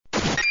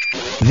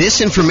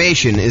This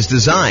information is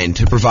designed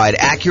to provide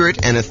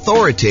accurate and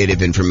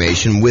authoritative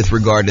information with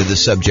regard to the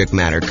subject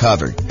matter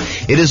covered.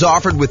 It is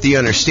offered with the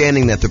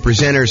understanding that the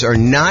presenters are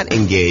not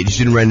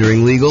engaged in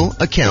rendering legal,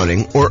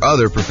 accounting, or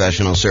other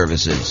professional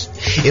services.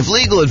 If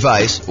legal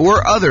advice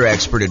or other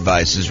expert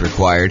advice is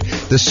required,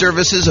 the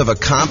services of a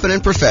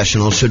competent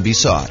professional should be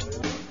sought.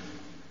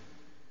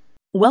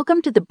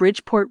 Welcome to the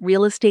Bridgeport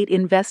Real Estate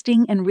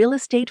Investing and Real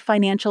Estate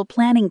Financial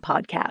Planning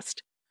Podcast.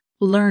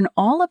 Learn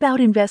all about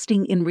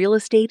investing in real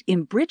estate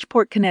in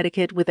Bridgeport,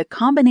 Connecticut with a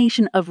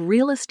combination of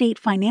real estate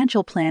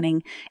financial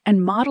planning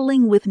and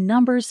modeling with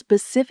numbers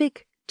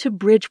specific to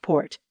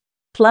Bridgeport,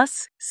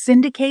 plus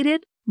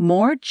syndicated,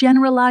 more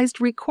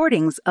generalized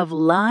recordings of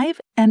live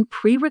and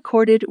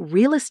pre-recorded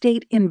real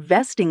estate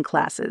investing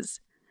classes.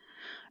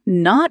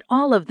 Not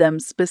all of them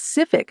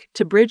specific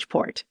to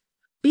Bridgeport.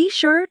 Be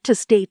sure to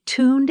stay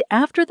tuned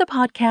after the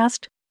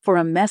podcast for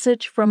a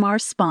message from our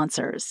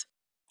sponsors.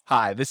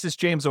 Hi, this is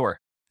James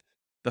Orr.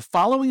 The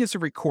following is a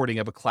recording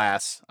of a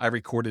class I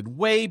recorded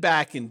way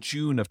back in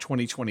June of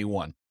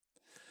 2021.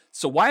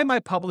 So why am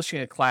I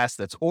publishing a class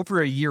that's over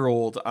a year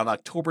old on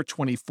October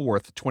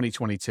 24th,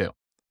 2022?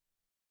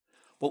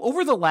 Well,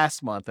 over the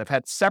last month, I've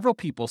had several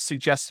people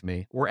suggest to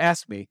me or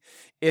ask me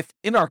if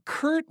in our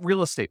current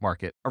real estate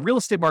market, a real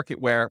estate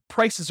market where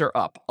prices are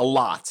up a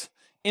lot,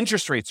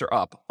 interest rates are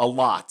up a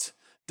lot,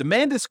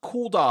 demand has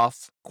cooled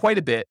off quite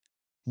a bit,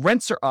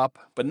 rents are up,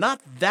 but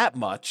not that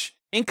much,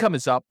 income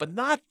is up, but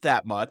not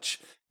that much,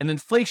 and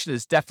inflation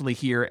is definitely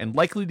here and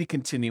likely to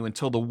continue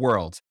until the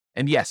world,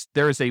 and yes,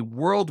 there is a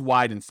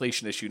worldwide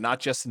inflation issue, not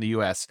just in the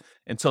US,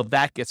 until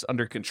that gets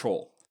under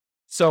control.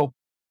 So,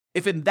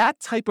 if in that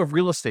type of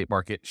real estate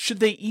market, should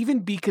they even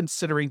be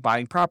considering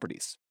buying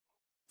properties?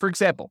 For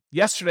example,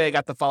 yesterday I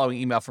got the following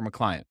email from a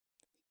client.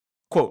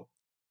 Quote,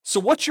 "So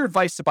what's your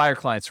advice to buyer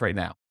clients right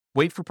now?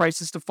 Wait for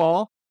prices to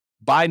fall?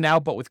 Buy now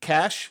but with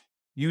cash?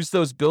 Use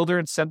those builder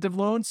incentive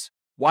loans?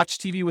 Watch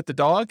TV with the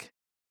dog?"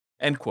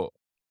 End quote.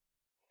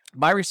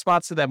 My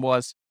response to them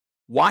was,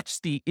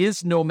 watch the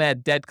Is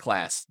Nomad Dead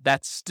class.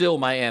 That's still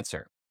my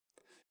answer.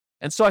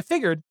 And so I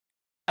figured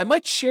I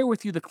might share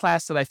with you the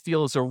class that I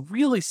feel is a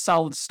really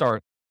solid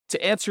start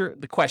to answer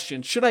the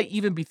question, should I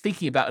even be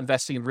thinking about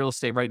investing in real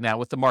estate right now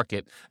with the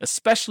market,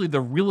 especially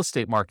the real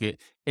estate market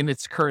in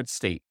its current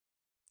state?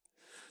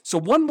 So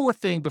one more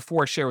thing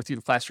before I share with you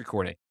the class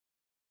recording.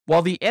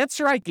 While the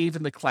answer I gave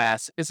in the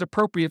class is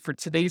appropriate for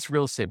today's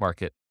real estate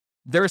market,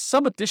 there is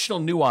some additional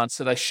nuance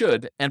that I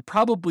should and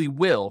probably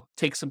will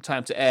take some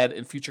time to add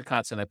in future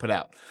content I put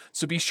out.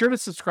 So be sure to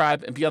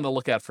subscribe and be on the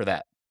lookout for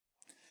that.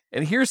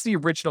 And here's the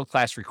original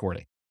class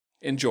recording.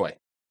 Enjoy.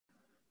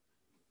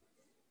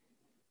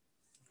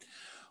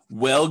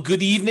 Well,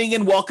 good evening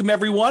and welcome,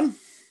 everyone.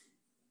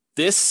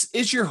 This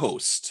is your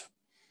host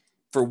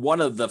for one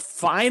of the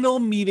final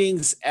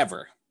meetings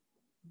ever,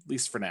 at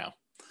least for now,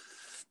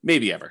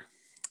 maybe ever.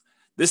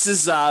 This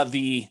is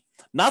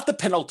not the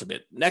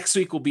penultimate. Next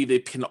week will be the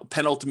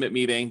penultimate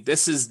meeting.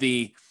 This is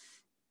the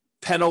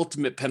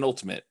penultimate,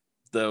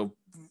 the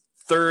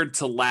third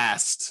to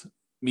last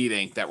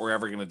meeting that we're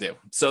ever going to do.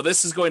 So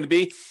this is going to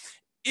be,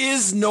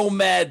 is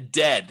Nomad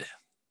dead?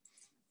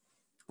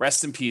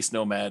 Rest in peace,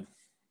 Nomad.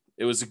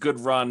 It was a good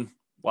run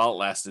while it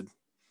lasted,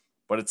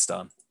 but it's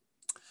done.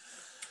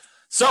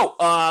 So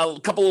a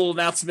couple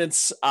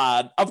announcements.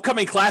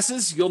 Upcoming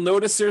classes, you'll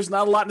notice there's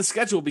not a lot in the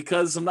schedule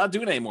because I'm not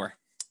doing it anymore.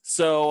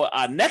 So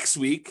next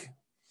week,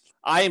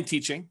 I am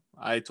teaching.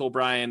 I told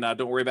Brian,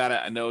 don't worry about it.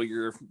 I know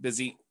you're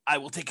busy. I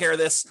will take care of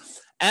this.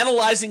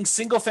 Analyzing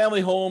single-family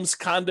homes,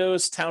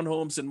 condos,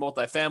 townhomes, and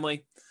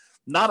multifamily.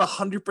 Not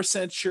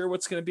 100% sure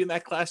what's going to be in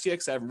that class yet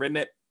because I haven't written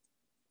it.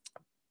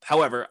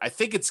 However, I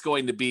think it's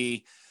going to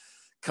be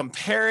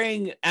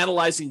comparing,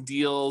 analyzing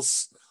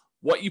deals,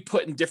 what you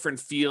put in different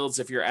fields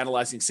if you're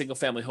analyzing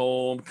single-family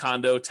home,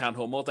 condo,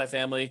 townhome,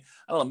 multifamily.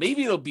 I don't know.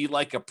 Maybe it'll be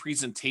like a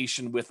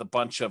presentation with a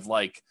bunch of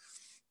like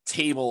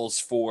tables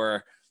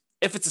for,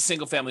 if it's a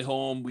single family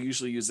home, we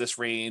usually use this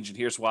range, and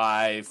here's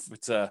why. If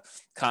it's a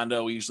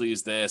condo, we usually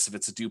use this. If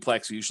it's a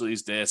duplex, we usually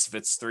use this. If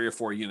it's 3 or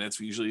 4 units,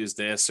 we usually use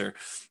this. Or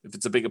if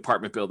it's a big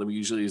apartment building, we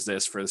usually use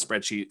this for the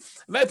spreadsheet. It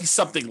might be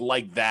something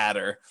like that,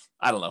 or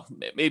I don't know.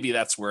 Maybe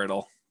that's where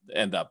it'll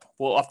end up.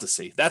 We'll have to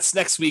see. That's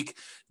next week,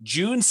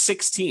 June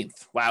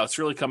 16th. Wow, it's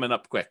really coming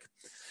up quick.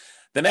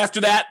 Then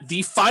after that,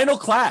 the final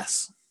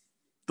class,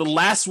 the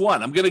last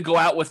one. I'm going to go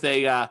out with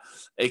a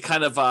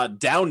kind of a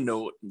down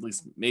note, at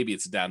least maybe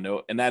it's a down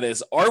note, and that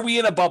is, are we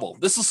in a bubble?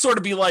 This will sort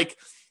of be like,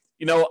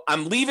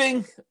 I'm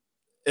leaving.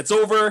 It's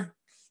over.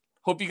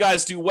 Hope you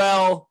guys do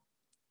well.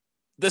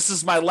 This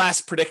is my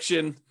last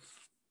prediction.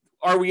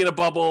 Are we in a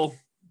bubble?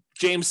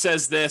 James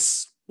says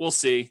this. We'll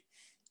see.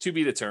 To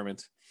be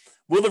determined.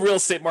 Will the real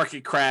estate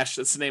market crash?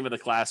 That's the name of the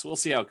class. We'll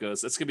see how it goes.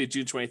 That's going to be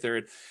June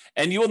 23rd.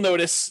 And you will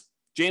notice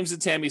James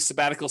and Tammy's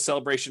sabbatical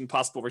celebration,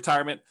 possible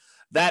retirement.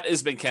 That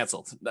has been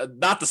canceled.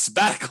 Not the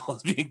sabbatical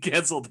is being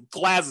canceled. The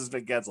class has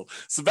been canceled.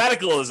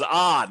 Sabbatical is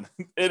on.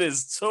 It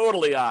is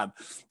totally on.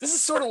 This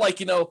is sort of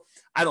like,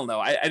 I don't know.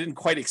 I didn't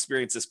quite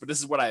experience this, but this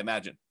is what I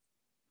imagine.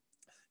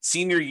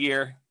 Senior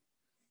year,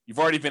 You've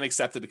already been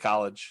accepted to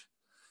college.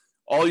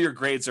 All your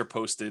grades are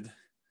posted.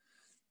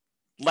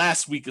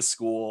 Last week of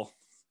school.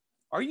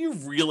 Are you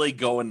really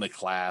going to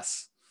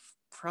class?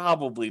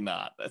 Probably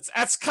not.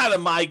 That's kind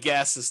of my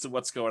guess as to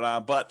what's going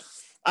on, but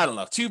I don't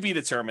know. To be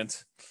determined.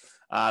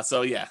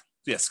 So yeah,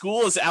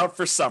 school is out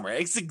for summer.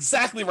 It's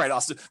exactly right,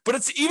 Austin. But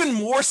it's even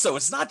more so.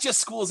 It's not just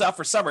school is out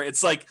for summer.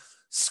 It's like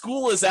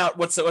school is out.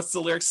 What's the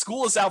lyric?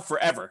 School is out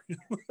forever.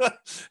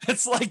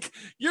 It's like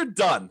you're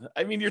done.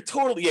 I mean, you're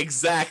totally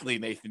exactly,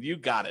 Nathan. You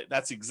got it.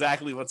 That's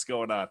exactly what's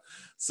going on.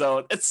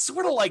 So it's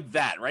sort of like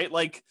that, right?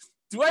 Like,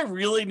 do I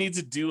really need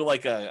to do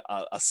like a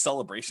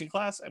celebration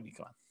class? I mean,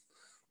 come on.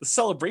 The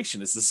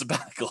celebration is the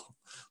sabbatical.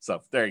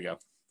 So there you go.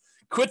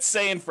 Quit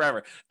saying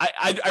forever.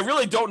 I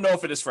really don't know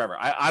if it is forever.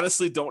 I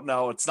honestly don't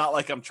know. It's not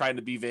like I'm trying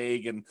to be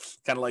vague and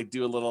kind of like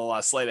do a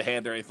little sleight of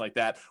hand or anything like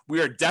that.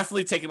 We are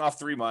definitely taking off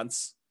 3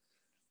 months.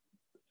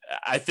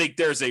 I think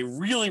there's a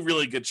really,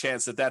 really good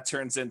chance that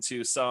turns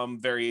into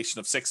some variation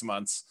of 6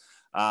 months.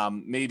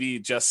 Maybe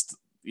just,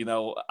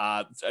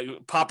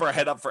 pop our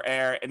head up for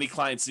air. Any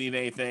clients need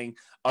anything.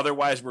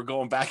 Otherwise, we're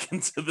going back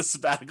into the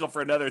sabbatical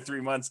for another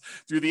 3 months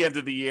through the end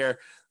of the year.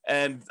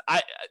 And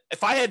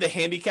if I had to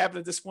handicap it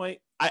at this point,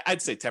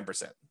 I'd say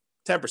 10%.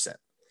 10%.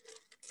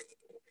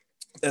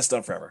 That's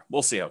done forever.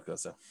 We'll see how it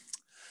goes, though.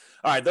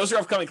 All right, those are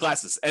upcoming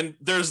classes. And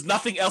there's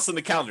nothing else in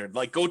the calendar.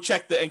 Like, go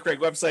check the NCRAG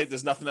website.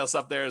 There's nothing else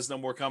up there. There's no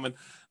more coming.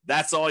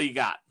 That's all you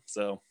got.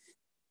 So,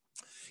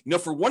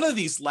 for one of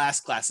these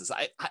last classes,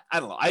 I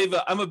don't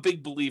know. I'm a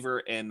big believer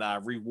in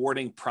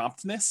rewarding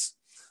promptness,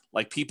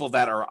 like people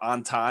that are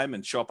on time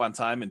and show up on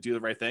time and do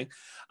the right thing.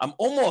 I'm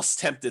almost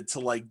tempted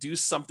to like do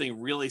something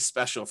really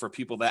special for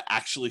people that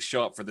actually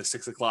show up for the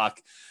 6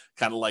 o'clock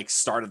kind of like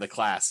start of the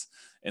class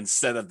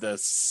instead of the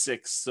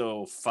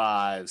 6:05,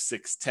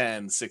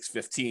 6:10,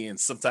 6:15,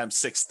 sometimes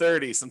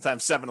 6:30,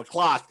 sometimes 7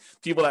 o'clock,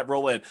 people that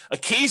roll in.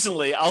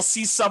 Occasionally I'll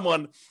see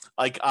someone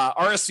like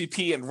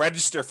RSVP and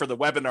register for the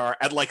webinar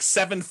at like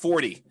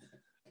 7:40.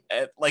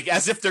 Like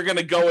as if they're going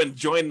to go and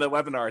join the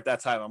webinar at that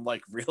time. I'm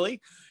like,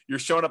 really? You're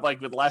showing up like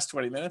with the last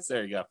 20 minutes?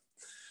 There you go.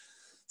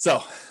 So,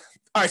 all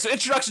right. So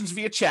introductions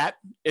via chat,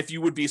 if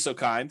you would be so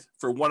kind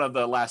for one of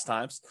the last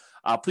times,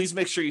 please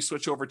make sure you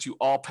switch over to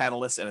all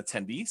panelists and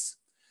attendees.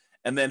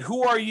 And then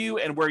who are you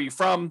and where are you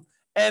from?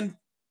 And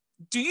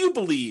do you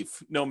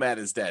believe Nomad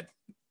is dead?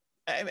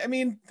 I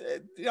mean,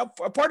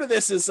 a part of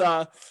this is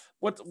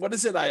what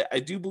is it? I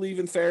do believe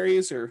in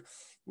fairies, or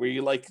where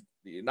you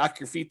knock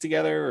your feet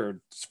together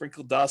or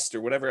sprinkle dust or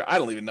whatever. I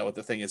don't even know what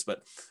the thing is,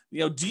 but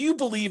do you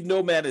believe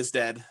Nomad is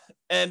dead?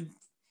 And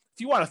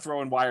if you want to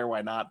throw in why or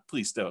why not,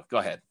 please do. Go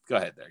ahead.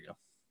 There you go.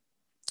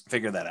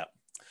 Figure that out.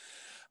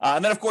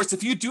 And then of course,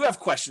 if you do have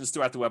questions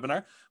throughout the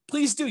webinar,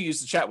 please do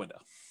use the chat window.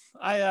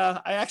 I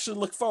actually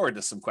look forward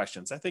to some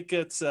questions. I think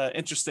it's an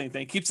interesting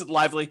thing. Keeps it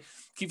lively,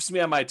 keeps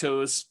me on my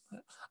toes.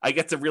 I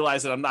get to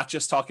realize that I'm not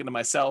just talking to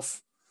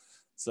myself.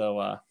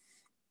 So,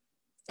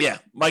 yeah,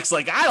 Mike's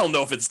like, I don't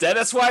know if it's dead.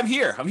 That's why I'm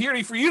here. I'm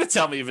here for you to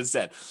tell me if it's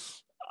dead.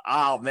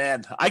 Oh,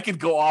 man, I could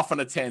go off on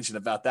a tangent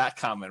about that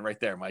comment right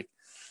there, Mike.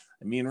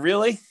 I mean,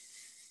 really?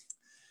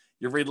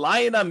 You're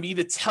relying on me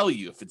to tell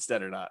you if it's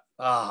dead or not.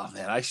 Oh,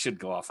 man, I should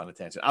go off on a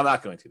tangent. I'm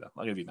not going to, though.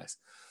 I'm going to be nice.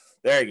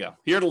 There you go.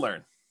 Here to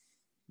learn.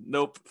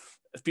 Nope.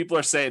 If people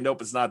are saying,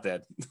 nope, it's not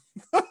dead.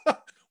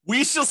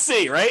 We shall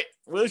see, right?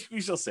 We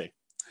shall see.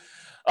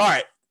 All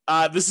right.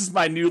 This is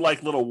my new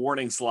little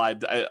warning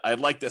slide. I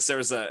like this. There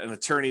was an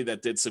attorney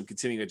that did some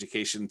continuing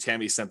education.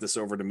 Tammy sent this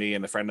over to me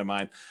and a friend of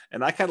mine,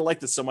 and I kind of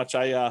liked it so much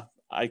I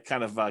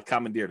kind of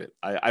commandeered it.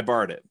 I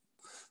borrowed it,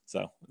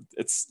 so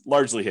it's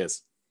largely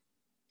his.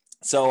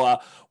 So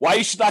why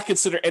you should not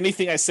consider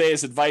anything I say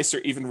as advice or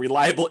even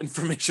reliable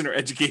information or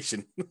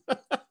education.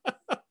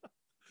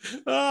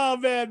 Oh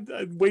man,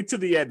 wait till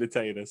the end to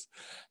tell you this.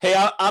 Hey,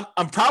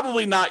 I'm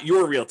probably not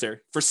your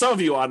realtor. For some of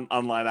you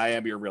online, I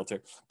am your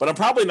realtor, but I'm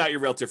probably not your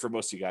realtor for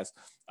most of you guys.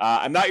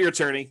 I'm not your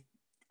attorney.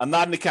 I'm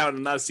not an accountant.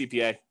 I'm not a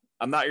CPA.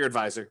 I'm not your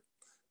advisor.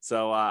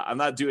 So I'm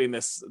not doing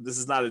this. This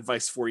is not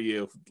advice for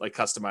you, like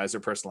customized or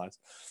personalized.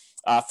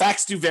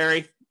 Facts do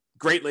vary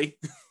greatly.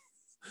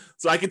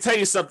 So I can tell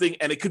you something,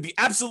 and it could be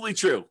absolutely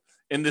true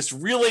in this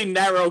really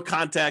narrow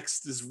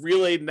context, this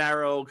really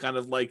narrow kind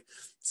of like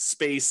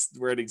space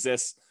where it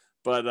exists.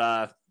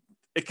 But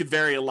it could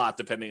vary a lot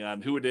depending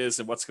on who it is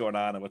and what's going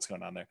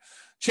on there.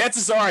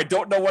 Chances are I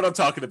don't know what I'm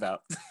talking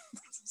about.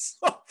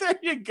 So there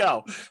you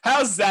go.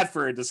 How's that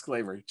for a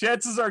disclaimer?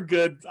 Chances are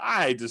good.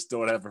 I just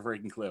don't have a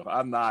freaking clue.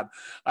 I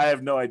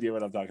have no idea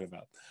what I'm talking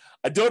about.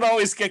 I don't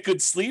always get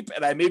good sleep,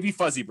 and I may be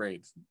fuzzy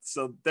brained.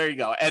 So there you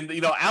go. And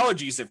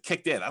allergies have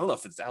kicked in. I don't know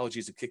if it's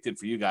allergies have kicked in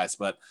for you guys,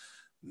 but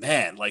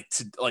man,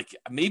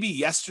 maybe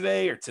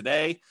yesterday or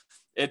today,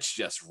 it's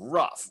just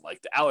rough.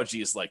 Like the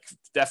allergy is like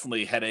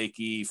definitely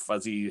headachy,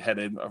 fuzzy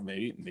headed, or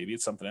maybe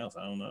it's something else.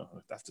 I don't know. I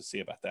have to see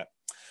about that.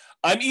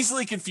 I'm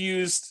easily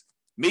confused.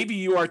 Maybe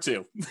you are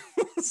too.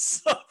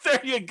 So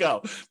there you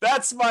go.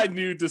 That's my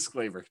new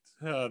disclaimer.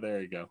 Oh,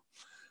 there you go.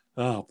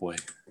 Oh boy.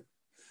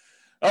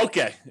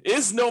 Okay.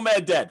 Is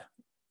Nomad dead?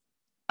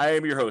 I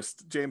am your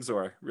host, James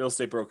Orr, real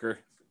estate broker,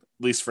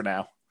 at least for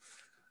now.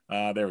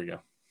 There we go.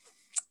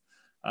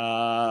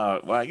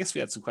 Well, I guess we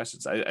had some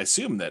questions. I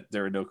assume that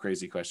there are no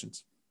crazy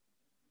questions.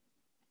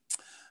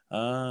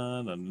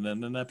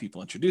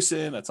 People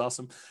introducing. That's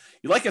awesome.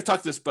 You like I've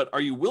talked this, but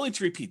are you willing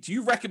to repeat? Do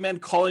you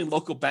recommend calling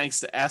local banks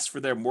to ask for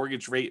their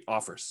mortgage rate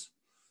offers?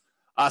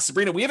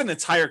 Sabrina, we have an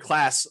entire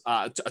class,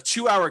 a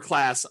 2-hour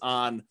class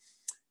on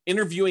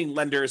interviewing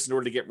lenders in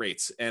order to get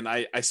rates. And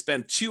I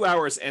spent 2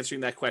 hours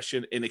answering that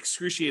question in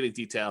excruciating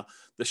detail.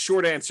 The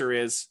short answer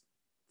is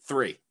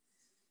 3.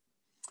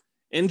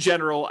 In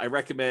general, I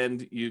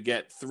recommend you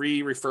get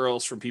 3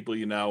 referrals from people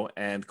you know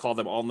and call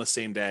them all on the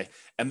same day.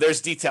 And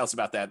there's details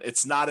about that.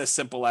 It's not as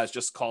simple as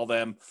just call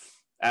them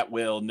at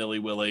will,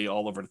 nilly-willy,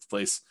 all over the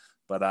place.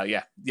 But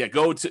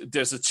go to,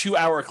 there's a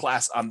 2-hour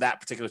class on that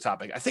particular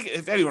topic. I think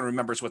if anyone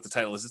remembers what the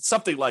title is, it's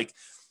something like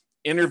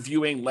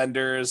interviewing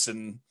lenders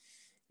and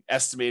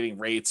estimating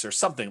rates or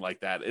something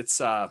like that. It's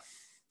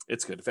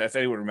good. If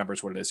anyone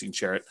remembers what it is, you can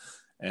share it.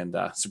 And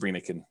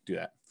Sabrina can do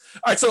that.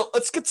 All right, so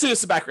let's get to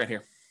some background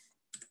here.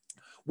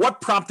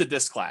 What prompted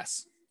this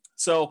class?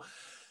 So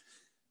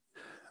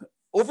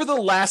over the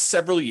last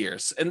several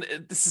years, and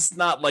this is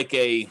not like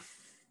a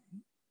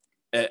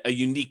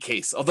unique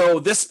case, although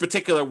this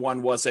particular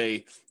one was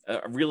a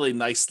really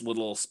nice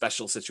little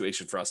special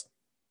situation for us.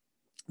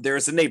 There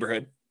is a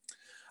neighborhood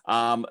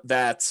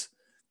that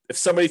if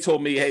somebody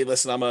told me, hey,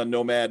 listen, I'm a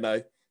nomad and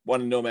I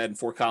want a nomad in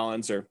Fort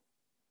Collins or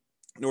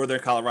Northern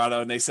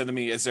Colorado, and they said to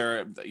me, is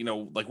there,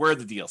 where are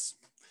the deals?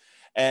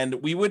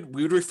 And we would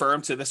refer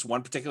them to this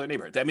one particular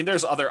neighborhood. I mean,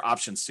 there's other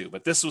options too,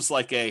 but this was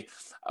like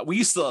we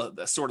used to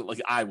sort of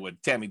like,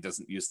 Tammy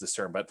doesn't use this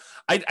term, but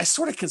I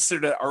sort of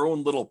considered it our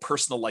own little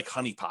personal like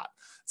honeypot.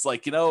 It's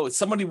like, if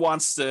somebody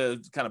wants to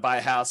kind of buy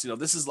a house,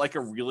 this is like a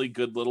really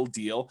good little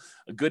deal,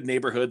 a good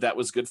neighborhood that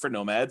was good for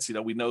nomads.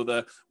 We knew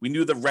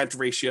the rent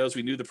ratios,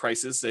 we knew the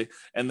prices,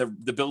 and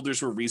the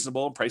builders were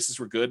reasonable, prices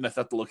were good, and I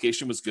thought the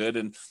location was good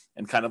and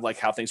kind of like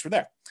how things were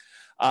there.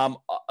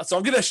 So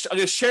I'm gonna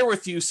share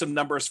with you some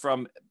numbers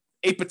from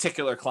a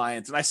particular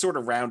client, and I sort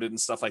of rounded and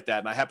stuff like that.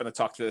 And I happened to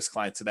talk to this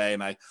client today,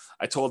 and I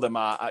told them,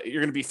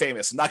 you're gonna be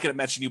famous. I'm not gonna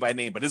mention you by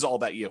name, but it's all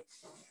about you.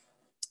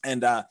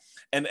 And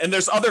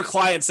there's other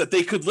clients that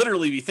they could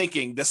literally be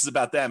thinking this is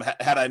about them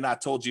had I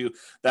not told you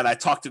that I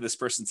talked to this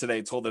person today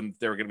and told them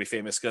they were going to be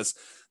famous, because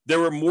there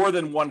were more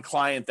than one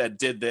client that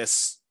did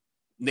this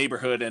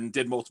neighborhood and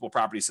did multiple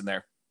properties in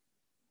there.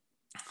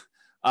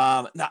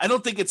 Now, I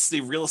don't think it's the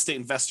real estate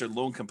investor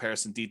loan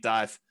comparison deep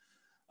dive,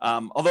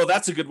 although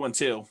that's a good one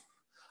too.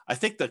 I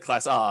think the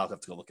class, I'll have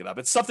to go look it up.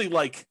 It's something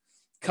like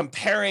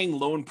comparing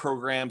loan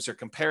programs or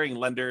comparing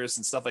lenders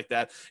and stuff like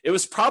that. It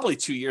was probably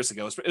 2 years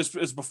ago. It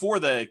was before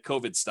the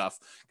COVID stuff,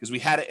 because we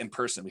had it in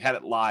person. We had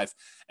it live,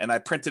 and I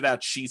printed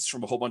out sheets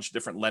from a whole bunch of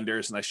different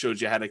lenders, and I showed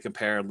you how to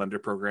compare lender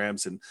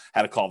programs and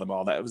how to call them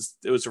all. That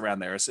it was around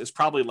there. It's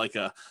probably like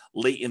a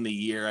late in the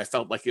year. I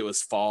felt like it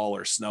was fall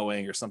or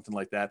snowing or something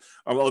like that.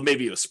 Or well,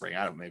 maybe it was spring.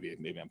 I don't know.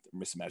 Maybe I'm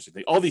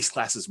misimagining. All these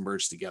classes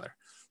merged together.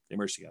 They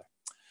merged together.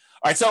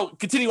 All right. So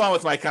continue on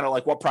with my kind of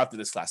like what prompted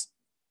this class.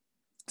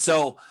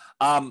 So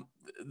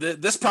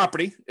this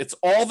property, it's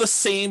all the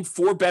same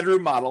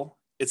 4-bedroom model.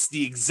 It's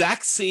the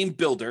exact same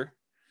builder.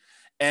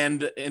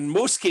 And in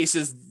most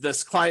cases,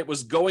 this client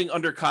was going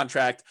under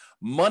contract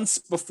months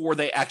before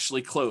they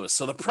actually close.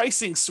 So the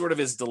pricing sort of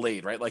is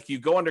delayed, right? Like you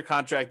go under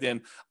contract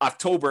in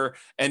October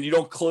and you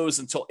don't close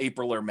until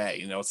April or May.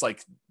 It's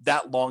like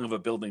that long of a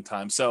building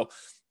time. So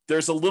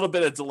there's a little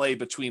bit of delay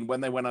between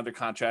when they went under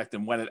contract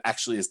and when it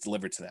actually is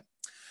delivered to them.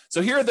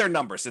 So here are their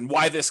numbers and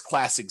why this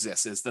class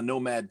exists, is the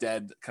Nomad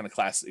Dead kind of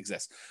class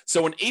exists.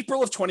 So in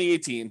April of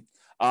 2018,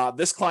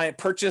 this client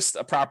purchased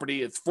a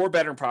property, it's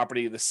 4-bedroom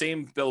property, the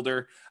same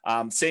builder,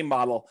 same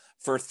model,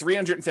 for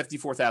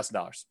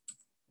 $354,000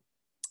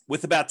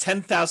 with about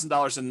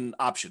 $10,000 in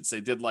options.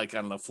 They did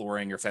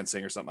flooring or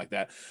fencing or something like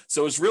that.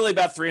 So it was really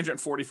about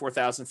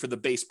 $344,000 for the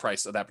base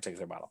price of that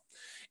particular model.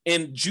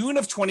 In June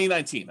of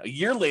 2019, a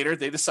year later,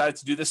 they decided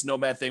to do this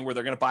nomad thing where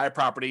they're going to buy a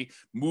property,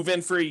 move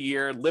in for a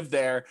year, live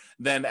there.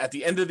 Then at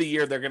the end of the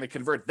year, they're going to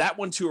convert that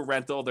one to a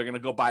rental. They're going to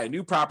go buy a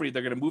new property.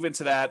 They're going to move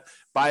into that,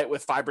 buy it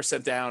with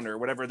 5% down or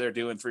whatever they're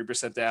doing,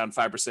 3% down,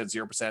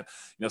 5%,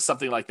 0%,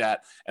 something like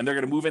that. And they're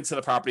going to move into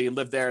the property and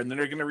live there. And then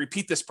they're going to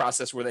repeat this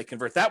process where they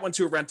convert that one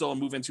to a rental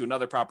and move into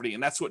another property.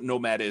 And that's what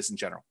Nomad is in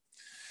general.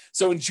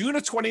 So in June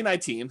of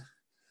 2019,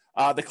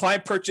 the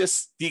client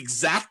purchased the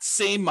exact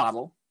same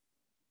model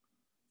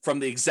from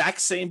the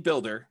exact same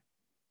builder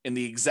in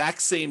the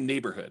exact same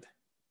neighborhood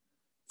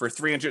for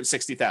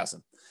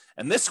 $360,000.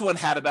 And this one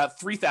had about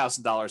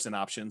 $3,000 in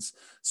options.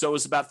 So it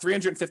was about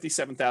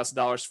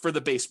 $357,000 for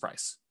the base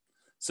price.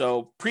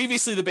 So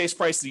previously the base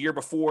price the year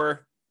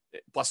before,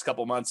 plus a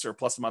couple months or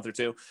plus a month or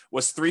two,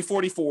 was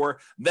 $344.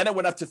 Then it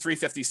went up to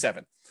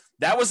 $357.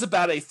 That was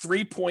about a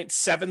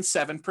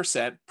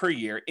 3.77% per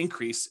year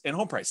increase in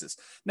home prices.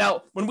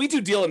 Now, when we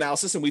do deal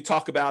analysis and we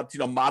talk about,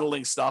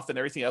 modeling stuff and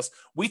everything else,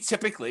 we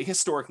typically,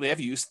 historically, have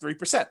used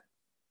 3%.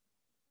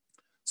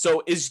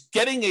 So is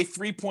getting a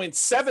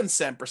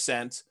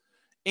 3.77%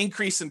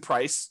 increase in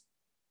price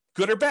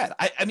good or bad?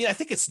 I mean, I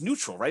think it's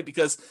neutral, right?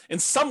 Because in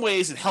some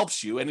ways it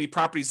helps you. Any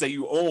properties that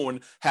you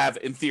own have,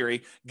 in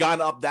theory,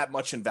 gone up that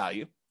much in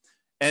value.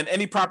 And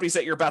any properties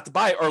that you're about to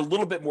buy are a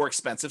little bit more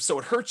expensive. So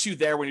it hurts you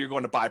there when you're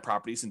going to buy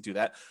properties and do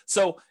that.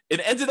 So it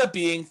ended up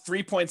being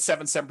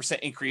 3.77%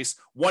 increase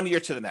 1 year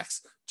to the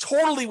next.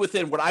 Totally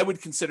within what I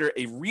would consider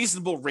a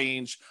reasonable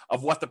range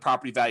of what the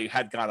property value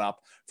had gone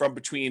up from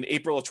between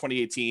April of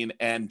 2018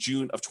 and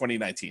June of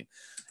 2019.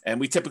 And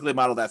we typically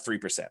model that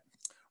 3%.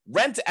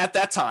 Rent at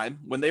that time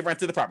when they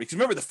rented the property, because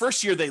remember the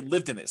first year they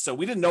lived in it, so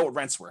we didn't know what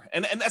rents were,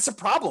 and that's a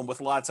problem with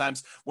a lot of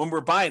times when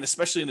we're buying,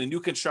 especially in a new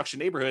construction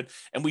neighborhood,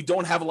 and we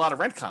don't have a lot of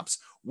rent comps.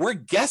 We're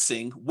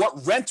guessing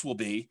what rent will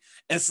be,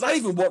 and it's not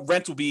even what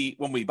rent will be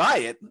when we buy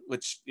it,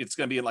 which it's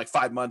going to be in like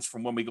 5 months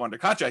from when we go under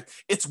contract.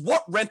 It's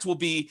what rent will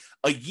be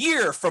a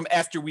year from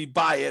after we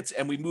buy it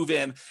and we move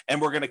in, and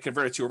we're going to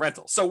convert it to a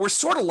rental. So we're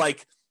sort of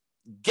like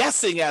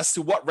guessing as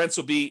to what rents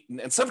will be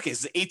in some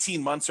cases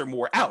 18 months or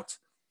more out.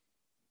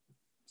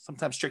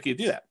 Sometimes tricky to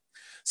do that.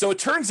 So it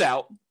turns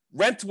out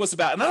rent was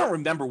about, and I don't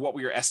remember what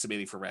we were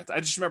estimating for rent. I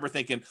just remember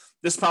thinking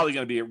this is probably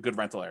going to be a good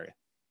rental area.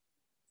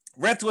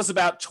 Rent was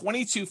about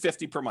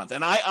 $22.50 per month.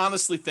 And I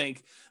honestly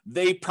think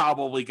they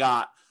probably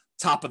got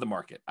top of the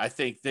market. I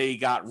think they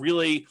got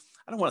really,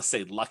 I don't want to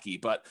say lucky,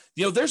 but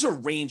there's a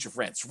range of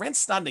rents.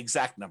 Rent's not an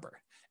exact number.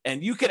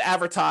 And you could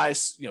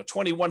advertise,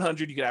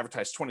 2,100, you could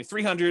advertise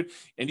 2,300,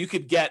 and you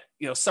could get,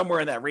 somewhere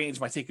in that range.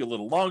 Might take you a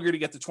little longer to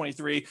get to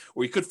 23,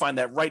 or you could find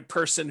that right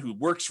person who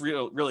works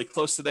really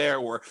close to there,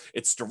 or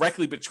it's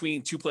directly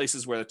between two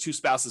places where the two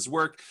spouses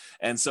work.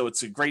 And so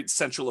it's a great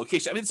central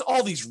location. I mean, it's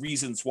all these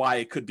reasons why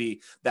it could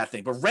be that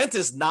thing, but rent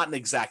is not an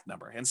exact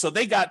number. And so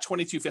they got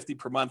 $22.50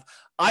 per month.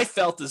 I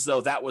felt as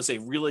though that was a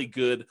really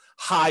good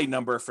high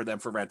number for them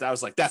for rent. I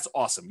was like, that's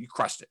awesome. You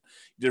crushed it.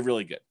 You did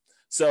really good.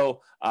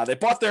 So they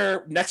bought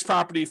their next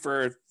property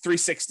for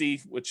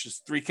 $360, which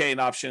is $3K in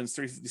options.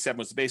 $357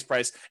 was the base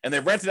price, and they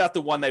rented out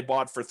the one they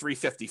bought for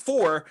 $354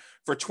 for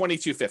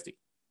 $22.50.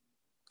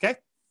 Okay,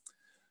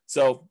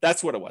 so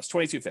that's what it was,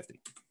 $22.50.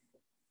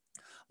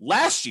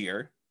 Last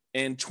year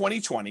in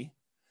 2020,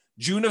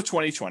 June of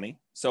 2020,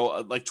 so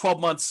like 12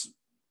 months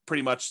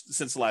pretty much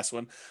since the last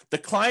one, the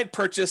client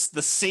purchased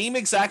the same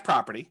exact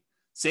property,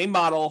 same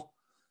model,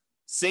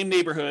 same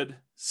neighborhood,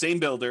 same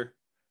builder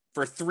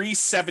for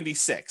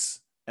 $376.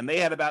 And they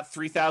had about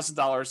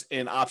 $3,000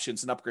 in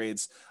options and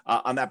upgrades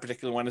on that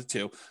particular one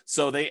too.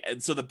 So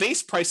the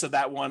base price of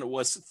that one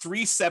was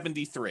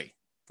 $373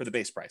 for the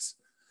base price.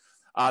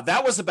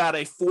 That was about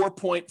a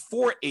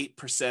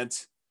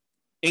 4.48%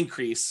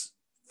 increase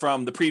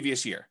from the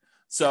previous year.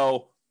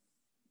 So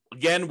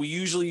again, we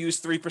usually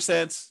use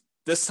 3%.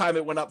 This time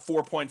it went up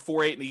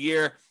 4.48 in a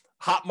year.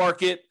 Hot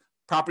market,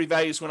 property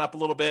values went up a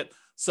little bit.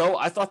 So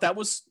I thought that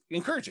was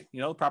encouraging.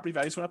 The property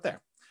values went up there.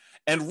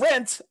 And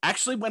rent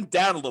actually went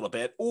down a little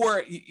bit,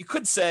 or you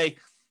could say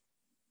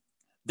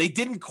they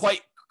didn't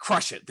quite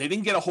crush it. They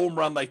didn't get a home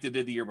run like they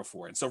did the year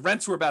before. And so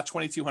rents were about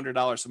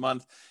 $2,200 a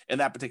month in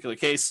that particular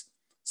case.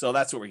 So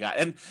that's what we got.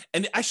 And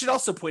I should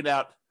also point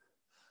out,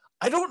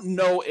 I don't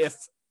know if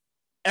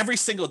every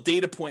single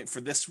data point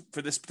for this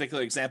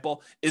particular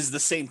example is the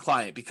same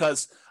client,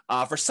 because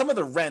for some of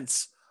the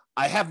rents,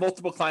 I have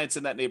multiple clients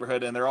in that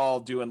neighborhood and they're all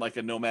doing like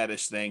a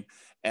nomadish thing.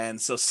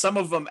 And so some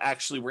of them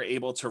actually were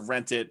able to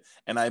rent it.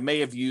 And I may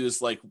have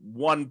used like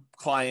one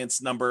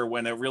client's number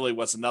when it really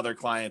was another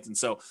client. And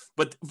so,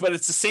 but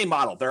it's the same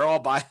model. They're all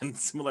buying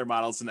similar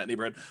models in that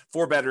neighborhood,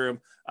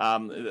 4-bedroom.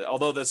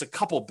 Although there's a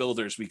couple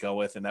builders we go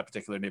with in that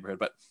particular neighborhood,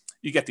 but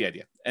you get the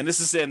idea. And this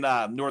is in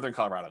Northern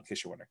Colorado, in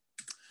case you're wondering.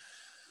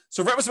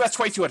 So rent was about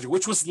 $2,200,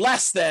 which was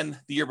less than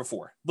the year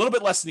before, a little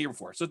bit less than the year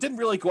before. So it didn't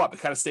really go up.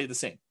 It kind of stayed the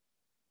same.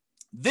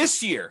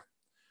 This year,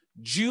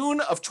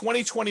 June of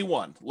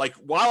 2021, like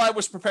while I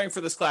was preparing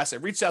for this class, I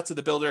reached out to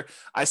the builder.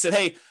 I said,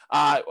 hey,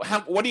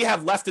 what do you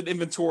have left in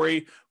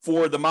inventory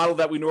for the model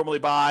that we normally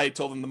buy? I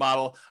told them the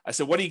model. I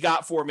said, what do you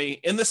got for me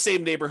in the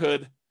same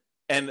neighborhood?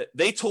 And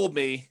they told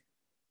me,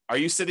 are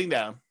you sitting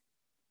down?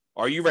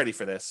 Are you ready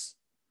for this?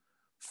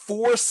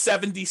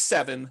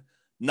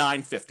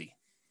 $477,950.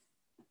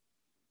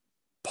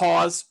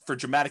 Pause for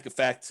dramatic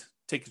effect.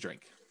 Take a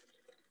drink.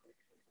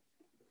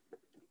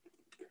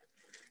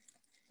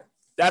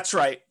 That's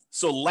right.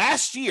 So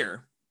last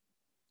year,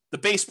 the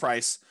base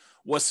price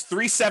was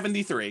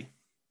 $373.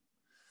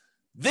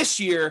 This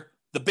year,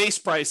 the base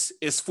price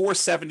is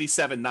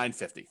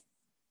 $477,950.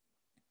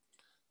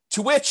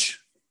 To which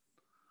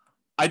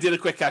I did a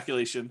quick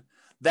calculation.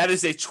 That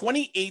is a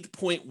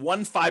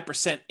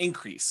 28.15%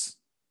 increase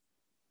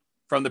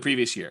from the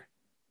previous year.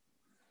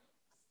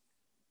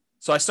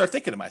 So I start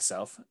thinking to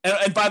myself,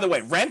 and by the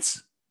way, rent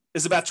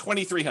is about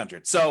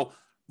 $2,300. So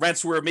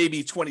rents were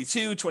maybe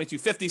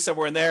 $2,250,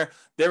 somewhere in there.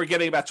 They were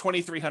getting about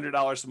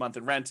 $2,300 a month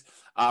in rent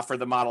for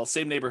the model,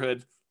 same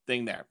neighborhood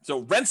thing there. So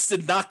rents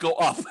did not go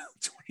up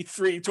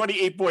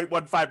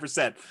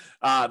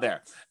 28.15%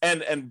 there.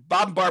 And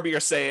Bob and Barbie are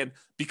saying,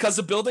 because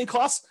of building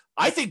costs,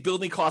 I think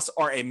building costs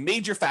are a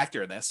major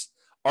factor in this.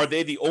 Are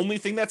they the only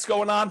thing that's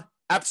going on?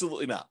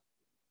 Absolutely not.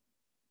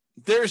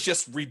 there's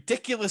just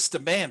ridiculous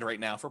demand right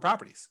now for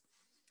properties.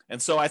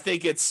 And so I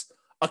think it's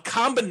a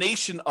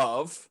combination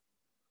of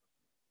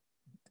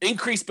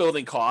increased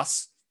building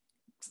costs,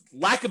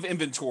 lack of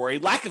inventory,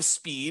 lack of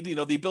speed,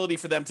 the ability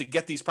for them to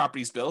get these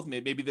properties built.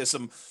 Maybe there's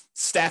some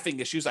staffing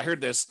issues. I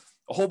heard there's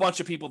a whole bunch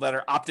of people that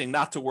are opting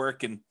not to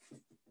work and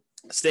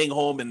staying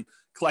home and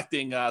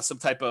collecting some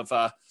type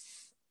of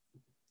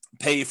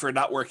pay for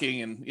not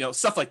working and,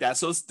 stuff like that.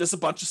 So there's a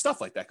bunch of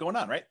stuff like that going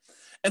on, right?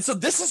 And so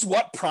this is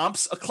what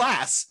prompts a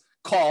class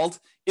called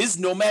Is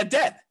Nomad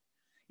Dead?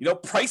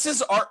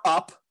 Prices are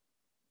up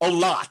a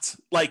lot,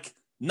 like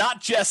not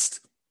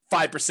just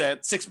 5%,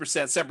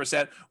 6%,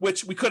 7%,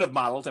 which we could have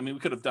modeled. I mean, we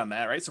could have done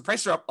that, right? So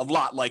prices are up a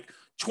lot, like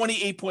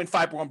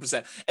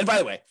 28.51%. And by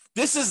the way,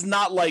 this is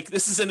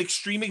an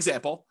extreme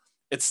example.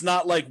 It's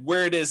not like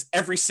where it is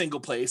every single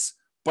place,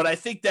 but I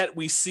think that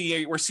we're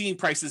seeing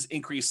prices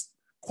increase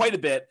quite a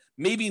bit,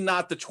 maybe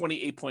not the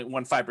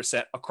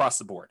 28.15% across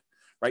the board,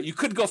 right? You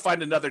could go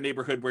find another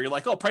neighborhood where you're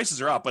like, oh,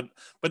 prices are up,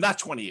 but not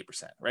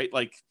 28%, right?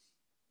 Like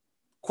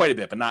quite a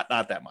bit, but not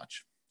that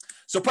much.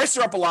 So prices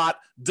are up a lot.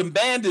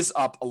 Demand is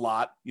up a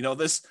lot.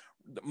 This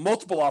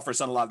multiple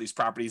offers on a lot of these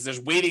properties. There's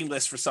waiting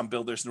lists for some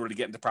builders in order to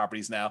get into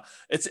properties now.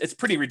 It's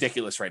pretty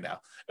ridiculous right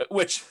now,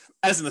 which,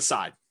 as an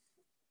aside,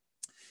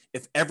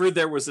 if ever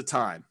there was a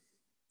time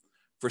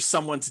for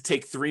someone to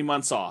take 3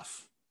 months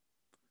off,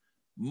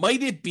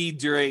 might it be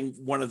during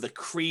one of the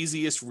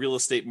craziest real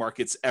estate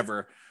markets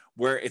ever,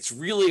 where it's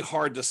really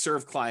hard to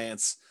serve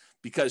clients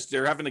because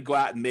they're having to go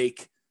out and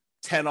make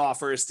 10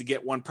 offers to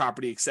get one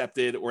property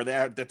accepted, or they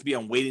have to be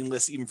on waiting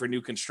lists even for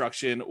new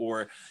construction,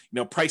 or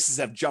prices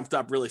have jumped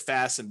up really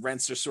fast and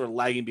rents are sort of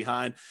lagging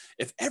behind.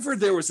 If ever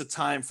there was a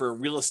time for a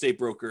real estate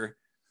broker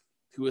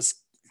who was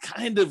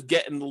kind of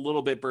getting a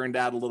little bit burned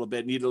out, a little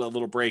bit, needed a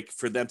little break,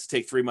 for them to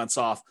take 3 months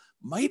off,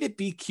 might it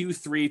be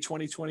Q3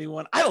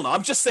 2021? I don't know.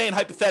 I'm just saying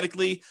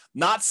hypothetically,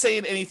 not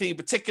saying anything in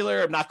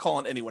particular. I'm not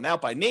calling anyone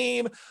out by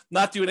name,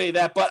 not doing any of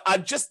that, but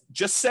I'm just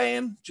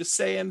saying,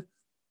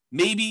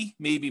 maybe.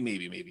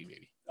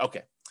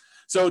 Okay.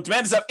 So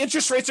demand is up.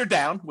 Interest rates are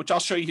down, which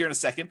I'll show you here in a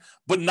second,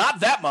 but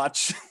not that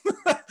much.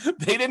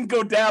 They didn't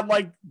go down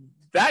like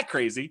that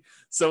crazy.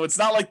 So it's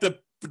not like the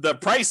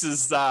price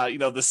is,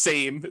 the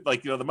same,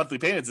 like, the monthly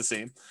payment's the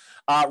same.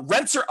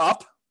 Rents are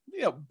up,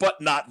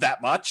 but not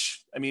that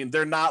much. I mean,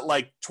 they're not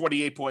like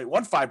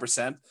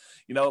 28.15%,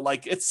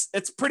 like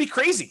it's pretty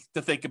crazy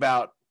to think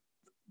about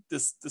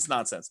this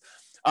nonsense.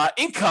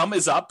 Income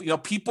is up.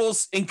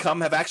 People's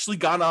income have actually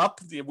gone up.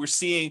 We're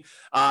seeing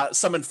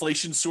some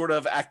inflation sort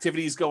of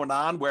activities going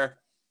on where,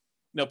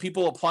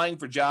 people applying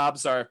for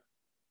jobs are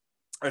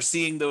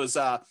seeing those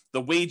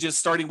the wages,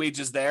 starting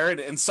wages there, and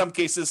in some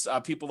cases,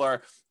 people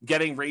are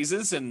getting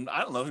raises. And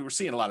I don't know, we're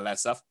seeing a lot of that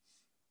stuff.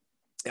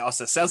 It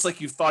also sounds like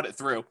you've thought it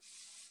through.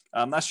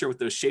 I'm not sure what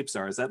those shapes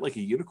are. Is that like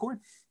a unicorn?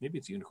 Maybe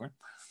it's a unicorn.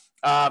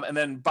 And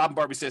then Bob and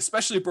Barbie say,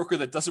 especially a broker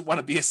that doesn't want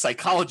to be a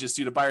psychologist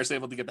due to buyers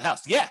able to get the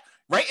house. Yeah,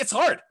 right. It's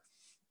hard.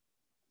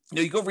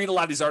 You go read a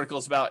lot of these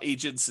articles about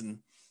agents and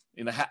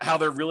how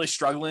they're really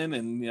struggling,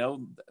 and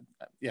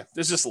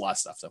there's just a lot of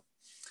stuff.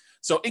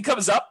 So income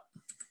is up.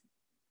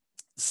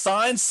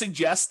 Signs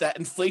suggest that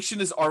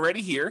inflation is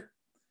already here,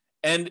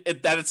 and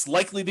that it's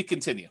likely to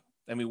continue.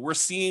 I mean, we're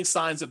seeing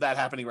signs of that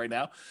happening right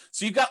now.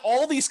 So you've got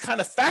all these kind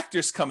of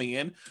factors coming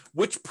in,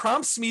 which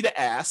prompts me to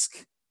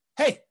ask,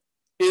 hey,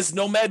 is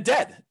Nomad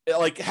dead?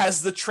 Like,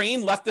 has the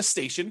train left the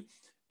station?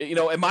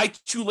 Am I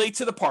too late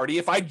to the party?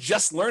 If I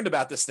just learned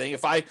about this thing,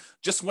 if I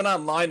just went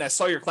online, I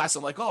saw your class,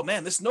 I'm like, oh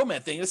man, this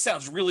Nomad thing, this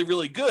sounds really,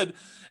 really good.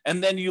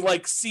 And then you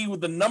like see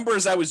the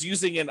numbers I was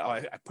using in,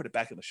 I put it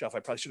back on the shelf. I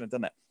probably shouldn't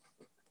have done that.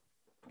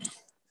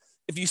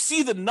 If you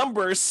see the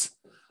numbers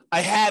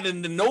I had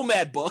in the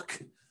Nomad book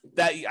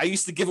that I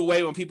used to give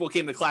away when people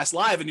came to class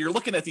live, and you're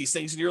looking at these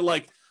things and you're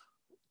like,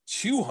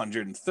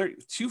 230,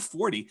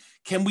 240.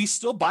 Can we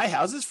still buy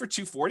houses for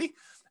 240?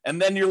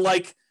 And then you're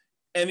like,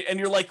 and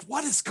you're like,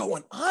 what is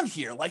going on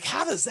here? Like,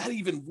 how does that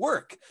even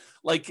work?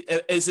 Like,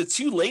 is it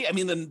too late? I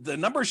mean, the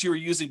numbers you were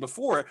using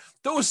before,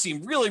 those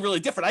seem really, really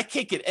different. I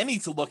can't get any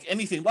to look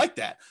anything like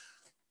that.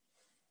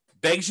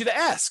 Begs you to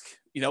ask,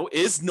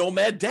 is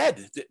Nomad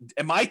dead?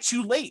 Am I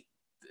too late?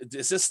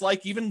 Is this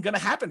like even going to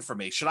happen for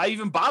me? Should I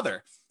even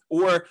bother?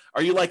 Or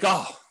are you like,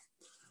 oh,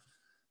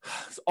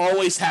 it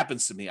always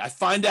happens to me. I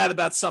find out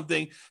about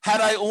something.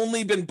 Had I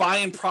only been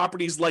buying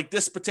properties like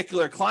this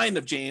particular client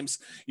of James,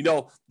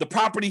 the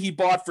property he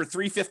bought for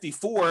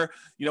 $354,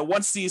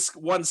 once these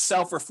ones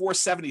sell for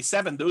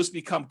 $477, those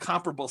become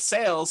comparable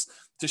sales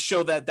to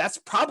show that that's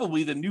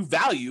probably the new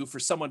value for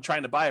someone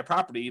trying to buy a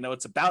property.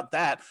 It's about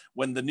that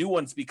when the new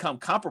ones become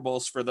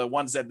comparables for the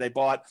ones that they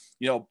bought,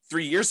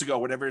 3 years ago,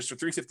 whatever it is, for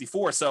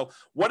 $354. So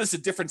what is the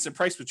difference in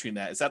price between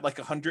that? Is that like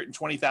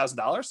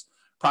 $120,000?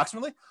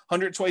 Approximately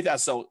 120,000.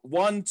 So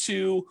 1,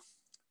 2,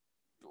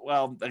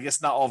 well, I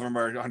guess not all of them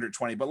are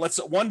 120, but let's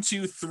 1,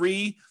 2,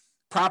 3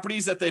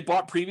 properties that they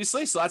bought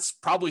previously. So that's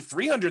probably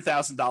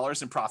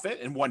 $300,000 in profit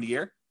in 1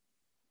 year.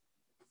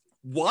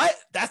 What?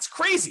 That's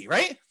crazy,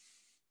 right?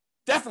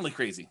 Definitely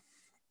crazy.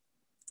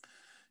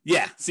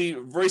 Yeah. See,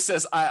 Royce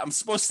says I'm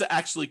supposed to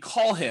actually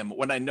call him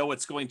when I know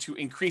it's going to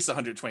increase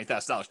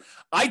 $120,000.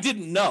 I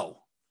didn't know.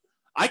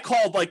 I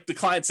called like the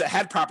clients that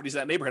had properties in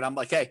that neighborhood. I'm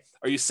like, hey,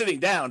 are you sitting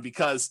down?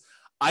 Because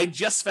I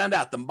just found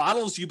out the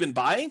models you've been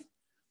buying,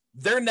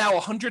 they're now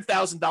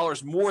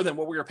 $100,000 more than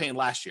what we were paying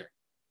last year.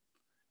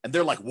 And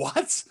they're like,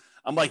 what?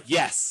 I'm like,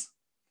 yes.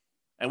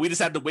 And we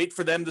just had to wait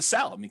for them to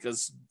sell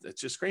because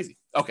it's just crazy.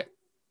 Okay.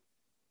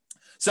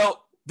 So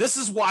this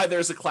is why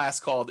there's a class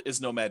called Is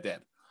Nomad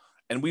Dead?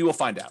 And we will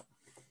find out.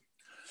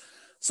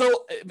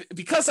 So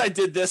because I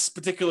did this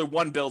particular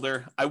one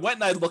builder, I went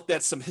and I looked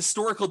at some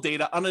historical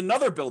data on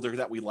another builder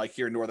that we like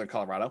here in Northern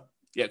Colorado.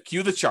 Yeah,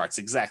 cue the charts.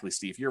 Exactly,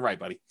 Steve. You're right,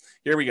 buddy.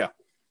 Here we go.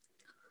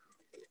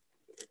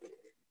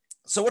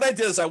 So what I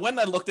did is I went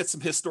and I looked at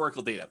some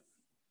historical data.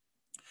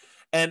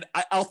 And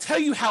I'll tell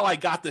you how I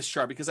got this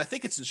chart because I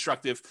think it's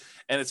instructive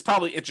and it's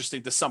probably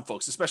interesting to some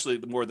folks, especially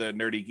the more the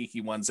nerdy,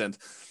 geeky ones. And,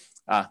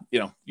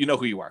 you know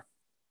who you are.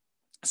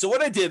 So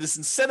what I did is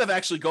instead of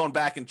actually going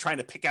back and trying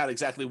to pick out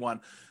exactly one,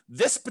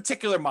 this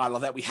particular model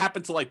that we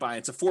happen to like buying,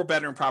 it's a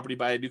 4-bedroom property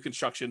by a new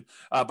construction,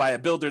 by a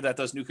builder that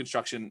does new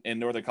construction in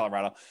Northern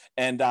Colorado.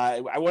 And I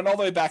went all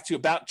the way back to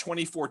about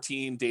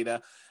 2014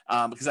 data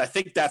because I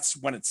think that's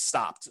when it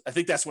stopped. I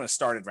think that's when it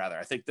started, rather.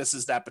 I think this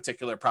is that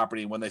particular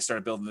property when they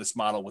started building this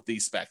model with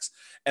these specs.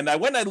 And I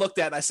went and I looked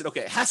at it and I said,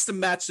 okay, it has to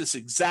match this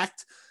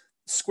exact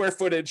square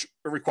footage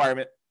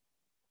requirement.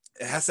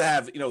 It has to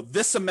have,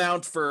 this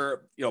amount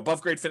for,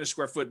 above grade finished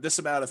square foot, this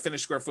amount of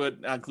finished square foot,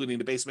 including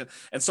the basement.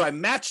 And so I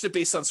matched it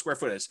based on square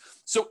footage.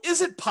 So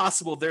is it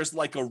possible there's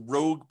like a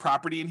rogue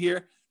property in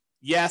here?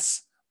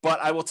 Yes. But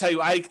I will tell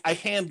you, I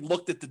hand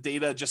looked at the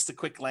data just a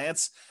quick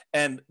glance,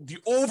 and the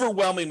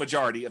overwhelming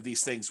majority of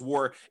these things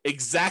were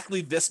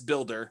exactly this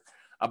builder.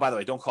 By the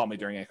way, don't call me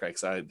during Anchor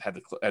because I had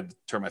to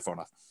turn my phone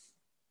off.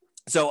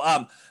 So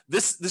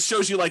this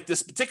shows you like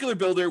this particular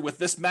builder with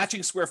this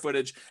matching square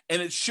footage,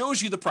 and it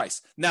shows you the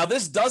price. Now,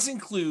 this does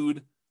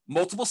include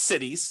multiple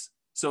cities,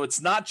 so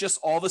it's not just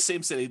all the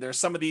same city. There's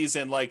some of these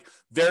in like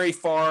very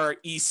far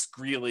east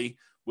Greeley,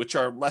 which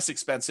are less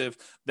expensive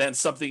than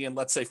something in,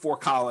 let's say,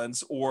 Fort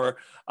Collins or,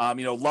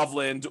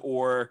 Loveland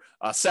or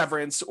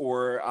Severance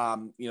or,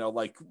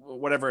 like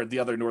whatever the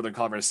other Northern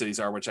Colorado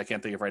cities are, which I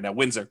can't think of right now,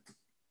 Windsor,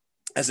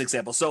 as an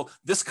example. So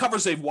this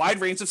covers a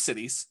wide range of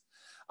cities.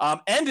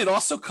 And it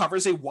also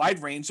covers a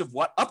wide range of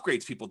what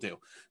upgrades people do.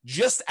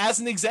 Just as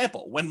an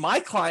example, when my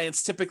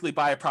clients typically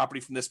buy a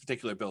property from this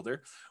particular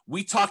builder,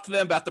 we talk to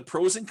them about the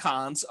pros and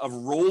cons of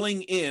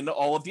rolling in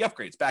all of the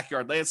upgrades: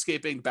 backyard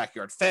landscaping,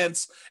 backyard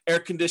fence, air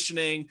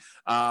conditioning,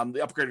 the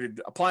upgraded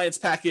appliance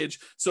package.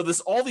 So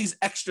there's all these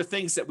extra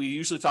things that we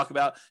usually talk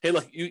about. Hey,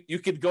 look, you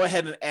could go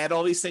ahead and add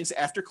all these things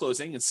after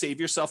closing and save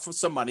yourself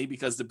some money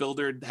because the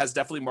builder has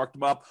definitely marked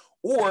them up.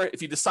 Or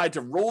if you decide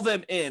to roll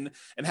them in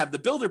and have the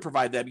builder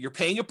provide them, you're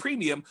paying a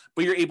premium,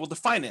 but you're able to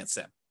finance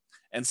them.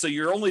 And so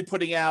you're only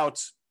putting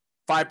out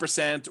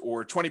 5%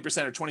 or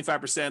 20% or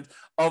 25%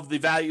 of the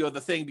value of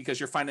the thing because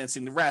you're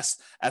financing the rest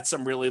at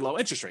some really low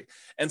interest rate.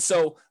 And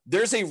so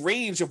there's a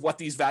range of what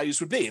these values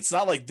would be. It's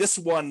not like this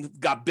one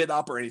got bid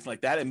up or anything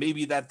like that. And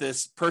maybe that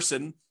this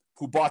person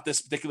who bought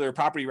this particular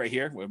property right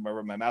here, where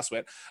my mouse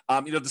went,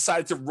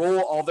 decided to roll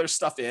all their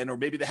stuff in, or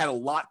maybe they had a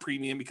lot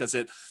premium because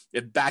it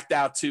backed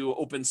out to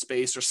open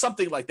space or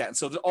something like that. And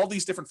so all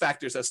these different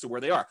factors as to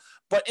where they are.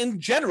 But in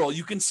general,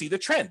 you can see the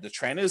trend. The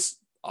trend is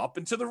up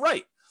and to the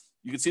right.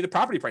 You can see the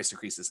property price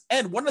increases.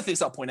 And one of the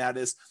things I'll point out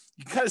is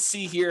you kind of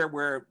see here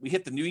where we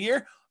hit the new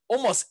year,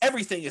 almost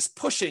everything is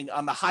pushing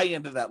on the high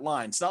end of that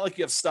line. It's not like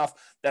you have stuff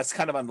that's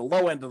kind of on the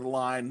low end of the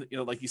line,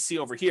 like you see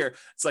over here.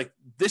 It's like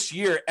this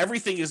year,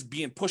 everything is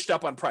being pushed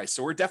up on price.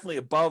 So we're definitely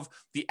above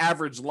the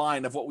average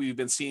line of what we've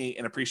been seeing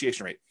in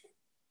appreciation rate.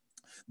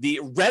 The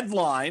red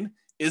line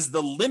is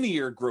the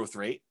linear growth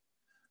rate.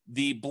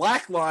 The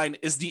black line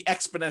is the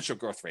exponential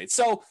growth rate.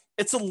 So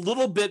it's a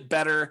little bit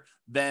better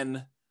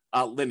than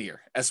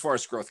linear as far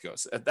as growth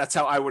goes. That's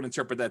how I would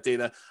interpret that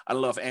data. I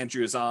don't know if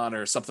Andrew is on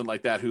or something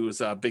like that,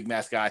 who's a big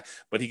math guy,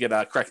 but he could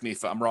correct me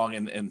if I'm wrong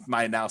in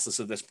my analysis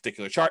of this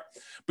particular chart.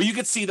 But you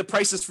could see the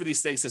prices for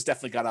these things has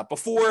definitely gone up.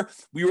 Before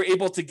we were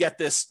able to get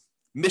this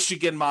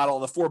Michigan model,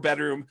 the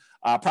 4-bedroom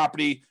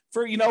property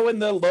for, in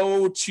the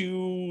low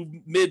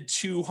to mid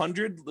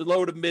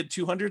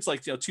 200s,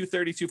 like,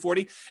 230,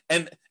 240.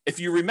 And if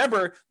you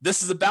remember,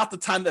 this is about the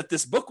time that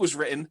this book was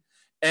written.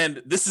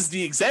 And this is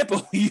the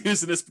example we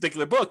use in this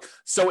particular book.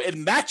 So it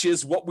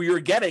matches what we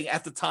were getting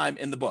at the time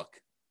in the book,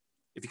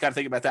 if you kind of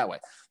think about it that way.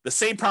 The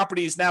same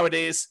properties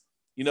nowadays,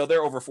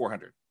 they're over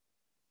 400.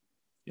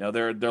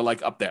 They're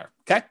like up there,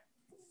 okay?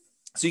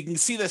 So you can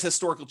see this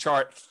historical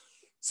chart.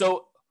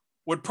 So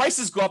when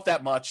prices go up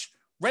that much,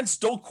 rents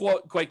don't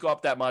quite go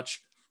up that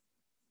much.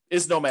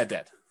 Is Nomad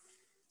dead?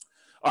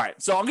 All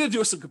right, so I'm going to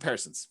do some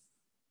comparisons,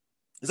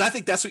 because I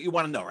think that's what you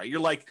want to know, right? You're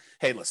like,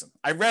 hey, listen,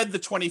 I read the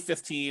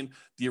 2015,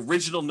 the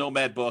original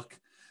Nomad book,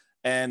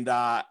 and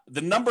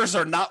the numbers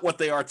are not what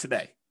they are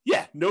today.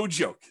 Yeah, no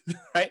joke,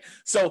 right?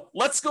 So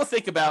let's go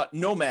think about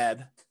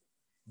Nomad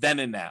then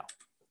and now.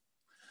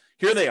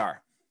 Here they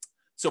are.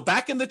 So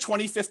back in the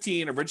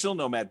 2015 original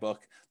Nomad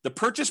book, the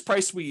purchase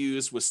price we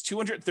used was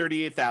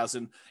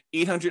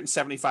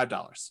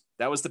 $238,875.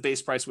 That was the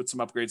base price with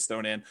some upgrades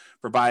thrown in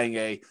for buying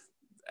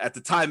at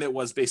the time, it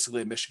was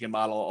basically a Michigan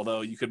model,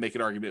 although you could make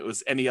an argument it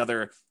was any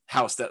other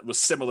house that was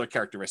similar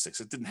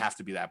characteristics. It didn't have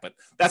to be that, but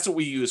that's what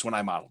we used when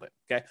I modeled it.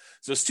 Okay.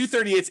 So it's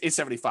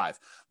 $238,875.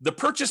 The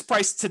purchase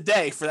price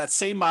today for that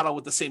same model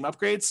with the same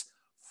upgrades,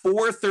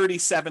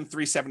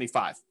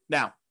 $437,375.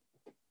 Now,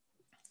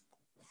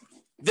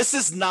 this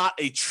is not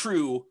a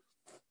true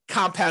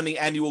compounding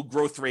annual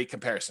growth rate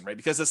comparison, right?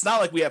 Because it's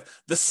not like we have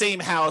the same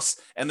house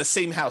and the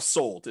same house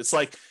sold. It's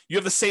like you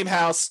have the same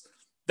house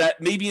that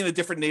may be in a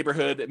different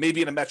neighborhood. It may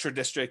be in a metro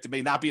district. It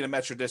may not be in a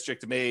metro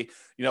district. It may,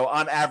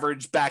 on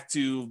average back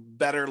to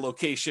better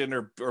location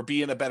or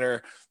be in a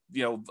better,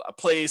 a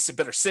place, a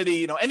better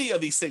city, any of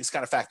these things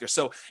kind of factor.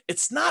 So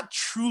it's not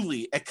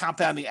truly a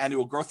compounding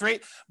annual growth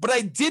rate, but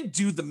I did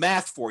do the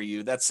math for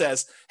you that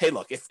says, hey,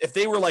 look, if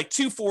they were like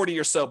 240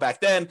 or so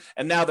back then,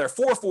 and now they're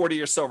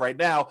 440 or so right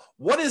now,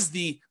 what is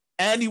the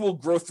annual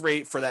growth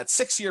rate for that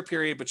 6-year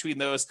period between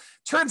those?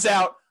 Turns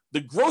out the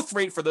growth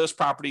rate for those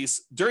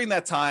properties during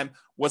that time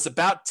was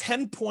about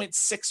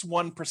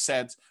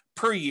 10.61%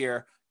 per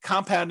year,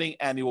 compounding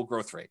annual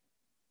growth rate.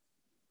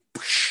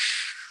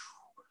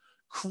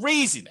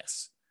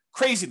 Craziness.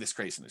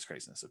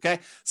 Okay.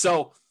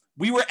 So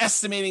we were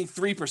estimating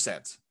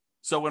 3%.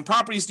 So when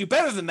properties do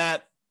better than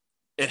that,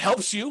 it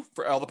helps you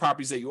for all the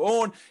properties that you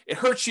own. It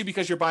hurts you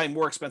because you're buying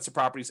more expensive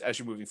properties as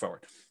you're moving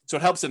forward. So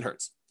it helps and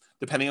hurts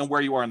depending on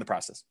where you are in the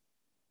process.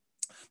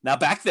 Now,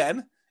 back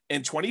then,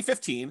 in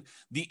 2015,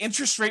 the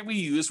interest rate we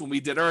used when we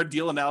did our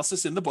deal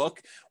analysis in the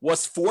book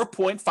was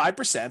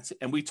 4.5%.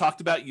 And we talked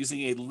about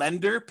using a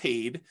lender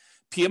paid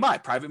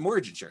PMI, private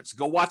mortgage insurance.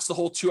 Go watch the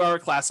whole 2-hour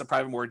class on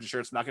private mortgage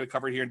insurance. I'm not going to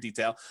cover it here in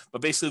detail,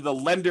 but basically the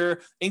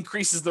lender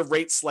increases the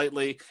rate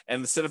slightly.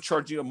 And instead of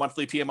charging you a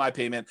monthly PMI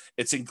payment,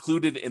 it's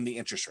included in the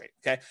interest rate.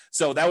 Okay.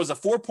 So that was a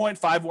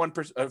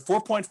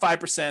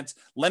 4.5%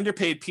 lender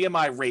paid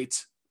PMI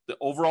rate, the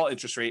overall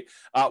interest rate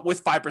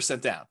with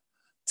 5% down.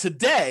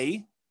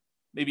 Today,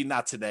 maybe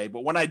not today,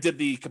 but when I did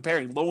the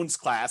comparing loans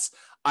class,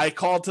 I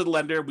called to the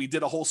lender. We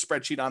did a whole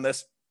spreadsheet on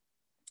this.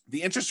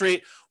 The interest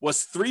rate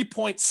was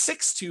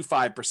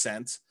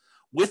 3.625%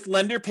 with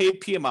lender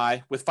paid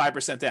PMI with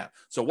 5% down.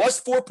 So it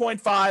was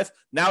 4.5.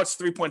 Now it's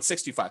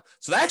 3.625.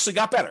 So that actually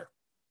got better.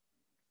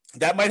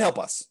 That might help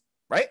us,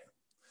 right?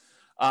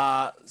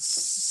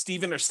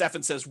 Steven or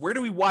Stefan says, where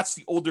do we watch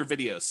the older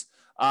videos?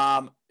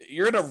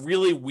 You're in a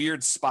really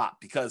weird spot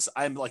because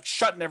I'm like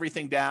shutting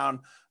everything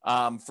down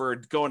for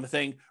going to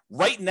thing.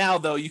 Right now,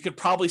 though, you could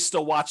probably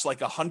still watch like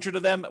 100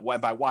 of them.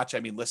 By watch, I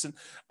mean listen,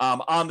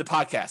 on the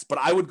podcast. But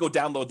I would go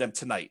download them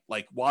tonight.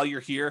 Like while you're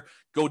here,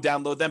 go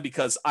download them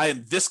because I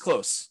am this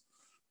close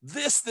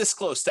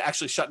to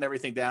actually shutting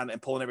everything down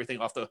and pulling everything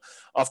off the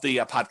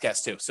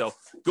podcast too. So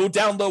go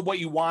download what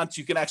you want.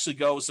 You can actually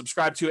go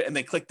subscribe to it and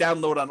then click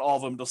download on all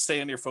of them. They'll stay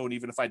on your phone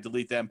even if I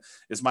delete them,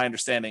 is my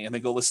understanding. And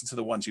then go listen to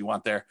the ones you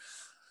want there.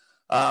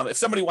 If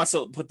somebody wants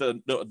to put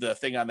the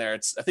thing on there, I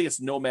think it's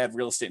Nomad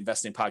Real Estate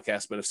Investing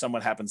Podcast. But if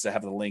someone happens to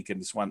have the link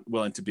and is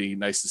willing to be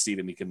nice to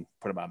Steven, you can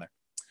put them on there.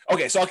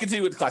 Okay, so I'll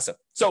continue with the class up.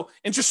 So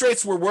interest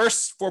rates were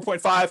worse,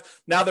 4.5.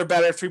 Now they're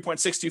better,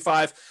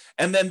 3.625.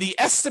 And then the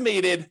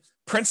estimated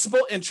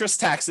principal, interest,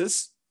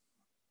 taxes,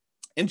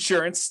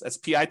 insurance, that's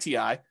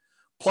PITI,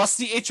 plus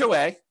the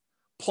HOA,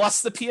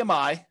 plus the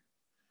PMI.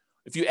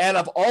 If you add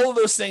up all of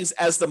those things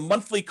as the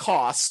monthly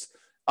cost,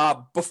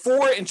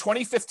 before in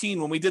 2015,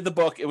 when we did the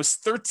book, it was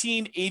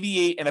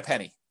 $13.88 and a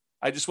penny.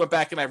 I just went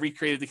back and I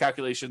recreated the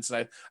calculations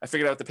and I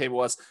figured out what the payment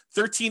was.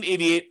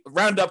 $13.88,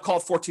 round up,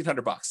 called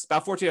 $1,400,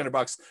 about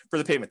 $1,400 for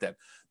the payment then.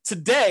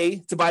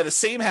 Today, to buy the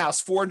same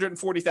house,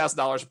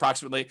 $440,000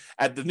 approximately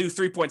at the new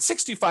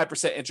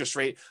 3.625% interest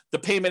rate, the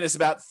payment is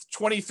about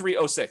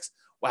 $2,306.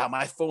 Wow,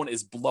 my phone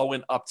is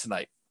blowing up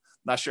tonight.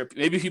 Not sure.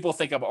 Maybe people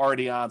think I'm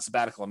already on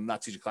sabbatical. I'm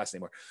not teaching class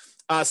anymore.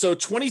 So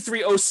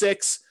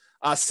 $2,306,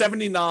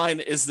 79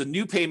 is the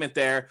new payment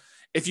there.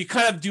 If you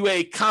kind of do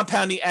a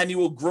compounding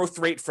annual growth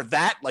rate for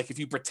that, like if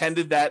you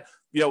pretended that,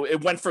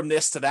 it went from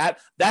this to that,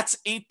 that's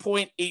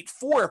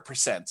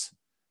 8.84%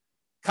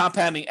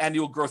 compounding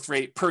annual growth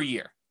rate per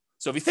year.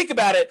 So if you think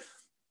about it,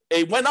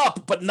 it went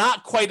up, but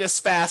not quite as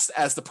fast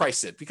as the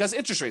price did because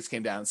interest rates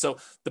came down. So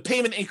the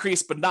payment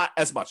increased, but not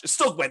as much. It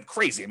still went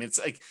crazy. I mean, it's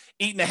like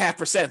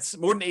 8.5%,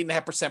 more than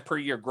 8.5% per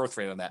year growth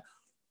rate on that.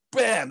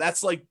 Bam,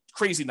 that's like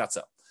crazy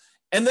nutso.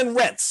 And then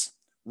rents.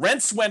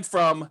 Rents went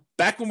from,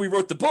 back when we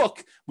wrote the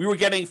book, we were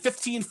getting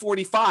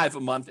 $1,545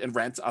 a month in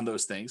rent on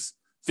those things.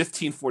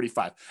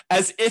 $1,545,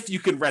 as if you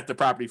can rent the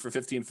property for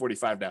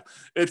 $1,545 now.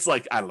 It's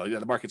like, I don't know,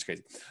 the market's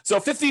crazy. So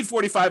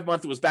 $1,545 a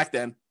month was back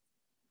then.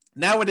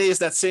 Nowadays,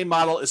 that same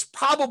model is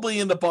probably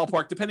in the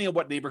ballpark, depending on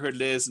what neighborhood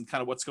it is and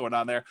kind of what's going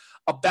on there,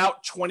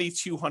 about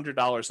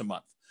 $2,200 a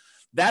month.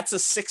 That's a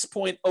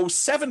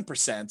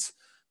 6.07%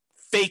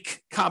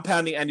 fake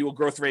compounding annual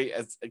growth rate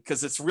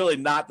because it's really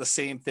not the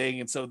same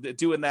thing. And so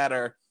doing that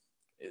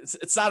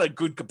It's not a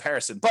good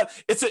comparison, but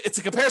it's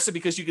a comparison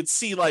because you can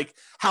see like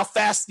how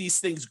fast these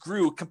things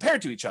grew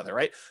compared to each other,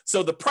 right?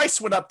 So the price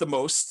went up the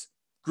most,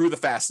 grew the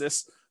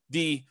fastest.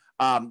 The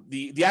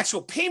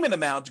actual payment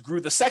amount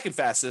grew the second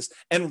fastest,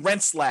 and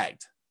rents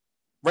lagged.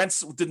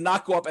 Rents did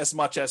not go up as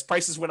much as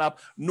prices went up,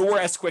 nor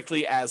as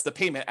quickly as the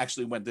payment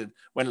actually went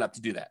up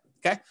to do that.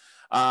 Okay,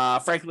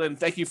 Franklin,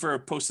 thank you for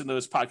posting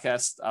those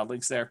podcast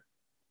links there.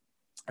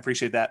 I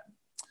appreciate that.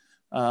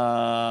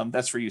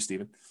 That's for you,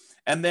 Stephen.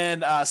 And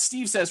then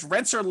Steve says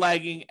rents are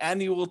lagging.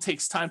 Annual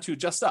takes time to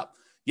adjust up.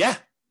 Yeah,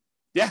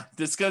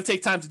 it's going to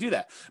take time to do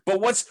that. But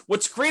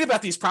what's great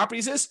about these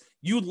properties is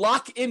you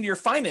lock in your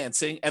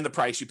financing and the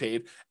price you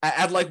paid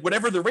at like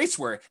whatever the rates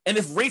were. And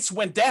if rates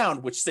went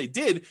down, which they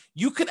did,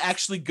 you could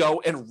actually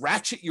go and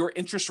ratchet your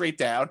interest rate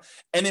down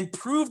and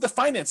improve the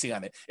financing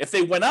on it. If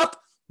they went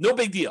up, no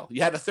big deal.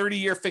 You had a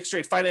 30-year fixed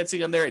rate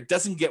financing on there. It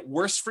doesn't get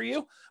worse for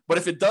you. But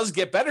if it does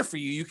get better for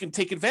you, you can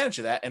take advantage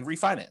of that and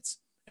refinance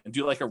and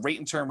do like a rate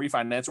and term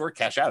refinance or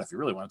cash out if you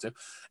really wanted to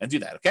and do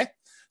that. Okay.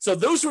 So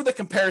those were the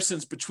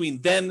comparisons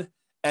between then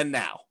and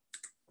now.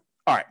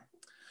 All right.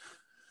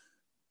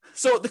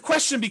 So the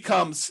question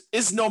becomes,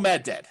 is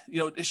Nomad dead?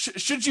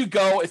 Should you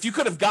go, if you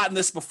could have gotten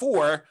this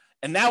before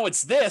and now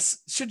it's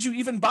this, should you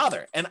even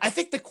bother? And I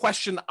think the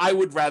question I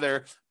would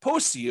rather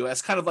pose to you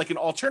as kind of like an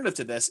alternative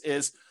to this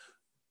is,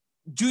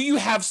 do you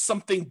have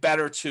something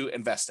better to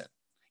invest in?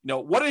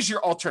 What is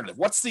your alternative?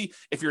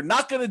 If you're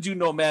not going to do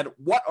Nomad,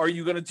 what are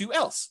you going to do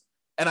else?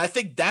 And I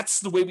think that's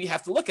the way we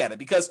have to look at it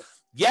because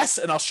yes,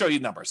 and I'll show you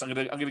numbers. I'm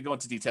going to go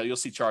into detail. You'll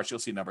see charts, you'll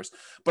see numbers,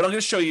 but I'm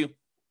going to show you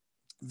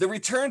the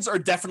returns are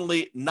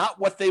definitely not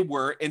what they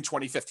were in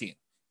 2015.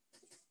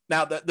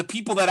 Now, the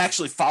people that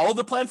actually followed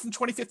the plan from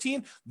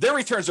 2015, their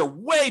returns are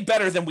way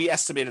better than we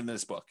estimated in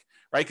this book,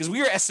 right? Because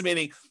we were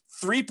estimating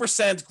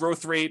 3%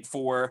 growth rate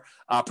for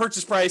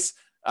purchase price,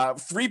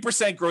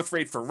 3% growth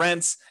rate for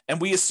rents,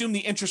 and we assume the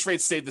interest rate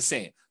stayed the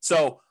same.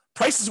 So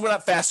prices went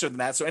up faster than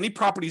that. So any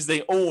properties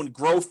they own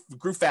grew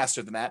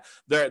faster than that.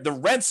 The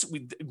rents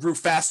grew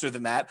faster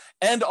than that.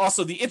 And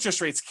also the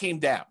interest rates came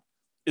down.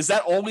 Is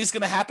that always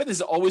going to happen? Is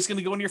it always going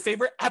to go in your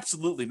favor?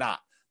 Absolutely not.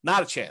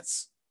 Not a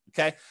chance.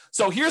 Okay.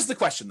 So here's the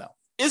question though.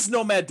 Is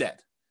Nomad dead?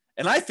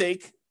 And I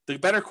think the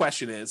better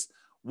question is,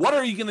 what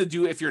are you going to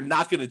do if you're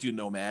not going to do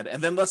Nomad?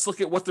 And then let's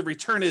look at what the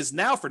return is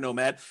now for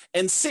Nomad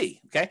and see.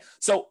 Okay.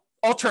 So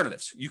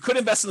alternatives. You could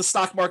invest in the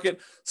stock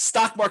market.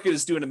 Stock market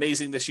is doing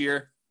amazing this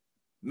year.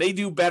 May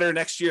do better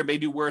next year, may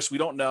do worse. We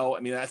don't know.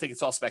 I mean, I think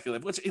it's all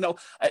speculative, which,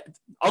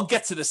 I'll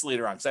get to this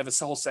later on because I have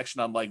a whole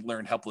section on like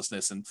learned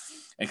helplessness and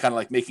kind of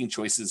like making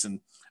choices and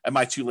am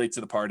I too late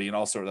to the party and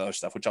all sort of other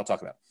stuff, which I'll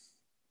talk about.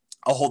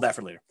 I'll hold that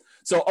for later.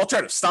 So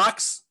alternative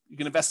stocks, you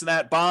can invest in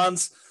that.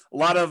 Bonds. A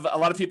lot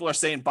of people are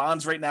saying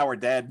bonds right now are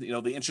dead.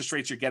 The interest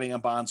rates you're getting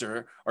on bonds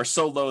are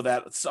so low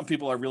that some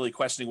people are really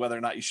questioning whether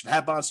or not you should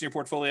have bonds in your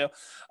portfolio.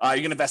 You're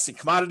going to invest in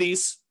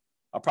commodities.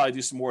 I'll probably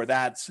do some more of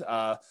that.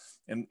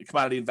 And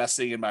commodity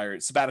investing in my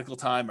sabbatical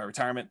time, my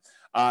retirement.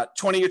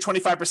 20 or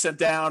 25%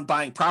 down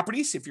buying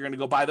properties. If you're going to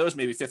go buy those,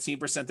 maybe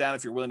 15% down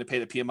if you're willing to pay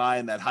the PMI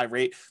and that high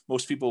rate.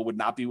 Most people would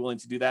not be willing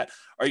to do that.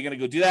 Are you going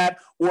to go do that?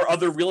 Or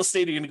other real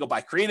estate? Are you going to go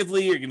buy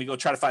creatively? Are you going to go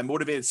try to find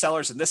motivated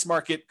sellers in this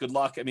market? Good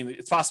luck. I mean,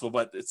 it's possible,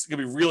 but it's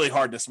going to be really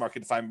hard in this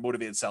market to find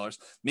motivated sellers.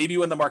 Maybe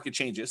when the market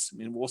changes. I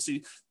mean, we'll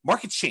see.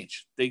 Markets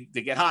change. They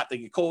get hot, they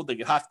get cold, they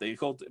get hot, they get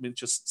cold. I mean,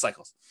 it's just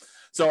cycles.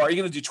 So are you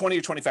going to do 20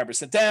 or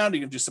 25% down? Are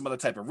you going to do some other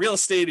type of real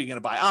estate? Are you going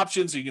to buy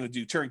options? Are you going to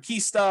do turnkey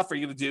stuff? Are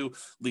you going to do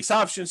lease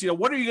options?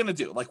 What are you going to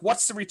do? Like,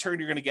 what's the return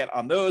you're going to get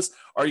on those?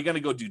 Are you going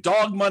to go do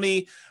dog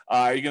money?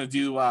 Are you going to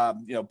do,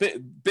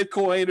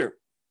 Bitcoin or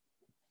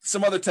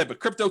some other type of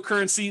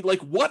cryptocurrency? Like,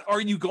 what are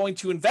you going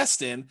to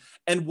invest in?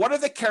 And what are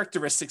the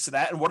characteristics of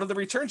that? And what are the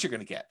returns you're going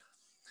to get?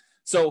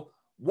 So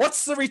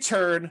what's the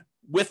return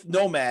with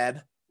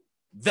Nomad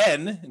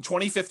then in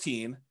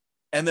 2015?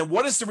 And then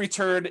what is the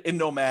return in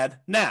Nomad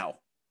now?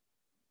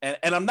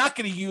 And I'm not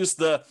going to use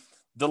the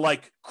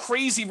like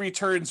crazy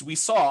returns we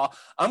saw.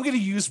 I'm going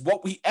to use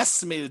what we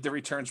estimated the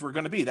returns were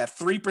going to be, that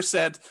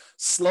 3%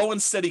 slow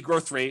and steady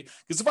growth rate.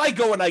 Because if I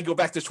go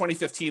back to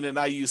 2015 and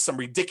I use some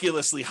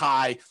ridiculously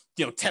high,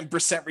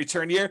 10%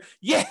 return year,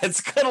 yeah, it's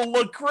going to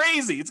look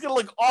crazy. It's going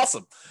to look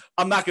awesome.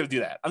 I'm not going to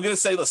do that. I'm going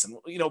to say, listen,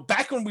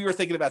 back when we were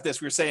thinking about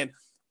this, we were saying,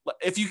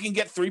 if you can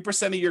get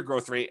 3% a year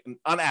growth rate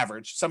on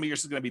average, some years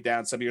is going to be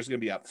down, some years is going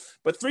to be up,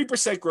 but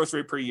 3% growth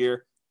rate per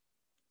year,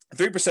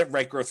 3%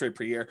 rate growth rate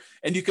per year.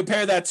 And you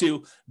compare that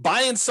to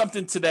buying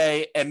something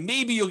today and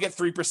maybe you'll get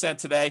 3%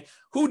 today.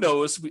 Who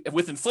knows?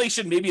 With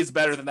inflation, maybe it's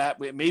better than that.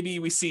 Maybe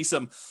we see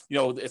some,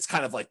 it's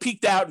kind of like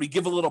peaked out and we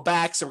give a little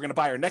back. So we're going to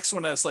buy our next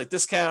one at a slight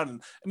discount.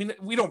 And I mean,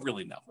 we don't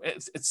really know.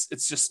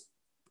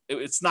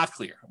 It's not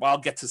clear. Well, I'll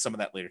get to some of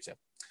that later too.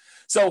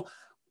 So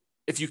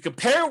if you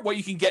compare what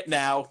you can get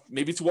now,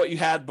 maybe to what you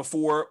had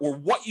before, or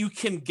what you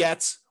can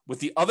get with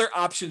the other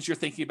options you're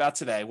thinking about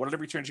today, what are the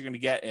returns you're going to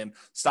get in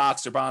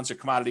stocks or bonds or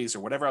commodities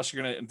or whatever else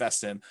you're going to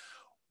invest in?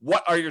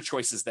 What are your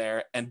choices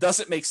there? And does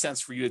it make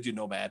sense for you to do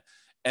Nomad?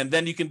 And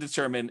then you can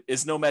determine,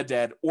 is Nomad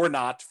dead or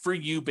not for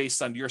you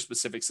based on your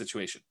specific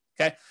situation.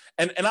 Okay.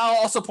 And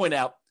I'll also point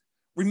out,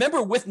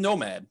 remember with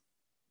Nomad,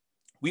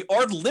 we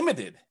are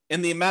limited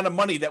in the amount of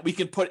money that we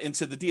can put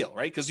into the deal,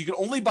 right? Because you can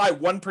only buy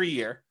one per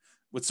year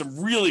with some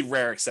really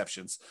rare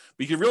exceptions.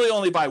 But you can really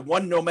only buy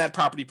one Nomad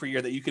property per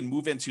year that you can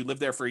move into, live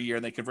there for a year,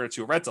 and then convert it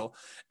to a rental.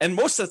 And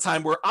most of the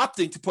time, we're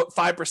opting to put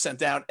 5%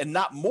 down and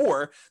not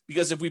more,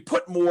 because if we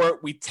put more,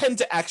 we tend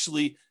to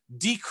actually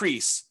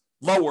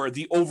lower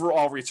the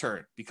overall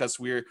return because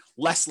we're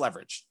less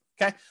leveraged.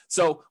 Okay.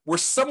 So we're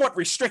somewhat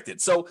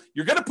restricted. So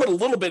you're going to put a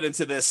little bit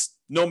into this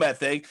Nomad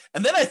thing.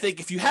 And then I think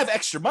if you have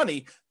extra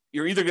money,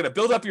 you're either going to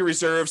build up your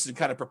reserves and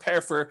kind of prepare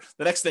for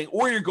the next thing,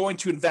 or you're going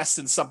to invest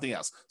in something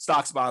else,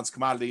 stocks, bonds,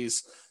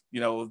 commodities,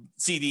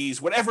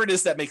 CDs, whatever it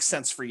is that makes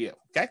sense for you.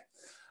 Okay.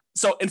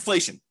 So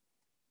inflation,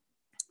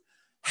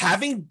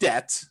 having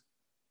debt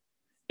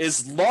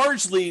is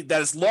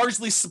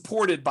largely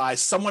supported by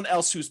someone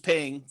else who's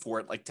paying for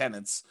it, like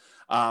tenants,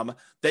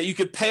 that you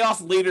could pay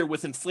off later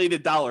with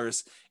inflated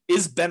dollars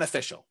is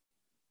beneficial.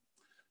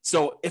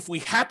 So if we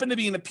happen to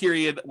be in a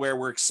period where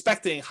we're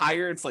expecting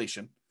higher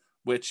inflation,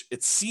 which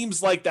it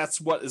seems like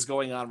that's what is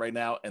going on right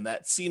now, and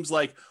that seems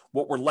like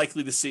what we're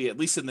likely to see, at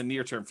least in the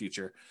near-term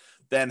future,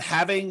 then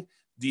having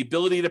the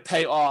ability to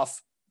pay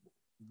off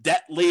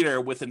debt later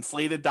with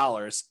inflated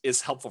dollars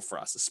is helpful for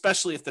us,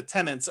 especially if the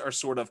tenants are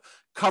sort of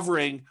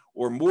covering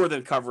or more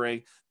than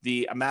covering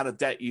the amount of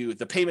debt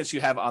the payments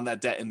you have on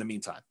that debt in the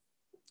meantime.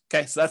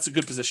 Okay, so that's a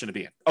good position to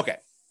be in. Okay,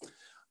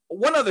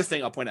 one other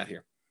thing I'll point out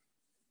here.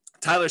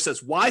 Tyler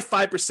says, why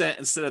 5%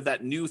 instead of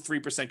that new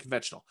 3%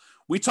 conventional?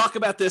 We talk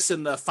about this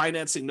in the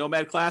financing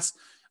Nomad class.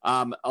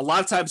 A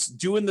lot of times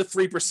doing the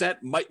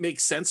 3% might make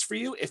sense for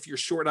you if you're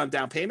short on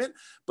down payment,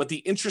 but the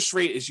interest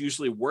rate is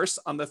usually worse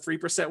on the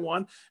 3%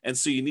 one. And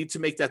so you need to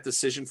make that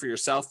decision for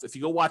yourself. If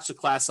you go watch the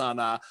class on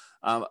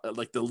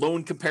like the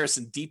loan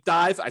comparison deep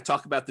dive, I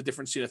talk about the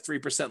difference between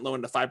a 3% loan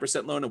and a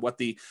 5% loan and what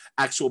the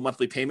actual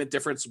monthly payment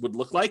difference would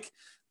look like.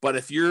 But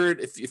if you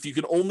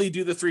can only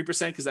do the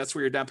 3% because that's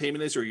where your down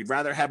payment is, or you'd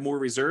rather have more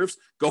reserves,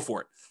 go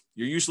for it.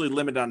 You're usually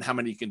limited on how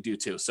many you can do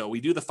too. So we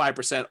do the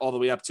 5% all the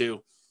way up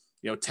to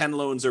 10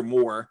 loans or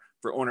more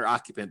for owner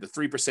occupant. The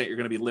 3%, you're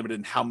going to be limited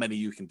in how many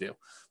you can do.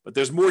 But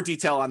there's more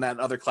detail on that in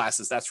other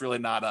classes. That's really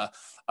not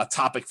a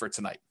topic for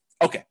tonight.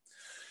 Okay.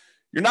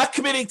 You're not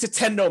committing to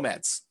 10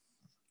 nomads.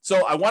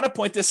 So I want to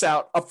point this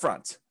out up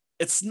front.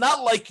 It's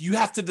not like you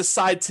have to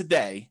decide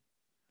today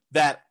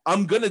that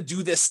I'm going to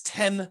do this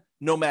 10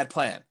 nomad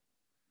plan.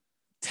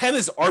 10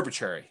 is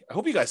arbitrary. I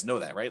hope you guys know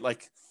that, right?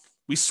 Like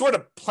we sort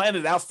of plan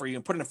it out for you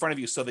and put it in front of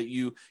you so that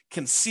you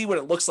can see what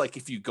it looks like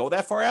if you go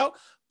that far out,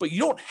 but you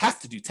don't have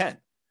to do 10.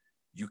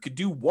 You could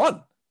do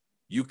 1.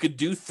 You could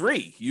do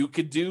 3. You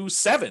could do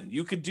 7.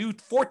 You could do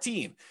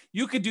 14.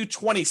 You could do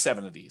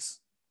 27 of these.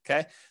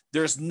 Okay.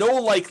 There's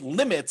no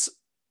limits,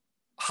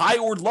 high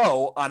or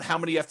low, on how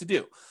many you have to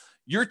do.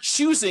 You're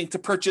choosing to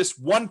purchase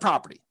one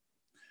property.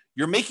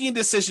 You're making a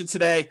decision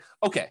today.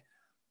 Okay.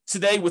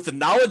 Today, with the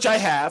knowledge I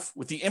have,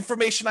 with the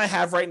information I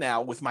have right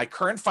now, with my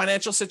current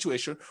financial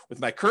situation,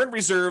 with my current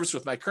reserves,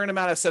 with my current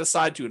amount I've set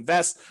aside to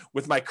invest,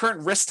 with my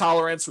current risk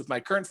tolerance, with my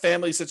current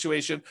family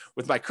situation,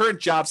 with my current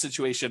job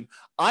situation,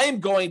 I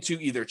am going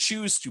to either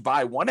choose to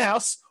buy one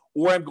house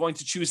or I'm going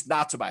to choose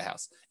not to buy a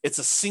house. It's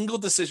a single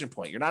decision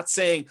point. You're not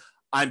saying,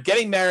 I'm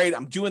getting married,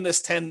 I'm doing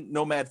this 10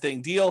 nomad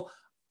thing deal.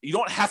 You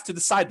don't have to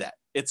decide that.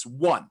 It's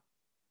 1.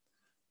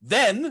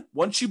 Then,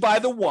 once you buy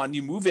the 1,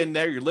 you move in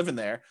there, you're living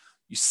there,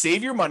 you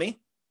save your money,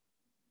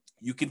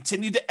 you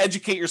continue to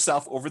educate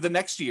yourself over the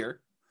next year.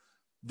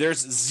 There's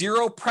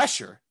zero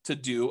pressure to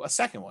do a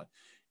second one.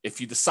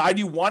 If you decide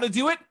you want to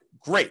do it,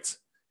 great.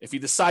 If you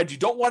decide you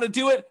don't want to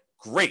do it,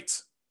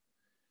 great.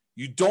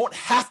 You don't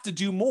have to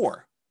do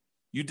more.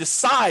 You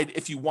decide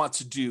if you want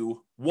to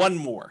do one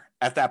more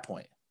at that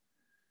point.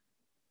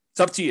 It's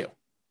up to you,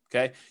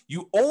 okay?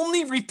 You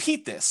only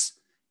repeat this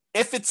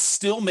if it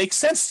still makes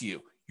sense to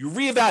you. You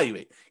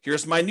reevaluate.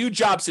 Here's my new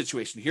job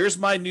situation. Here's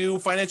my new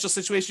financial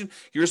situation.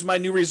 Here's my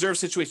new reserve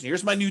situation.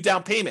 Here's my new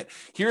down payment.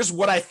 Here's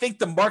what I think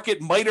the market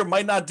might or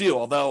might not do.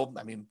 Although,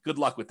 good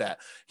luck with that.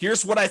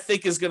 Here's what I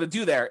think is going to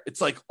do there.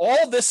 It's like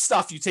all this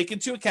stuff you take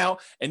into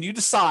account and you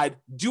decide,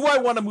 do I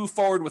want to move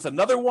forward with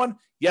another one?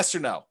 Yes or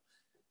no?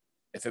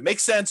 If it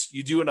makes sense,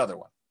 you do another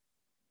one.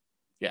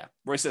 Yeah.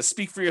 Roy says,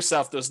 speak for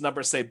yourself. Those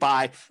numbers say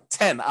buy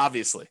 10,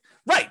 obviously.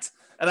 Right.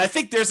 And I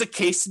think there's a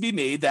case to be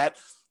made that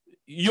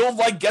you'll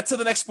get to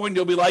the next point and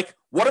you'll be like,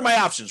 what are my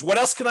options? What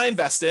else can I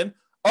invest in?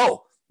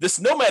 Oh, this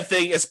Nomad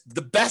thing is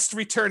the best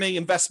returning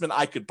investment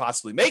I could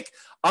possibly make.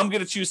 I'm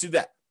going to choose to do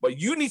that.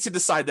 But you need to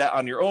decide that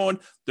on your own.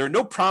 There are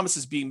no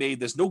promises being made.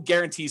 There's no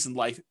guarantees in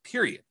life,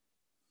 period.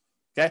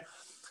 Okay.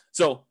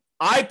 So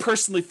I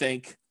personally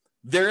think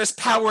there is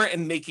power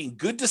in making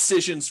good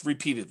decisions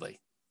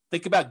repeatedly.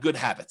 Think about good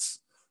habits.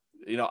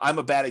 I'm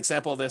a bad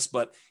example of this,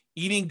 but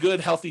eating good,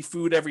 healthy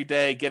food every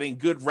day, getting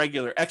good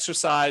regular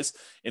exercise,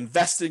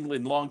 investing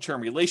in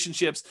long-term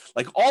relationships,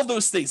 all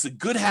those things, the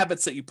good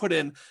habits that you put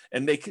in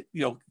and make,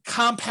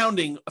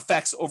 compounding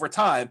effects over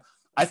time,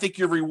 I think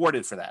you're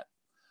rewarded for that.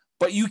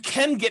 but you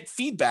can get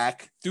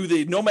feedback through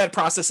the Nomad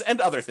process and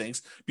other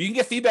things. But you can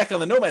get feedback on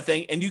the Nomad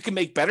thing, and you can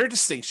make better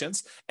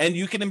distinctions, and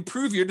you can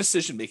improve your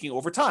decision making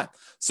over time.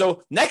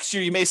 So next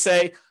year, you may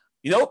say,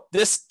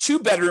 this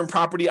 2-bedroom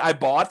property I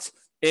bought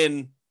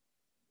in,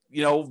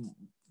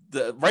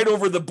 the right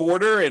over the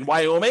border in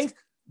Wyoming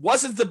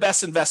wasn't the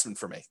best investment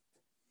for me.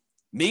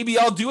 Maybe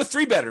I'll do a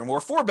 3-bedroom or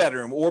a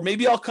 4-bedroom, or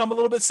maybe I'll come a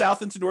little bit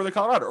south into northern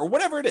Colorado, or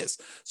whatever it is.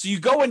 So you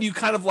go and you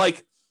kind of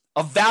like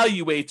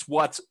evaluate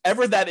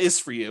whatever that is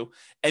for you,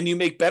 and you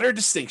make better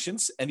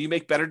distinctions and you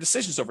make better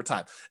decisions over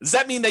time. Does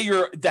that mean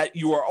that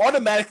you are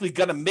automatically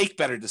going to make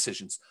better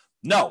decisions?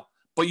 No,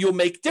 but you'll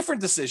make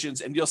different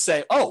decisions, and you'll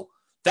say, oh,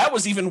 that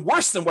was even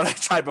worse than what I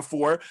tried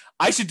before.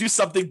 I should do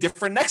something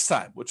different next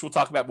time, which we'll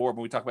talk about more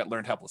when we talk about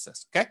learned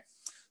helplessness. Okay,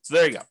 so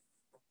there you go.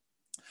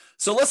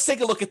 So let's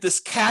take a look at this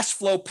cash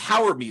flow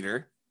power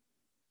meter,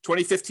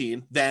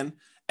 2015, then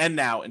and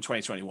now in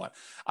 2021.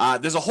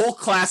 There's a whole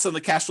class on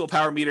the cash flow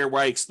power meter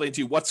where I explain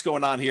to you what's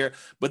going on here,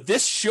 but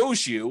this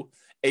shows you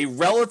a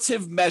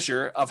relative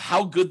measure of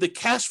how good the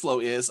cash flow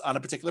is on a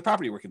particular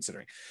property we're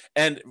considering.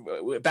 And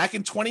back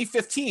in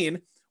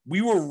 2015,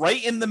 we were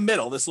right in the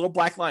middle. This little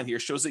black line here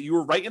shows that you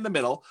were right in the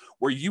middle,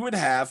 where you would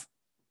have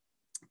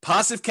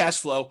positive cash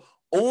flow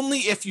only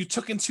if you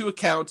took into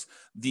account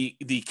the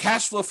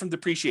cash flow from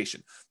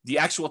depreciation, the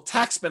actual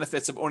tax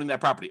benefits of owning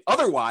that property.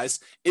 Otherwise,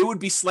 it would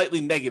be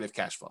slightly negative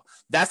cash flow.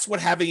 That's what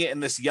having it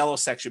in this yellow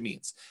section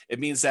means. It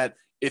means that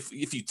if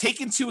you take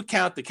into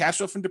account the cash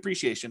flow from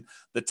depreciation,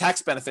 the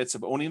tax benefits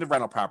of owning the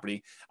rental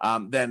property,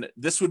 then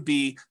this would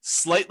be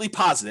slightly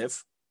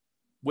positive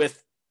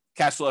with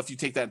cash flow if you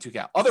take that into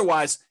account.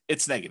 Otherwise,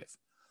 it's negative.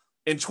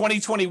 In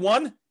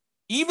 2021,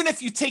 even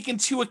if you take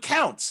into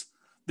account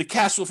the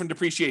cash flow from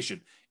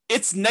depreciation,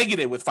 it's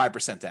negative with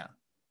 5% down.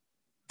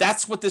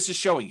 That's what this is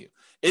showing you.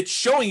 It's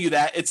showing you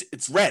that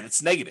it's red,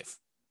 it's negative.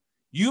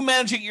 You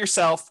manage it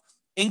yourself,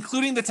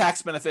 including the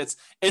tax benefits,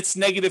 it's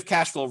negative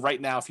cash flow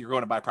right now if you're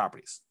going to buy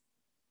properties.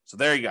 So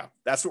there you go.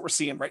 That's what we're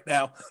seeing right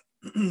now.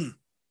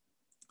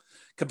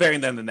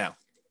 Comparing them to now.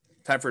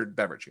 Time for a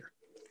beverage here.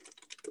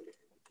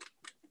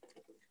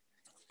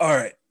 All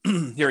right,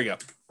 here we go.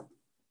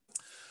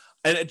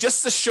 And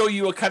just to show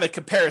you a kind of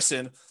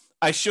comparison,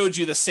 I showed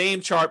you the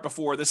same chart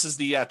before. This is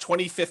the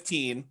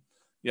 2015,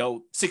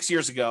 6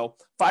 years ago,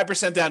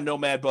 5% down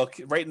Nomad book,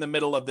 right in the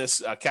middle of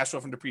this cash flow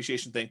from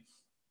depreciation thing.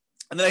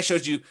 And then I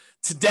showed you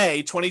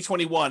today,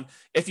 2021,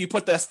 if you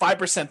put that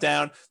 5%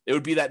 down, it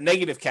would be that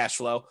negative cash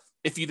flow.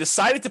 If you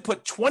decided to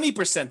put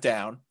 20%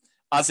 down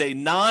as a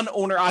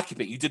non-owner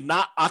occupant, you did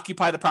not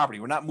occupy the property,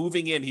 we're not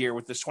moving in here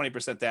with this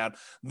 20% down,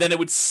 then it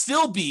would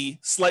still be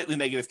slightly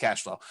negative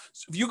cash flow.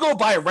 So if you go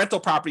buy a rental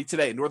property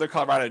today in northern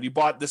Colorado and you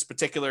bought this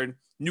particular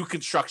new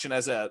construction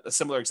as a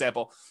similar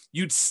example,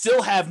 you'd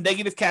still have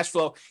negative cash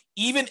flow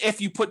even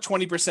if you put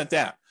 20%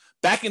 down.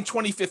 Back in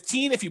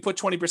 2015, if you put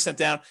 20%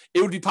 down,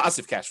 it would be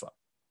positive cash flow.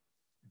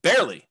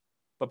 Barely,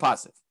 but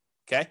positive,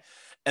 okay?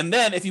 And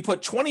then if you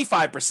put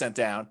 25%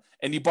 down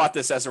and you bought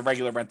this as a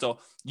regular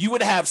rental, you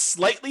would have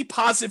slightly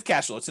positive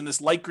cash flow. It's in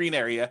this light green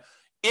area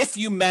if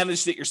you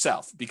managed it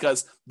yourself,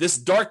 because this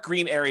dark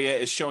green area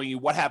is showing you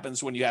what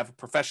happens when you have a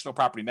professional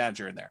property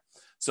manager in there.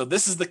 So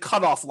this is the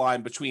cutoff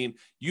line between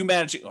you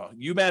managing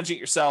it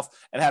yourself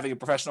and having a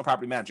professional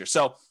property manager.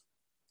 So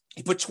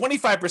you put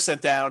 25%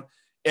 down.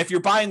 If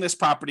you're buying this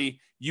property,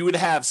 you would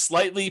have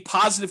slightly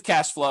positive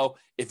cash flow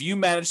if you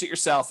managed it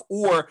yourself,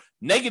 or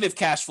negative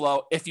cash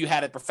flow if you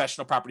had a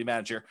professional property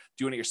manager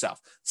doing it yourself.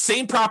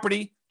 Same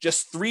property,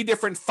 just 3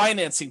 different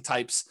financing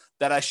types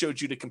that I showed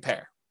you to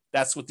compare.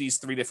 That's what these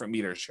 3 different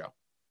meters show.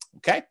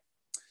 Okay.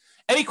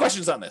 Any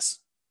questions on this?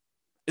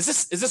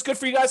 Is this good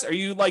for you guys? Are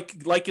you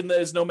liking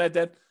this Nomad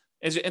Dead?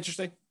 Is it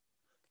interesting?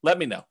 Let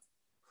me know.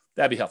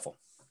 That'd be helpful.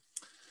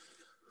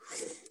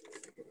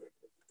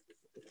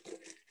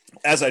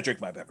 As I drink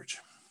my beverage.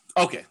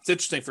 Okay, it's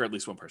interesting for at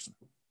least one person.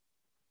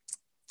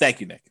 Thank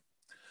you, Nick.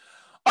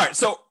 All right,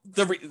 so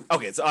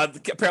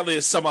apparently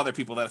there's some other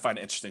people that find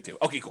it interesting too.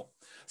 Okay, cool.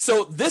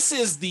 So this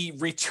is the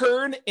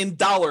return in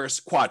dollars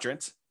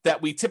quadrant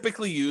that we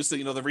typically use.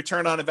 The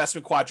return on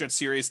investment quadrant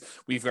series.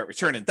 We've got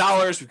return in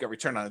dollars. We've got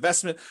return on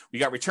investment. We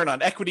got return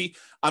on equity.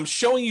 I'm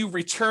showing you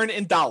return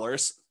in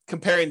dollars,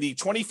 comparing the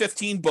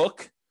 2015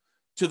 book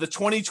to the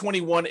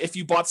 2021 if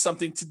you bought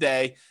something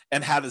today,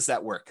 and how does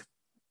that work?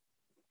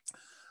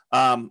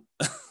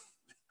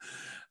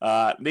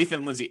 Nathan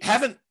and Lindsay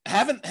haven't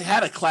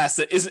had a class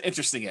that isn't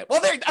interesting yet.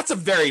 Well, that's a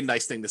very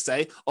nice thing to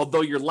say,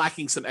 although you're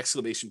lacking some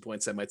exclamation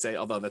points, I might say,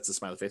 although that's a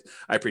smiley face.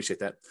 I appreciate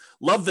that.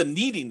 Love the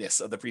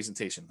neediness of the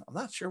presentation. I'm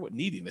not sure what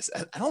neediness.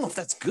 I don't know if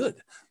that's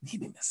good.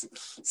 Neediness.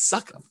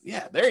 Suck up.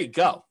 Yeah, there you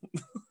go.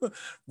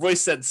 Roy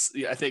said,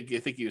 I think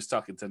he was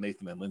talking to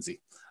Nathan and Lindsay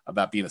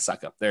about being a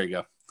suck up. There you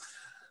go.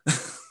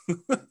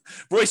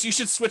 Royce, you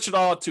should switch it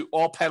all to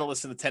all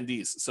panelists and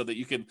attendees so that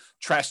you can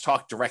trash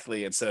talk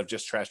directly instead of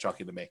just trash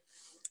talking to me.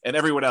 And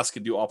everyone else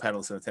can do all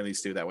panelists and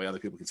attendees too. That way other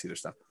people can see their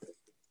stuff.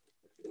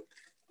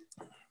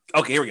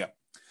 Okay, here we go.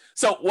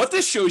 So what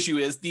this shows you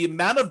is the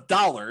amount of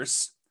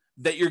dollars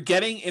that you're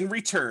getting in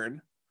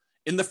return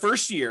in the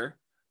first year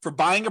for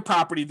buying a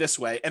property this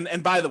way,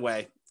 and by the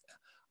way,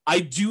 I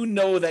do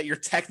know that you're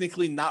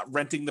technically not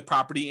renting the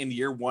property in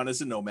year one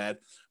as a nomad,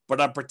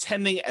 but I'm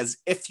pretending as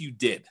if you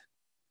did.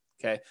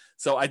 Okay.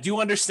 So I do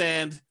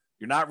understand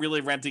you're not really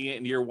renting it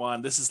in year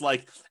one. This is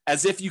like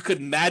as if you could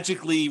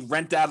magically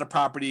rent out a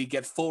property,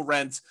 get full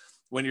rent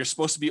when you're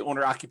supposed to be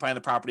owner occupying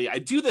the property. I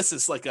do this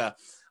as like an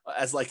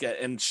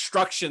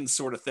instruction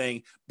sort of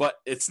thing, but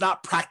it's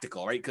not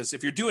practical, right? Because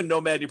if you're doing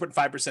nomad, you're putting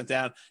 5%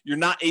 down, you're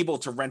not able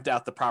to rent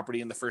out the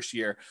property in the first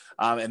year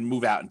and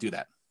move out and do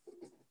that.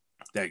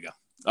 There you go.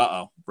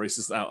 Brace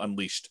is now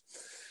unleashed.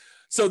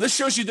 So this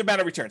shows you the amount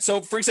of return. So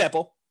for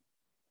example,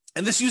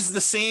 and this uses the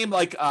same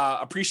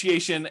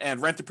appreciation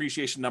and rent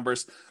appreciation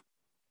numbers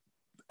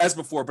as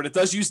before, but it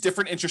does use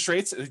different interest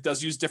rates. It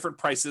does use different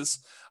prices.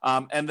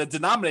 And the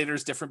denominator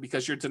is different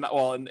because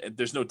and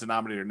there's no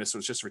denominator in this, so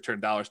it's just return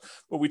dollars.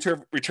 But we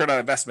return on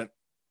investment,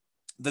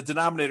 the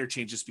denominator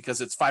changes because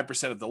it's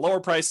 5% of the lower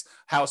price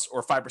house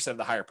or 5% of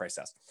the higher price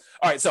house.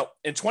 All right, so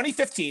in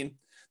 2015,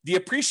 the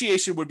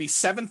appreciation would be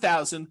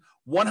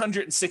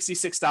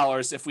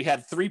 $7,166 if we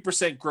had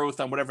 3%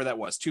 growth on whatever that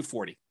was,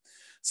 240.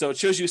 So it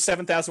shows you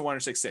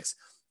 7,166.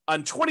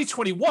 On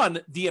 2021,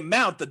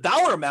 the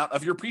dollar amount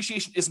of your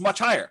appreciation is much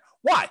higher.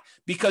 Why?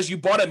 Because you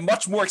bought a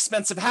much more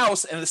expensive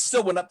house and it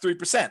still went up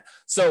 3%.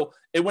 So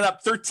it went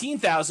up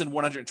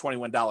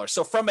 $13,121.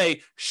 So from a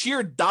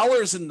sheer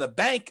dollars in the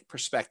bank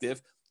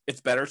perspective,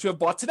 it's better to have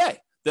bought today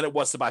than it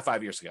was to buy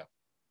 5 years ago.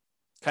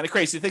 Kind of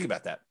crazy to think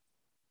about that.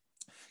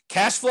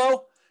 Cash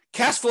flow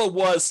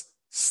was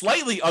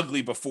slightly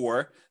ugly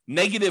before,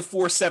 negative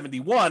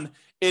 471.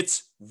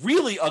 It's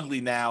really ugly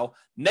now,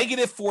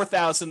 negative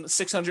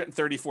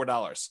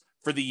 $4,634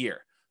 for the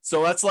year.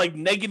 So that's like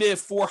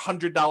negative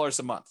 $400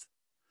 a month.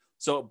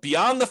 So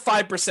beyond the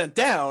 5%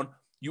 down,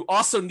 you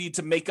also need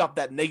to make up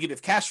that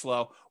negative cash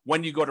flow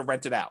when you go to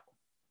rent it out.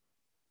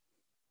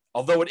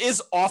 Although it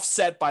is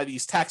offset by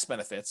these tax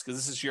benefits, because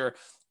this is your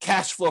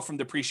cash flow from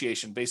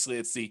depreciation. Basically,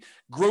 it's the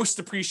gross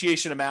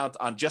depreciation amount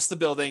on just the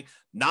building,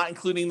 not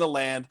including the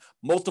land,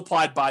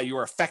 multiplied by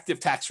your effective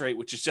tax rate,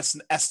 which is just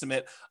an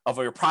estimate of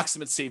your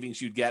approximate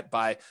savings you'd get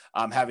by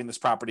having this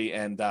property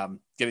and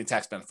getting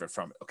tax benefit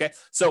from it. Okay.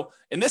 So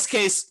in this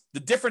case, the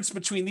difference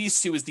between these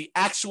two is the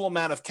actual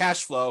amount of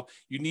cash flow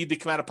you need to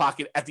come out of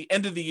pocket at the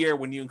end of the year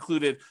when you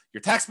included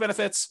your tax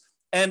benefits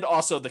and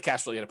also the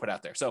cash flow you had to put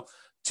out there. So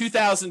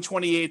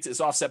 2028 is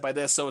offset by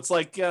this. So it's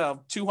like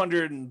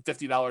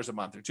 $250 a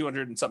month or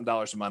 200 and something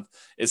dollars a month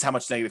is how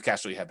much negative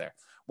cash flow you had there.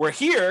 Where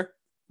here,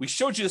 we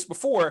showed you this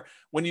before,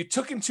 when you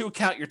took into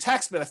account your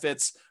tax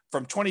benefits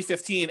from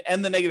 2015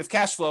 and the negative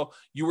cash flow,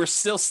 you were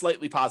still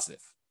slightly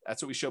positive.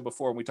 That's what we showed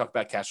before when we talked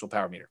about cash flow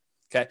power meter.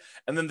 Okay.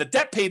 And then the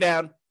debt pay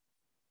down,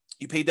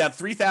 you paid down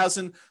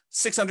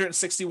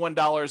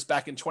 $3,661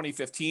 back in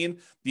 2015.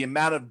 The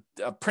amount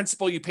of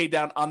principal you paid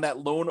down on that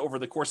loan over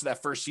the course of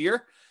that first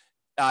year.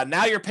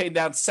 Now you're paying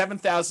down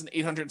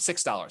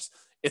 $7,806.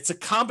 It's a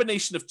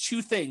combination of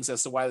two things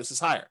as to why this is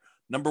higher.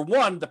 Number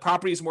one, the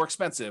property is more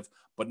expensive,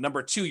 but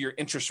number two, your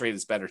interest rate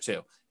is better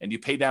too. And you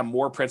pay down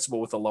more principal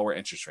with a lower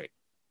interest rate.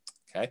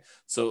 Okay.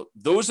 So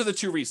those are the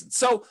two reasons.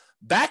 So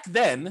back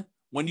then,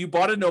 when you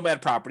bought a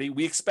Nomad property,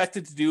 we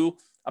expected to do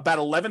about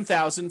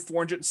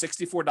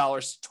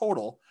 $11,464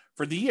 total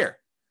for the year.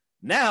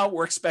 Now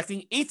we're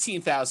expecting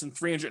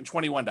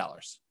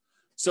 $18,321.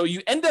 So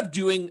you end up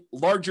doing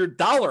larger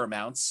dollar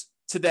amounts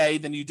today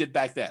than you did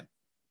back then.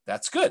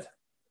 That's good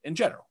in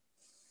general.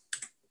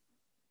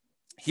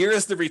 Here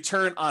is the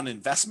return on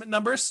investment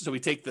numbers. So we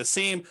take the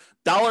same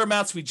dollar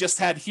amounts we just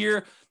had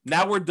here.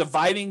 Now we're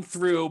dividing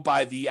through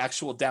by the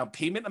actual down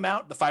payment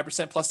amount, the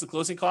 5% plus the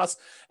closing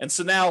costs. And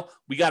so now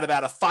we got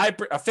about a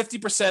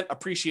 50%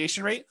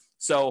 appreciation rate.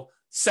 So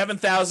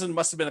 7,000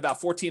 must have been about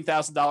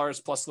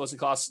 $14,000 plus closing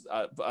costs,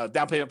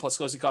 down payment plus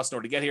closing costs in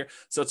order to get here.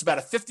 So it's about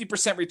a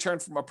 50% return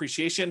from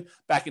appreciation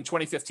back in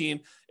 2015.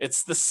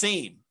 It's the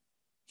same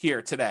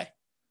here today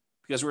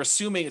because we're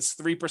assuming it's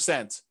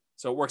 3%.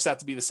 So it works out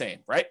to be the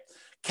same, right?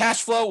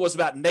 Cash flow was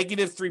about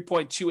negative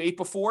 3.28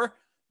 before.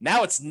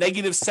 Now it's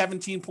negative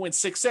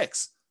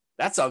 17.66.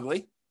 That's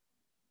ugly.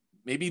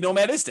 Maybe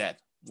Nomad is dead.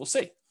 We'll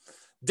see.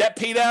 Debt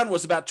paydown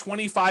was about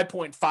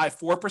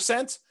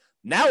 25.54%.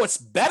 Now it's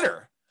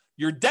better.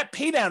 Your debt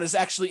paydown is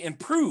actually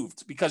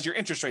improved because your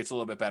interest rate's a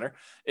little bit better.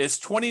 Is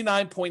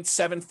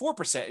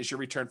 29.74% is your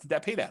return from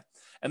debt paydown.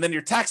 And then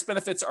your tax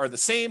benefits are the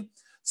same.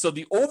 So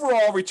the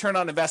overall return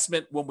on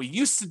investment when we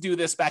used to do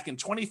this back in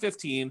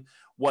 2015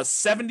 was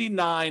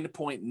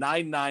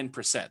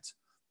 79.99%.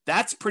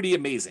 That's pretty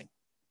amazing.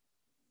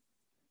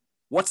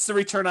 What's the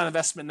return on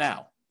investment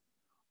now?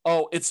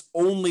 Oh, it's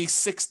only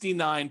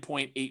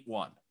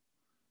 69.81.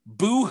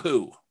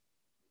 Boo-hoo,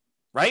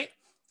 right?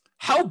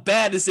 How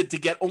bad is it to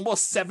get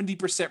almost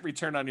 70%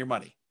 return on your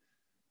money?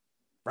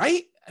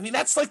 Right? I mean,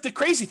 that's like the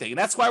crazy thing. And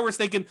that's why we're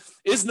thinking,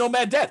 is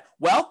Nomad dead?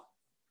 Well,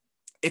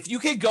 if you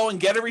could go and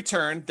get a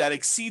return that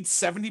exceeds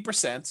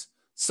 70%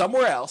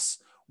 somewhere else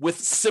with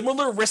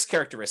similar risk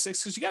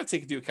characteristics, because you got to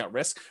take into account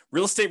risk.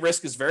 Real estate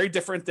risk is very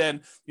different than,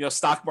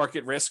 stock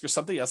market risk or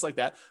something else like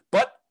that.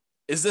 But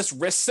is this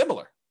risk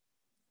similar?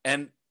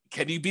 And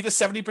can you beat a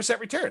 70%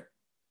 return?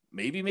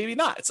 Maybe, maybe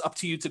not. It's up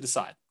to you to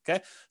decide.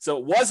 Okay. So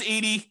it was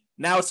 80.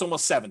 Now it's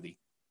almost 70.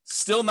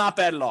 Still not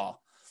bad at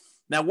all.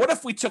 Now, what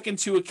if we took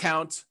into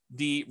account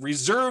the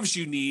reserves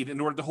you need in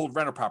order to hold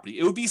rental property?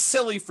 It would be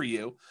silly for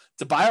you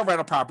to buy a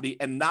rental property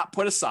and not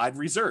put aside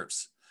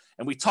reserves.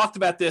 And we talked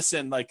about this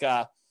in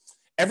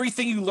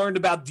everything you learned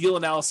about deal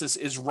analysis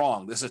is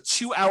wrong. There's a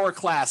 2-hour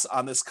class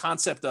on this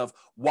concept of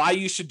why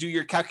you should do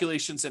your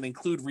calculations and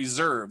include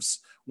reserves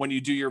when you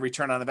do your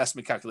return on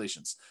investment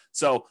calculations.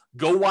 So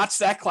go watch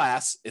that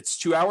class. It's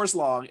 2 hours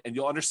long, and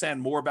you'll understand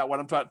more about what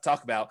I'm about to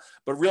talk about.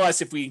 But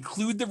realize if we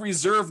include the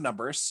reserve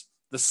numbers,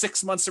 the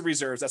 6 months of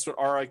reserves, that's what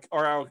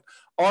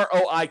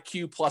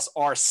ROIQ plus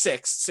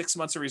R6, 6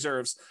 months of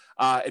reserves,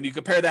 and you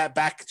compare that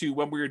back to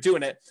when we were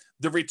doing it,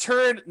 the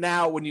return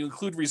now when you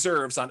include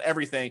reserves on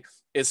everything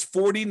is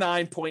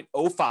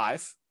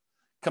 49.05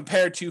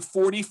 compared to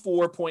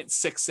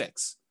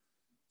 44.66.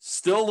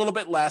 Still a little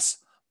bit less,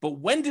 but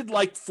when did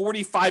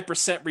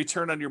 45%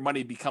 return on your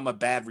money become a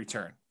bad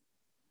return?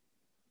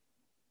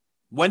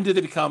 When did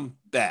it become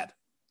bad?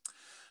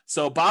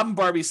 So Bob and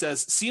Barbie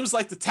says, seems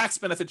like the tax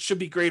benefit should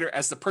be greater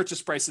as the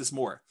purchase price is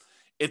more.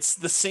 It's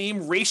the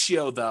same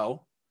ratio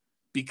though,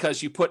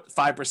 because you put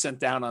 5%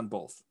 down on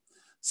both.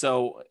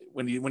 So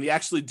when you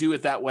actually do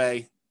it that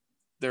way,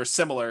 they're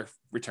similar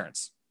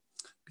returns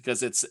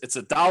because it's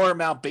a dollar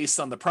amount based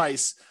on the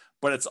price,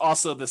 but it's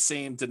also the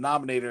same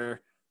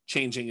denominator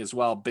changing as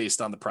well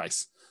based on the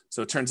price.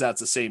 So it turns out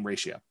it's the same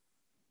ratio.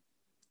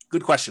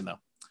 Good question though.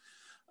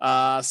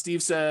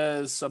 Steve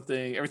says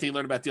something, everything you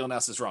learned about deal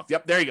analysis is wrong.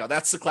 Yep, there you go.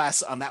 That's the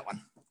class on that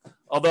one.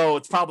 Although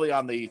it's probably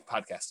on the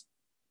podcast.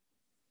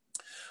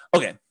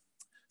 Okay,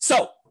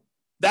 so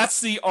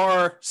that's the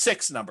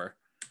R6 number.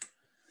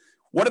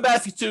 What about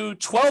if you do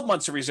 12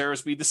 months of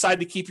reserves, but you decide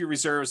to keep your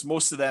reserves,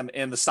 most of them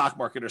in the stock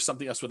market or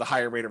something else with a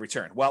higher rate of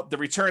return? Well, the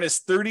return is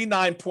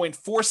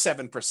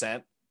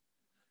 39.47%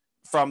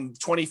 from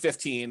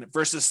 2015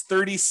 versus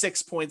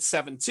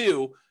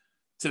 36.72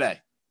 today.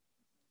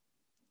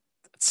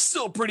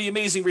 Still pretty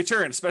amazing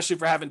return, especially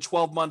for having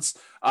 12 months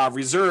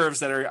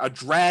reserves that are a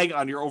drag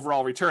on your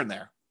overall return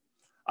there.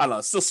 I don't know.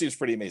 It still seems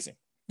pretty amazing,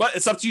 but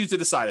it's up to you to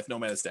decide if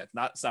Nomad is dead.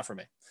 It's not for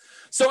me.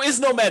 So is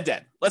Nomad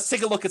dead? Let's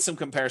take a look at some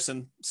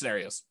comparison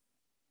scenarios.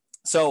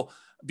 So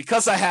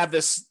because I have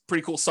this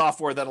pretty cool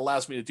software that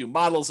allows me to do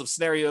models of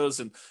scenarios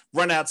and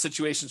run out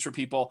situations for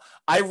people,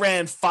 I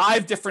ran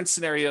 5 different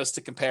scenarios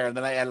to compare, and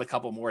then I added a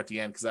couple more at the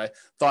end because I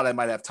thought I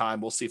might have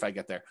time. We'll see if I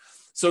get there.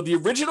 So the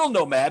original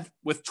Nomad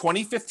with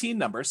 2015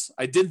 numbers,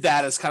 I did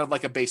that as kind of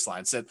like a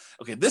baseline. Said,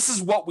 okay, this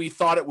is what we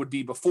thought it would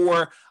be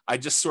before. I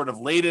just sort of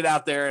laid it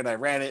out there and I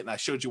ran it and I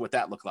showed you what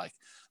that looked like.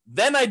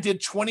 Then I did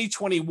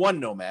 2021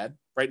 Nomad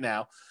right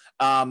now.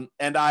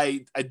 And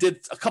I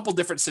did a couple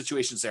different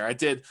situations there. I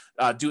did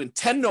doing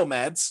 10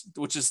 Nomads,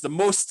 which is the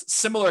most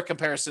similar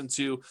comparison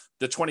to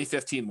the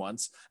 2015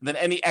 ones. And then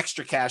any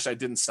extra cash I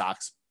did in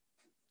stocks,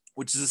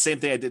 which is the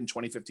same thing I did in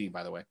 2015,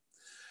 by the way.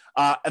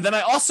 And then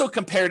I also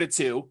compared it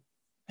to,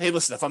 hey,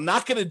 listen, if I'm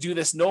not going to do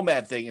this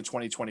Nomad thing in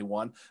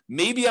 2021,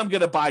 maybe I'm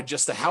going to buy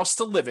just a house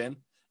to live in,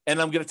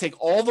 and I'm going to take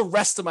all the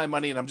rest of my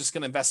money and I'm just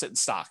going to invest it in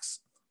stocks.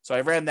 So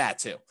I ran that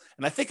too.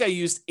 And I think I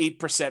used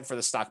 8% for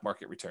the stock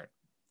market return.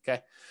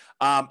 Okay.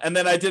 And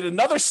then I did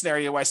another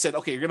scenario where I said,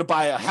 okay, you're going to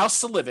buy a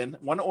house to live in,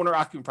 one owner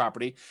occupant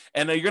property,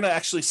 and you're going to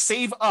actually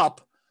save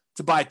up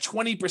to buy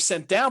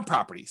 20% down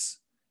properties.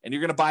 And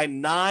you're going to buy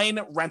 9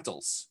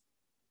 rentals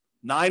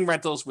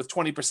with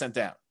 20%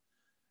 down.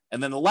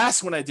 And then the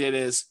last one I did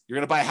is you're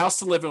going to buy a house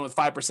to live in with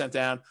 5%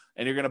 down,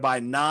 and you're going to buy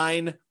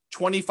 9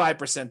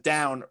 25%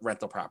 down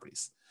rental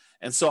properties.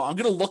 And so I'm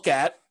going to look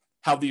at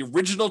how the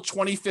original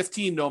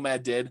 2015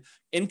 Nomad did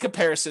in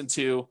comparison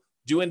to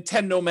doing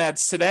 10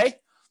 Nomads today,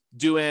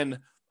 doing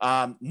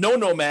no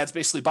Nomads,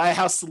 basically buy a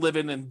house to live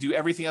in and do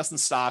everything else in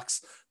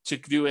stocks, to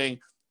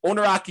doing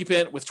owner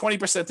occupant with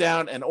 20%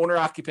 down and owner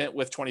occupant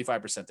with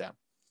 25% down.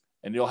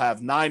 And you'll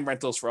have 9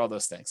 rentals for all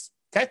those things.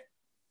 Okay.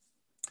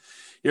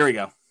 Here we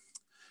go.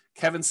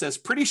 Kevin says,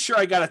 pretty sure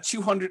I got a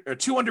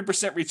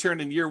 200%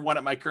 return in year 1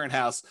 at my current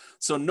house.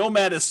 So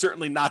Nomad is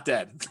certainly not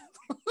dead.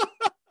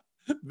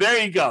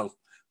 There you go.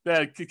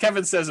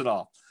 Kevin says it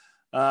all.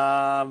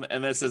 And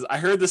then it says, I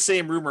heard the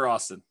same rumor,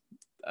 Austin.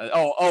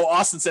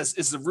 Austin says,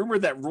 is the rumor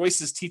that Royce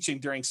is teaching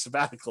during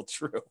sabbatical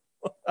true?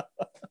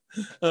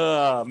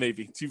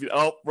 Maybe.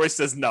 Royce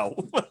says no.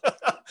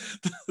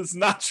 It's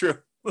not true.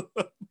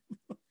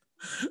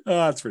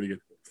 That's pretty good.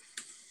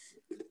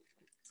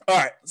 All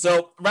right.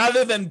 So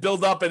rather than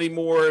build up any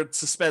more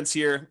suspense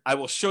here, I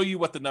will show you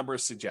what the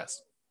numbers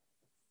suggest.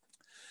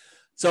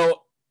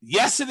 So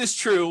yes, it is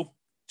true.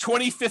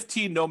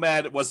 2015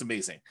 Nomad was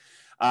amazing.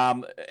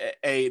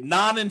 A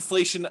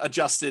non-inflation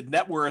adjusted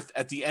net worth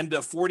at the end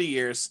of 40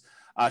 years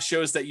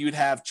shows that you'd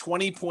have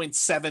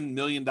 $20.7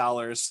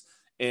 million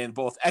in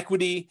both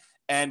equity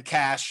and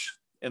cash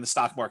in the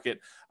stock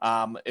market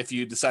if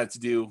you decided to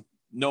do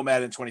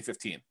Nomad in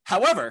 2015.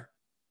 However,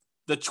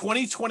 the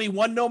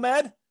 2021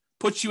 Nomad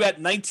puts you at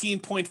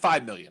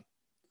 19.5 million.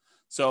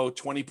 So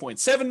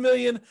 20.7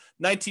 million,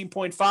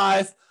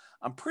 19.5.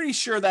 I'm pretty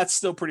sure that's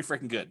still pretty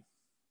freaking good.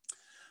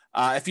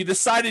 If you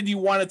decided you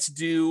wanted to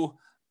do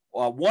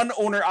one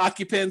owner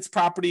occupant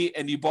property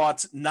and you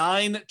bought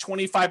 9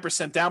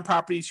 25% down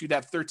properties, you'd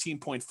have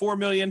 13.4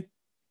 million.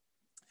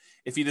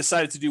 If you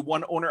decided to do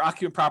one owner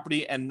occupant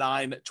property and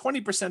 9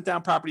 20%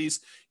 down properties,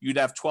 you'd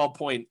have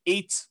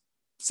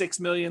 12.86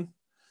 million.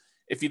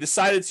 If you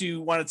decided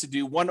you wanted to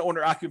do one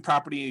owner occupant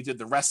property and you did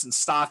the rest in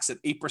stocks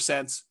at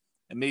 8%,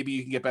 and maybe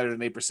you can get better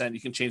than 8%,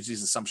 you can change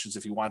these assumptions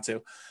if you want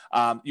to,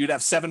 you'd have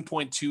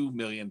 $7.2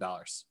 million.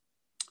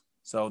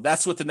 So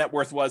that's what the net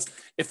worth was.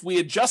 If we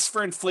adjust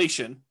for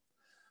inflation,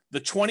 the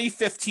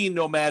 2015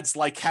 Nomads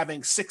like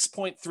having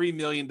 $6.3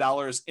 million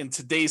in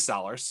today's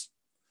dollars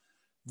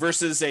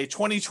versus a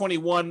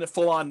 2021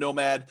 full-on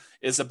Nomad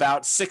is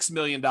about $6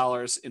 million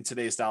in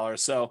today's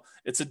dollars. So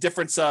it's a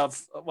difference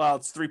of, well,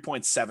 it's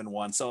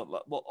 3.71.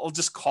 So I'll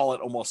just call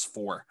it almost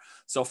 4.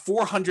 So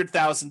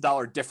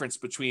 $400,000 difference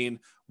between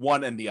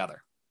one and the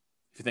other,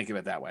 if you think of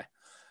it that way.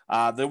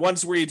 The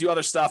ones where you do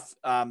other stuff,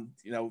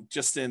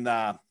 just in,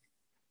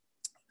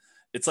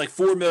 it's like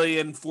 4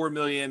 million, and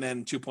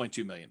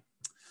 2.2 million.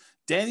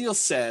 Daniel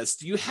says,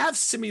 do you have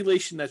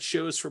simulation that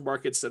shows for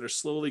markets that are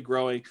slowly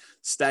growing,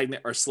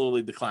 stagnant, or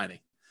slowly declining?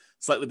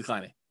 Slightly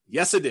declining.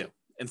 Yes, I do.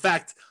 In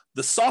fact,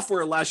 the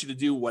software allows you to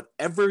do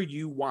whatever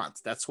you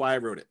want. That's why I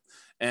wrote it.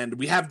 And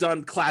we have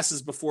done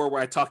classes before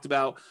where I talked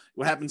about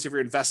what happens if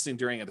you're investing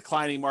during a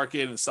declining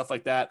market and stuff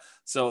like that.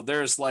 So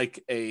there's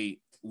like a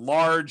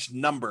large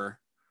number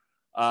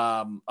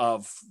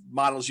of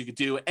models you could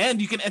do,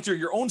 and you can enter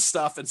your own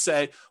stuff and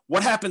say,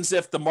 what happens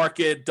if the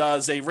market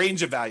does a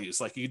range of values?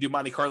 Like you can do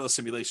Monte Carlo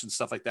simulations,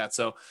 stuff like that.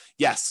 So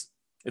yes,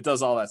 it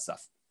does all that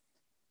stuff.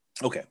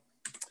 Okay.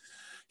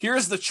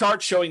 Here's the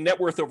chart showing net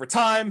worth over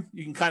time.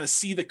 You can kind of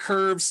see the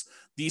curves.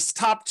 These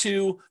top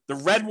two, the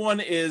red one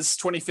is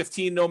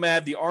 2015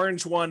 Nomad. The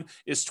orange one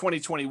is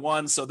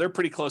 2021. So they're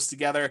pretty close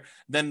together.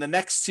 Then the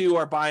next two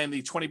are buying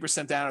the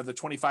 20% down or the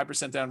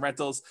 25% down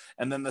rentals.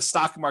 And then the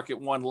stock market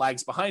one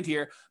lags behind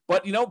here.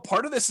 But,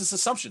 part of this is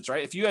assumptions,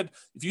 right? If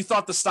you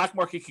thought the stock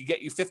market could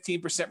get you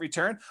 15%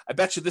 return, I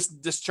bet you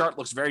this chart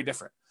looks very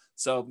different.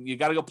 So you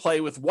got to go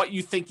play with what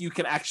you think you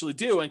can actually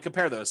do and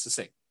compare those to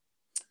see.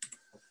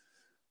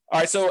 All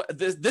right, so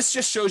this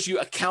just shows you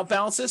account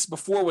balances.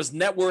 Before was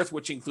net worth,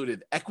 which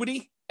included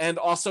equity, and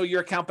also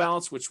your account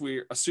balance, which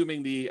we're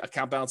assuming the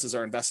account balances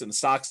are invested in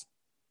stocks.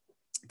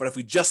 But if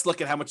we just look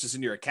at how much is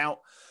in your account,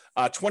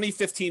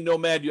 2015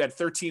 Nomad, you had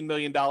 $13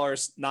 million,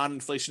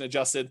 non-inflation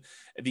adjusted.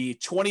 The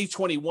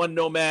 2021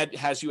 Nomad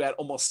has you at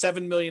almost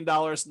 $7 million,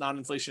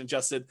 non-inflation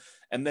adjusted.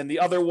 And then the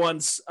other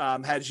ones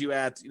had you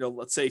at,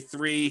 let's say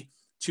 3,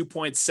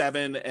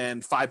 2.7,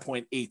 and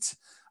 5.8.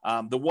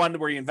 The one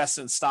where you invest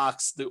in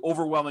stocks, the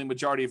overwhelming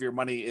majority of your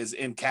money is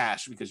in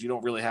cash because you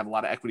don't really have a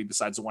lot of equity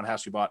besides the one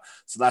house you bought.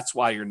 So that's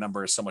why your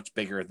number is so much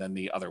bigger than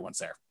the other ones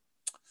there.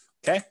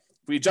 Okay.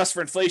 If we adjust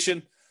for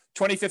inflation,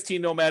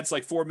 2015 Nomads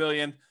like 4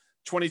 million,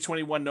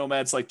 2021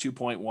 Nomads like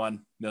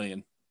 2.1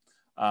 million.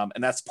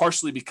 And that's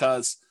partially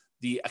because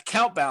the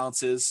account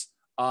balances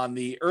on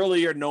the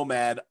earlier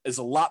Nomad is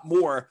a lot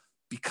more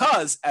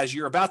because, as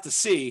you're about to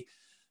see,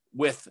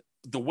 with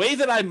the way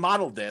that I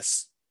modeled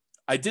this,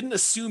 I didn't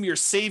assume your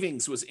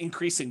savings was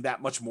increasing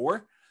that much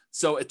more.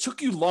 So it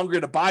took you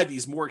longer to buy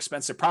these more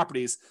expensive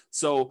properties.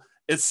 So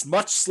it's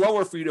much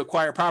slower for you to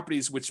acquire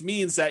properties, which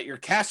means that your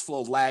cash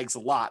flow lags a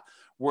lot.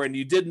 When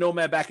you did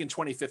Nomad back in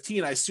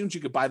 2015, I assumed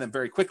you could buy them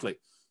very quickly.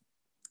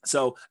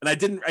 So, and I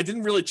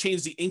didn't really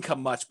change the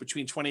income much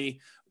between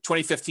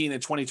 2015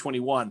 and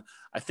 2021.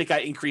 I think I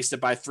increased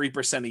it by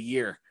 3% a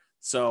year.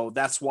 So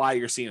that's why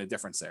you're seeing a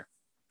difference there.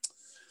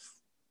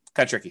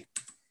 Kind of tricky.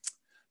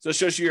 So it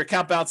shows you your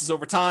account balances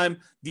over time.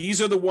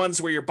 These are the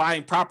ones where you're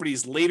buying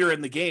properties later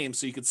in the game.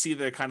 So you can see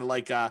they're kind of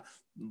like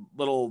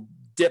little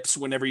dips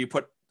whenever you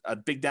put a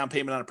big down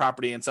payment on a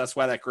property. And so that's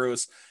why that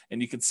grows.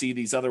 And you can see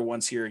these other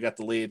ones here, you got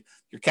the lead.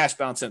 Your cash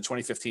balance in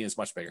 2015 is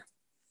much bigger.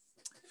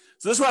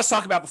 So this is what I was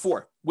talking about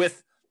before.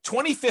 With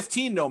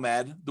 2015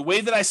 Nomad, the way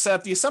that I set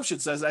up the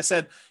assumptions is I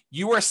said,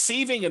 you are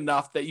saving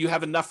enough that you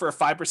have enough for a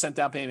 5%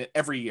 down payment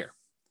every year.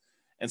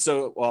 And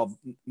so, well,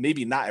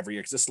 maybe not every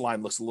year because this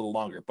line looks a little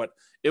longer, but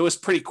it was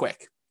pretty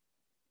quick.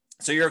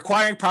 So you're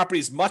acquiring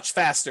properties much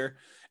faster,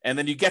 and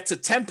then you get to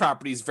 10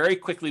 properties very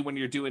quickly when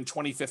you're doing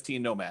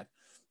 2015 Nomad.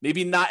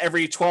 Maybe not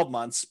every 12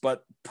 months,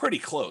 but pretty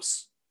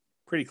close.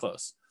 Pretty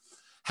close.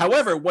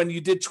 However, when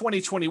you did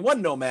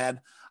 2021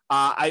 Nomad,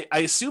 I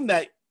assume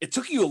that it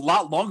took you a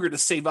lot longer to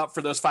save up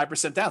for those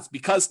 5% downs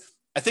because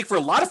I think for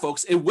a lot of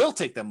folks, it will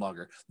take them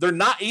longer. They're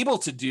not able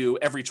to do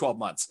every 12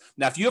 months.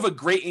 Now, if you have a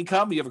great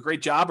income, you have a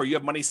great job, or you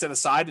have money set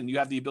aside and you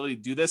have the ability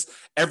to do this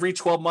every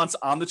 12 months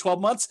on the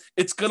 12 months,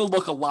 it's going to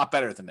look a lot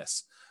better than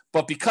this.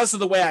 But because of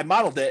the way I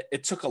modeled it,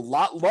 it took a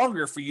lot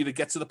longer for you to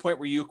get to the point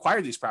where you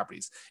acquire these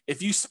properties.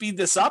 If you speed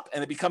this up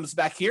and it becomes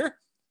back here,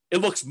 it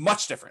looks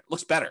much different. It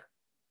looks better.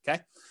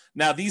 Okay.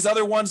 Now, these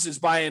other ones is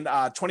buying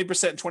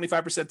 20% and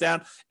 25%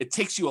 down. It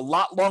takes you a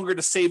lot longer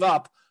to save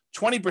up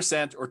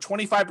 20% or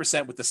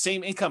 25% with the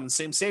same income and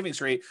same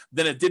savings rate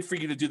than it did for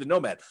you to do the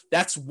Nomad.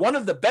 That's one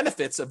of the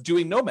benefits of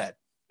doing Nomad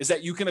is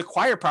that you can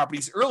acquire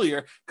properties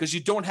earlier because you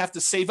don't have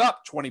to save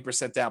up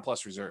 20% down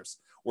plus reserves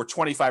or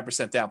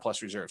 25% down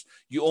plus reserves.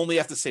 You only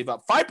have to save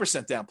up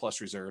 5% down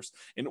plus reserves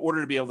in order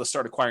to be able to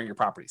start acquiring your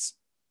properties.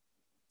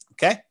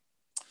 Okay?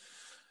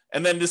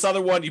 And then this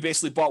other one, you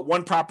basically bought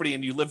one property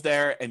and you lived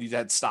there and you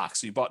had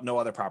stocks. So you bought no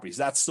other properties.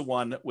 That's the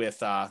one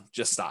with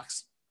just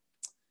stocks.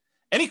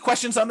 Any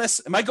questions on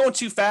this? Am I going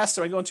too fast?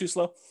 Am I going too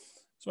slow?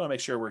 Just want to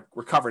make sure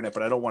we're covering it,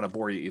 but I don't want to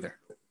bore you either.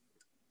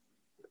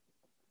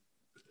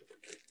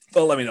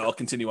 Well, let me know. I'll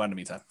continue on in the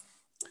meantime.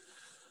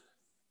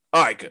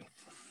 All right, good.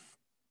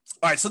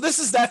 All right, so this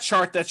is that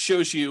chart that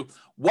shows you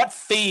what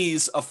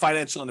phase of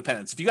financial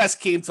independence. If you guys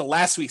came to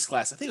last week's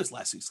class, I think it was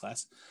last week's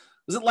class.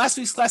 Was it last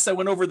week's class I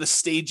went over the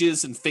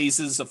stages and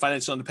phases of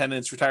financial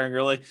independence, retiring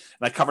early, and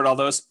I covered all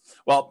those?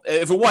 Well,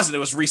 if it wasn't, it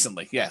was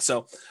recently. Yeah.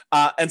 So,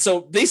 and so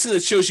basically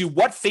it shows you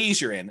what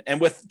phase you're in. And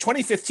with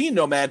 2015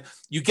 Nomad,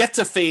 you get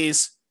to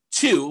phase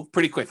 2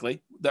 pretty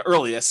quickly, the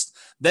earliest.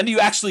 Then you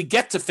actually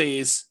get to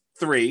phase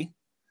 3,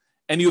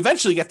 and you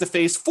eventually get to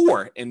phase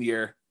 4 in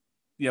your,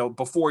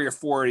 before your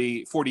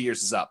 40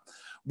 years is up.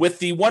 With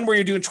the one where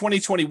you're doing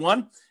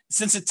 2021,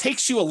 since it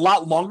takes you a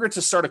lot longer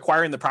to start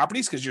acquiring the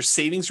properties because your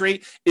savings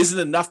rate isn't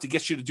enough to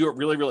get you to do it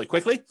really, really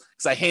quickly,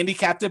 because I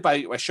handicapped it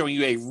by showing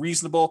you a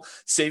reasonable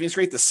savings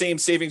rate, the same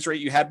savings rate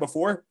you had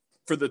before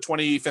for the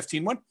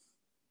 2015 one.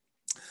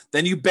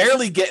 Then you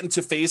barely get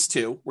into phase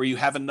 2 where you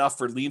have enough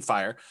for lean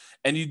fire.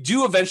 And you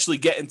do eventually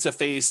get into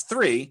phase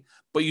 3,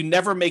 but you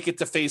never make it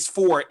to phase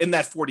 4 in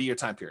that 40-year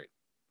time period.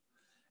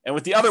 And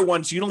with the other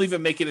ones, you don't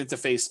even make it into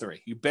phase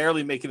 3. You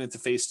barely make it into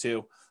phase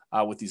 2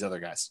 with these other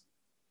guys.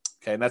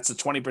 Okay, and that's the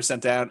 20%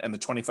 down and the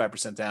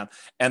 25% down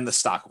and the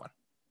stock one.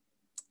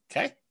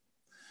 Okay,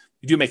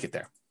 you do make it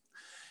there.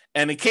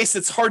 And in case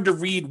it's hard to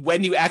read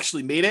when you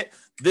actually made it,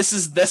 this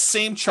is the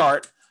same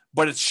chart,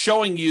 but it's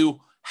showing you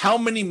how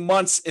many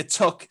months it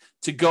took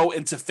to go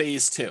into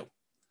phase 2.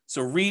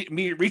 So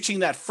reaching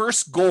that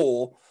first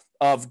goal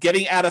of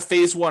getting out of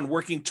phase 1,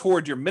 working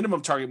toward your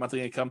minimum target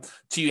monthly income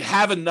till you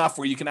have enough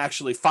where you can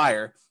actually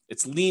fire.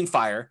 It's lean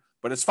fire,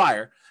 but it's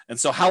fire. And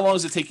so how long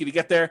does it take you to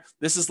get there?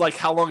 This is like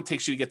how long it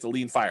takes you to get to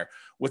lean fire.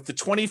 With the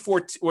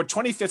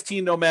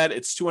 2015 Nomad,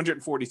 it's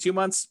 242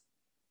 months.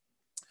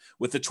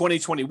 With the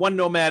 2021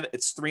 Nomad,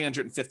 it's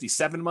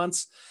 357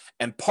 months.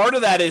 And part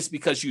of that is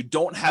because you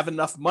don't have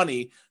enough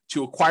money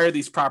to acquire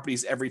these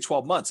properties every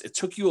 12 months. It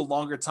took you a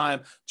longer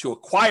time to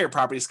acquire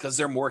properties because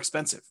they're more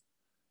expensive.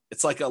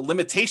 It's like a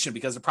limitation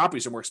because the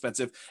properties are more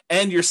expensive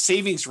and your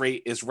savings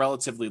rate is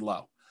relatively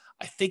low.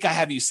 I think I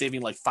have you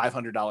saving like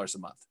 $500 a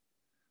month.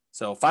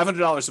 So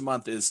 $500 a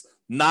month is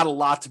not a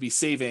lot to be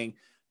saving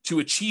to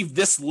achieve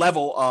this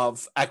level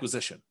of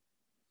acquisition.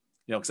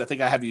 Because I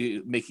think I have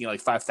you making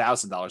like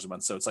 $5,000 a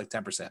month. So it's like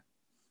 10%.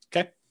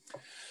 Okay.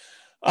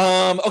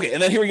 Okay.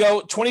 And then here we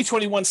go.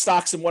 2021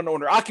 stocks and one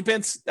owner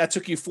occupants. That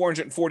took you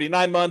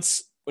 449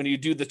 months. When you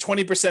do the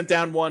 20%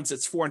 down ones,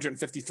 it's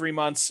 453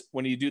 months.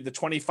 When you do the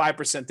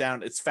 25%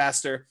 down, it's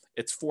faster.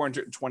 It's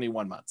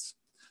 421 months.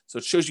 So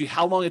it shows you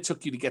how long it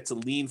took you to get to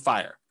lean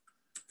fire.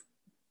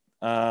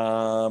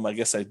 I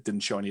guess I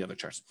didn't show any other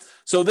charts.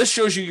 So this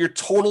shows you your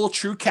total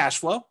true cash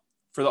flow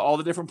for all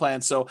the different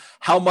plans. So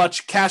how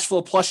much cash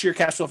flow plus your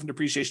cash flow from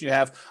depreciation you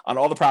have on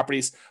all the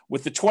properties.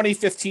 With the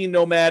 2015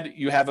 Nomad,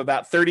 you have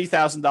about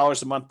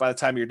 $30,000 a month by the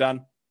time you're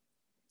done.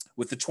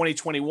 With the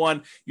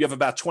 2021, you have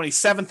about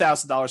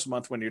 $27,000 a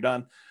month when you're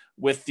done.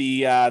 With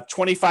the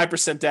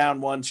 25%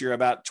 down ones, you're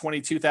about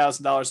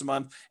 $22,000 a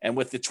month. And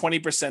with the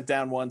 20%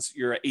 down ones,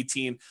 you're at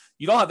 18.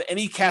 You don't have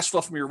any cash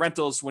flow from your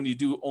rentals when you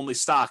do only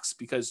stocks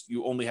because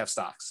you only have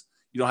stocks.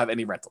 You don't have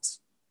any rentals.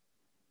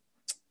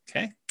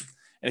 Okay.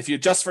 And if you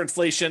adjust for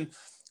inflation,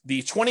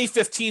 the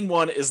 2015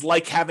 one is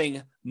like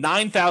having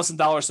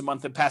 $9,000 a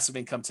month in passive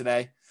income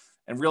today.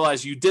 And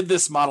realize you did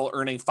this model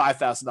earning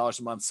 $5,000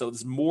 a month. So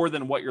it's more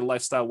than what your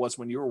lifestyle was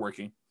when you were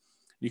working.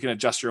 You can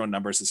adjust your own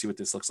numbers to see what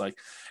this looks like.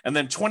 And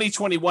then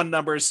 2021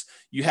 numbers,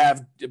 you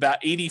have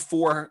about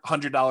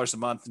 $8,400 a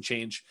month and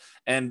change.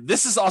 And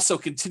this is also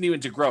continuing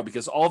to grow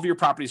because all of your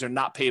properties are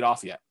not paid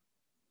off yet.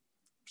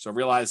 So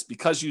realize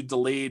because you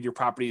delayed your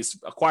properties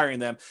acquiring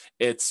them,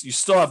 you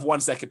still have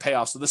ones that could pay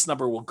off. So this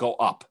number will go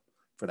up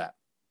for that.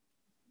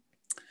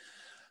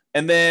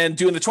 And then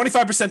doing the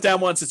 25%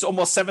 down ones, it's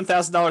almost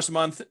 $7,000 a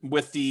month.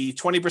 With the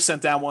 20%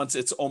 down ones,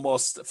 it's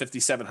almost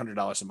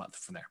 $5,700 a month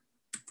from there.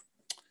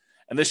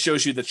 And this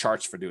shows you the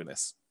charts for doing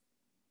this.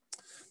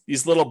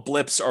 These little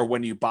blips are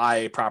when you buy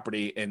a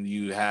property and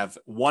you have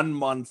 1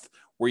 month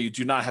where you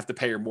do not have to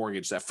pay your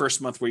mortgage. That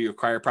first month where you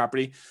acquire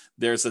property,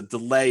 there's a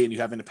delay and you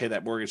having to pay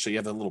that mortgage. So you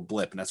have a little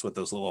blip, and that's what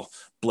those little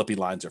blippy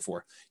lines are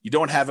for. You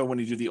don't have it when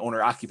you do the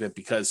owner occupant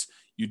because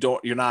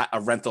you're not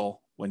a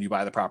rental when you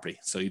buy the property.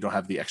 So you don't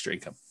have the extra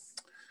income.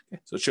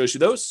 Okay, so it shows you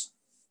those.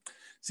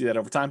 See that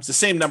over time. It's the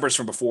same numbers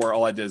from before.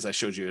 All I did is I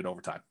showed you it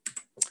over time.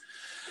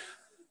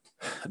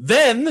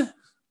 Then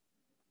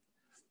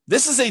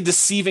this is a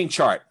deceiving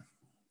chart.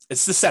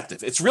 It's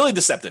deceptive. It's really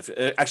deceptive.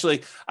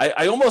 Actually,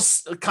 I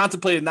almost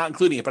contemplated not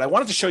including it, but I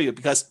wanted to show you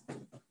because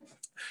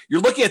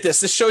you're looking at this.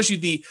 This shows you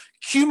the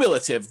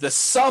cumulative, the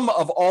sum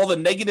of all the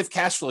negative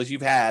cash flows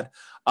you've had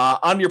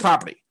on your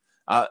property.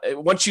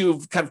 Once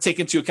you've kind of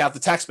taken into account the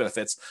tax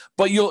benefits,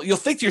 but you'll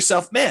think to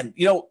yourself, man,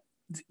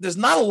 there's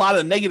not a lot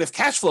of negative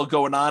cash flow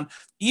going on,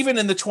 even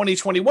in the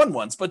 2021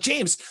 ones. But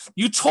James,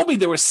 you told me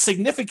there was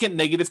significant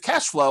negative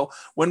cash flow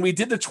when we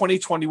did the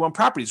 2021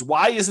 properties.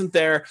 Why isn't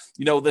there,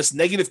 this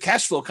negative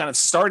cash flow kind of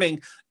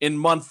starting in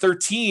month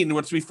 13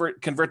 once we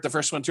convert the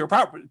first one to a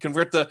property,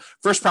 convert the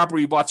first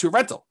property we bought to a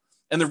rental?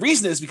 And the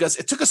reason is because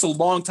it took us a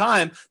long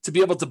time to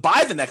be able to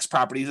buy the next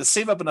property, to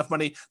save up enough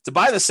money to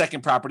buy the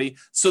second property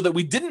so that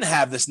we didn't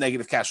have this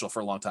negative cash flow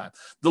for a long time.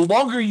 The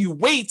longer you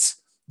wait,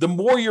 the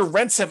more your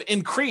rents have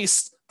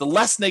increased, the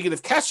less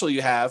negative cash flow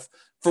you have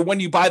for when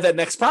you buy that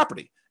next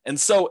property. And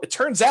so it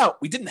turns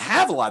out we didn't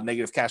have a lot of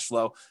negative cash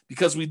flow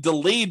because we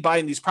delayed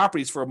buying these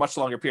properties for a much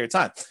longer period of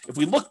time. If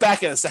we look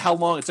back at as to how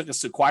long it took us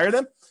to acquire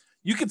them,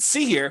 you can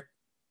see here,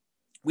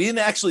 we didn't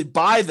actually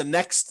buy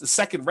the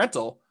second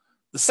rental,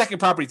 the second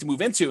property to move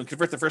into and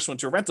convert the first one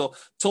to a rental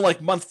till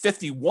like month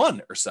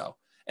 51 or so.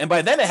 And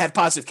by then it had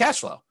positive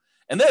cash flow.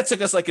 And then it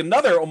took us like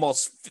another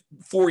almost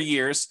 4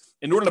 years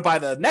in order to buy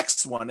the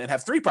next one and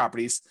have 3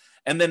 properties.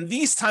 And then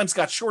these times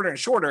got shorter and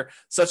shorter,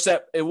 such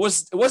that it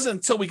wasn't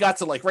until we got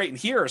to like right in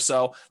here or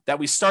so that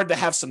we started to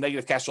have some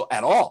negative cash flow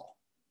at all.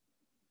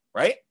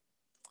 Right?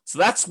 So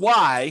that's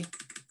why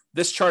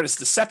this chart is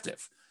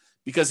deceptive.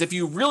 Because if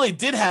you really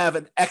did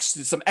have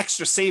some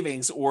extra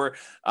savings or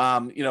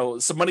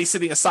some money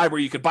sitting aside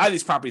where you could buy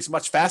these properties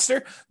much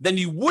faster, then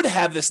you would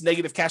have this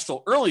negative cash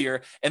flow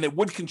earlier and it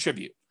would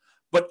contribute.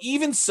 But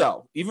even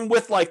so, even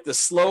with like the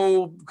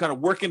slow kind of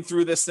working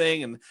through this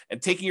thing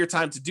and taking your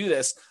time to do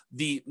this,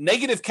 the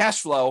negative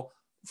cash flow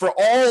for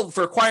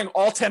acquiring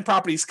all 10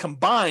 properties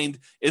combined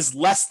is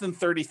less than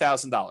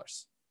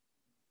 $30,000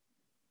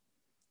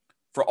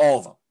 for all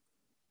of them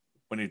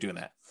when you're doing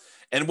that.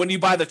 And when you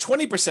buy the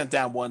 20%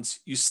 down ones,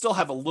 you still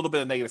have a little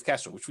bit of negative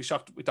cash flow, which we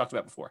talked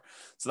about before.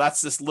 So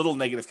that's this little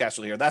negative cash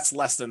flow here. That's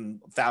less than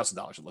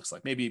 $1,000. It looks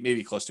like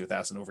maybe close to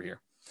 1,000 over here.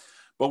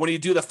 But when you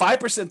do the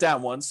 5%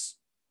 down ones,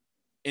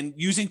 and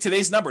using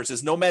today's numbers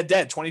as Nomad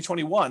Dead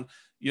 2021,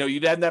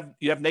 you'd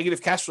have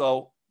negative cash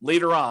flow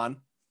later on,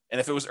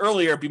 and if it was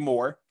earlier, it'd be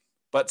more.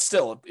 But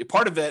still,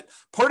 part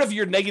of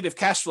your negative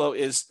cash flow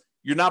is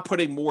you're not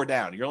putting more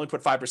down. You only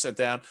put 5%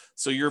 down,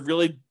 so you're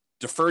really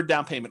deferred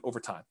down payment over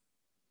time.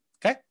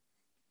 Okay.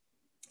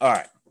 All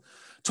right.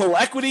 Total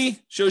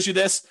equity shows you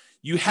this.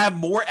 You have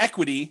more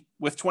equity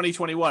with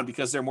 2021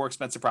 because they're more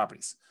expensive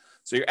properties.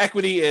 So your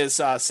equity is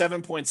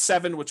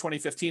 7.7 with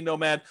 2015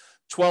 Nomad,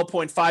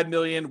 12.5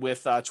 million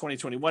with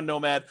 2021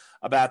 Nomad,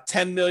 about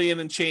 10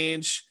 million and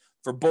change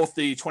for both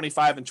the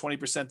 25 and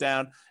 20%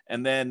 down.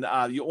 And then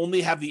you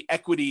only have the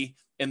equity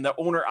in the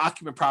owner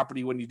occupant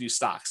property when you do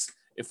stocks.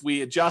 If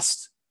we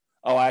adjust,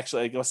 I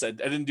guess I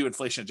didn't do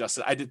inflation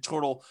adjusted. I did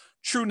total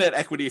true net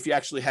equity if you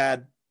actually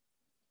had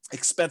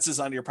expenses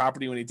on your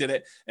property when you did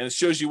it. And it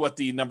shows you what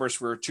the numbers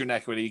for true net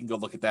equity. You can go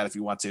look at that if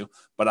you want to,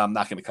 but I'm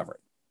not going to cover it.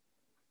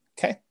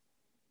 Okay.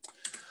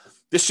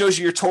 This shows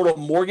you your total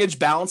mortgage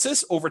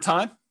balances over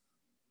time.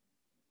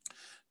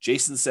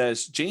 Jason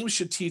says, James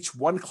should teach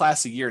one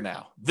class a year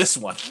now. This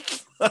one.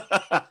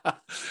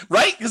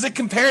 Right? Because it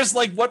compares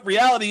like what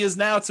reality is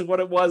now to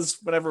what it was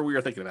whenever we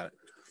were thinking about it.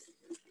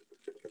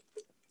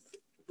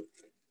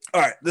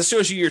 All right. This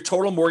shows you your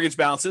total mortgage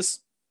balances.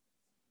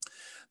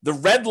 The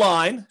red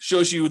line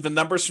shows you the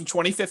numbers from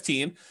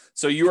 2015.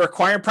 So you were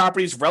acquiring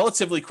properties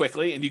relatively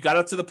quickly, and you got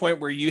up to the point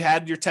where you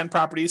had your 10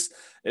 properties.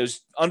 It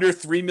was under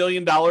 $3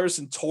 million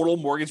in total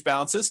mortgage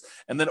balances.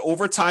 And then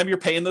over time, you're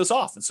paying those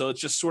off. And so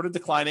it's just sort of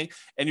declining,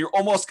 and you're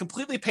almost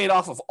completely paid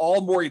off of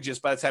all mortgages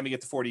by the time you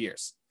get to 40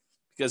 years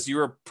because you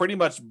were pretty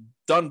much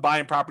done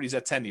buying properties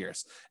at 10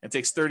 years. It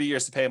takes 30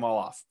 years to pay them all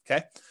off.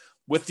 Okay.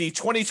 With the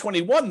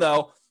 2021,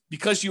 though,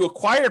 because you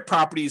acquired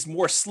properties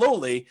more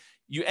slowly,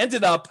 you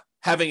ended up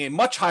having a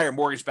much higher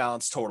mortgage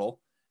balance total,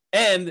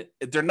 and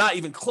they're not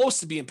even close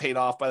to being paid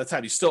off by the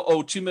time you still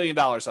owe $2 million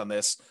on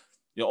this,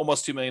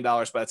 almost $2 million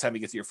by the time you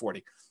get to your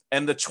 40.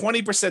 And the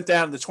 20%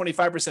 down, the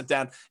 25%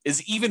 down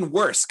is even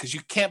worse because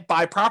you can't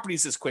buy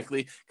properties as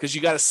quickly because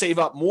you got to save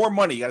up more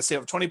money. You got to save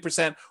up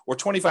 20% or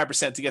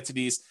 25% to get to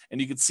these. And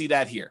you can see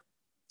that here.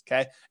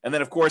 Okay. And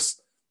then of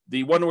course,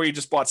 the one where you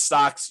just bought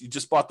stocks, you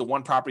just bought the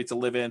one property to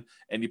live in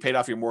and you paid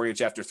off your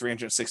mortgage after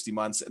 360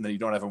 months and then you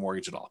don't have a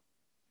mortgage at all.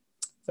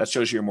 That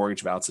shows you your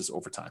mortgage balances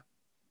over time.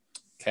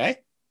 Okay.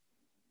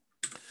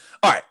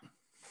 All right.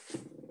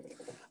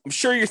 I'm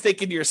sure you're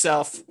thinking to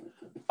yourself,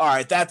 all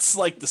right, that's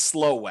like the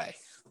slow way.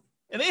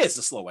 And it is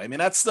the slow way. I mean,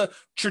 that's the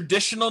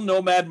traditional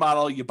nomad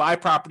model. You buy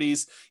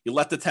properties, you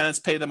let the tenants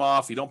pay them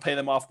off. You don't pay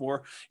them off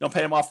more. You don't pay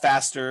them off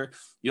faster.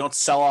 You don't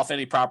sell off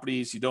any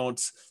properties. You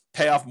don't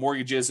pay off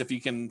mortgages if you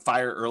can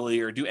fire early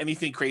or do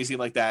anything crazy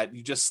like that.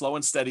 You just slow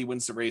and steady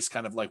wins the race,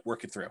 kind of like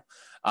work it through.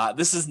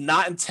 This is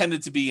not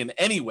intended to be in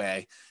any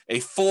way a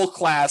full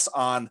class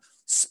on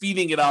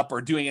speeding it up or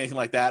doing anything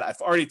like that.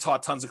 I've already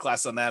taught tons of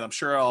classes on that. I'm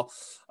sure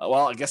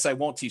I guess I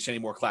won't teach any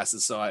more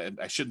classes, so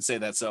I shouldn't say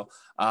that. So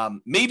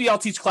maybe I'll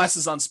teach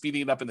classes on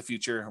speeding it up in the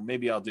future, or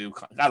maybe I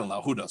don't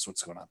know. Who knows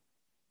what's going on?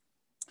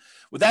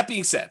 With that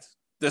being said,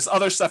 there's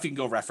other stuff you can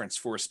go reference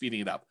for speeding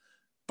it up.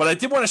 But I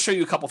did want to show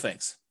you a couple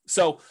things.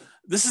 So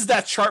this is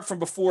that chart from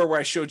before where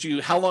I showed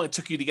you how long it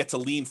took you to get to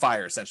lean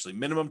fire, essentially,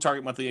 minimum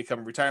target monthly income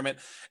in retirement.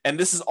 And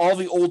this is all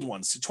the old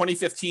ones. So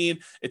 2015,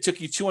 it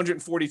took you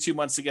 242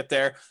 months to get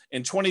there.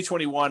 In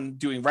 2021,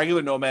 doing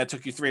regular Nomad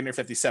took you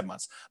 357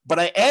 months. But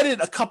I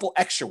added a couple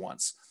extra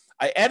ones.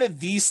 I added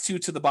these two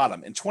to the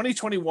bottom. In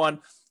 2021,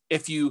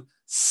 if you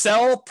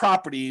sell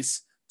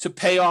properties to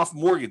pay off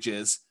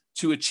mortgages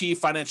to achieve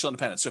financial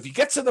independence. So if you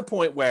get to the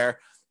point where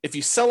if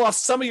you sell off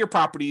some of your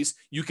properties,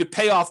 you could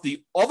pay off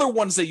the other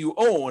ones that you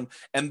own,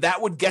 and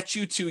that would get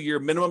you to your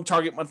minimum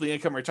target monthly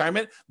income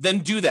retirement, then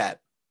do that.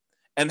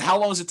 And how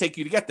long does it take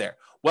you to get there?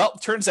 Well,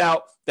 it turns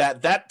out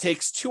that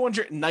takes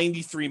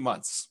 293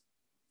 months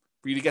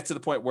for you to get to the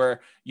point where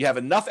you have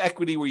enough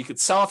equity where you could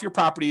sell off your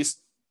properties,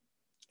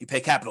 you pay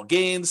capital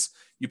gains,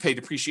 you pay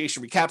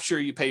depreciation recapture,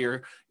 you pay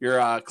your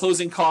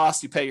closing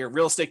costs, you pay your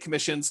real estate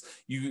commissions,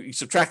 you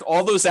subtract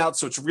all those out.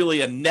 So it's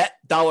really a net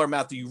dollar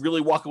amount that you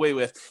really walk away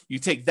with. You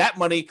take that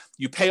money,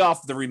 you pay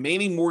off the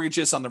remaining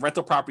mortgages on the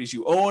rental properties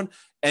you own,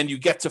 and you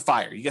get to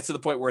fire. You get to the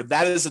point where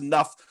that is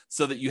enough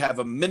so that you have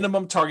a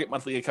minimum target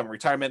monthly income in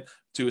retirement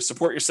to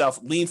support yourself,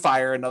 lean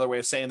fire, another way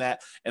of saying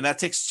that. And that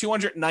takes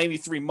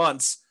 293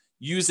 months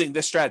using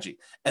this strategy.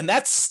 And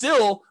that's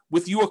still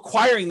with you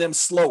acquiring them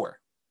slower.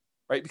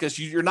 Right? Because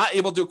you're not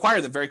able to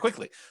acquire them very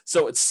quickly.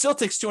 So it still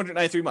takes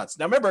 293 months.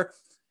 Now, remember,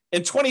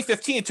 in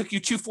 2015, it took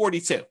you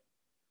 242.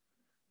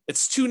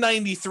 It's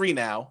 293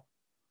 now,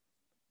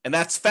 and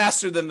that's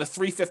faster than the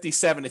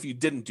 357 if you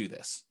didn't do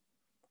this.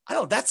 I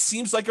don't know. That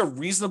seems like a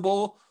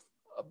reasonable,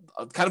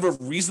 kind of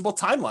a reasonable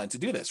timeline to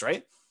do this,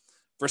 right?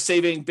 For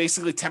saving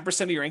basically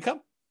 10% of your income.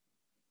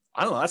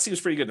 I don't know. That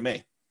seems pretty good to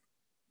me.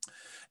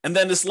 And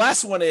then this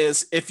last one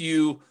is if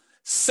you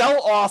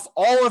sell off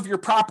all of your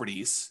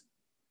properties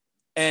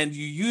and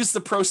you use the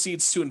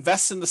proceeds to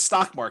invest in the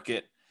stock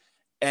market,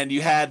 and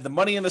you had the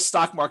money in the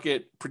stock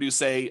market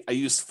produce I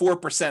used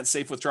 4%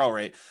 safe withdrawal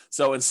rate.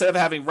 So instead of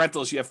having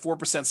rentals, you have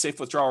 4% safe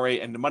withdrawal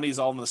rate, and the money is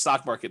all in the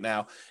stock market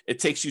now. It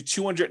takes you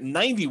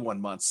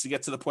 291 months to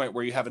get to the point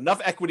where you have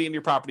enough equity in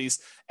your properties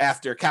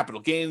after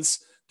capital gains,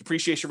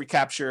 depreciation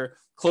recapture,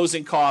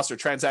 closing costs or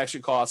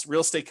transaction costs,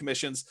 real estate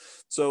commissions.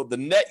 So the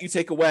net you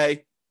take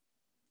away,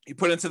 you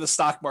put into the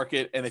stock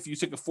market, and if you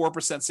took a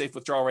 4% safe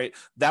withdrawal rate,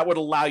 that would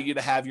allow you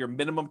to have your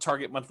minimum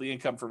target monthly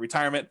income for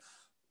retirement.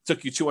 It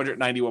took you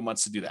 291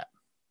 months to do that,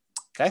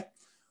 okay?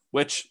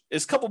 Which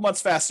is a couple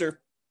months faster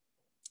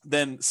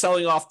than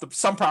selling off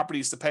some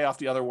properties to pay off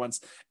the other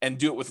ones and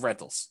do it with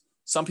rentals.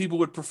 Some people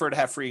would prefer to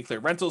have free and clear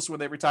rentals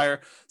when they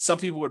retire. Some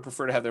people would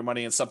prefer to have their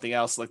money in something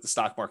else like the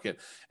stock market,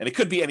 and it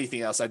could be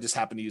anything else. I just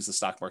happen to use the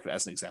stock market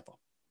as an example,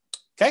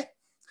 okay?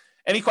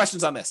 Any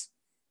questions on this?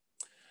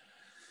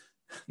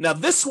 Now,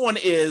 this one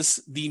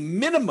is the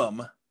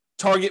minimum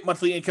target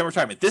monthly income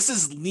retirement. This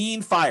is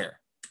lean fire.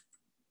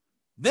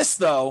 This,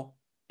 though,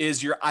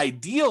 is your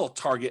ideal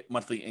target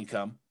monthly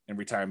income in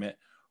retirement,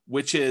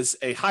 which is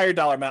a higher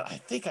dollar amount. I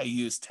think I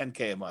used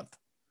 $10K a month.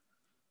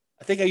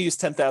 I think I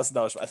used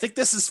 $10,000. I think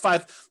this is I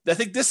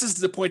think this is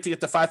the point to get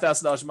to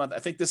 $5,000 a month. I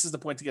think this is the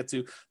point to get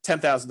to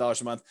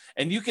 $10,000 a month.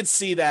 And you can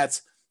see that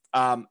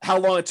how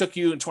long it took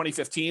you in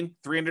 2015,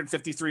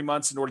 353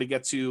 months in order to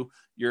get to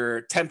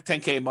your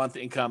 10K a month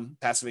income,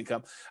 passive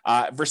income,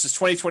 versus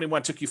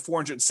 2021 took you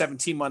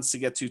 417 months to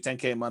get to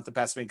 10K a month of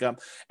passive income.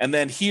 And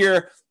then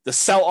here, the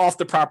sell off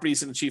the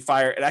properties and achieve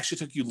fire, it actually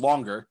took you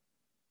longer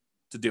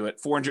to do it,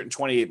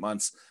 428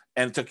 months,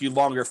 and it took you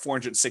longer,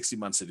 460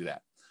 months to do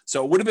that.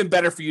 So it would have been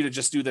better for you to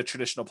just do the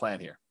traditional plan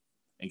here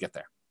and get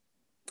there.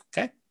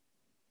 Okay.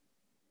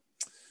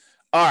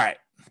 All right.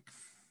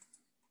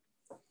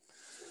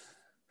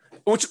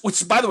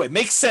 Which, by the way,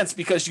 makes sense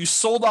because you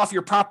sold off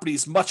your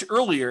properties much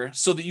earlier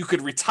so that you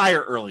could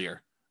retire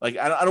earlier. Like,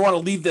 I don't want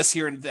to leave this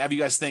here and have you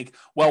guys think,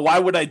 well, why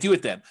would I do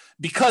it then?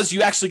 Because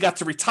you actually got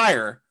to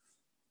retire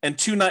at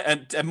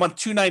month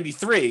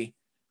 293,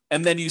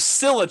 and then you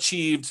still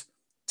achieved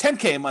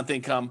 10K a month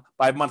income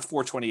by month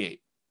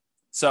 428.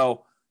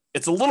 So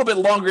it's a little bit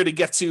longer to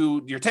get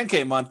to your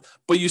 10K a month,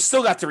 but you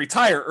still got to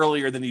retire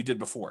earlier than you did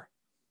before.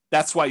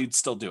 That's why you'd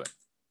still do it.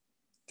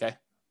 Okay.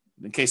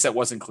 In case that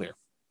wasn't clear.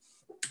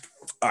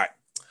 All right.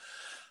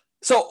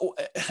 So,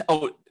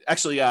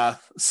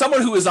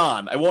 someone who is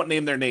on, I won't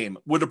name their name,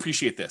 would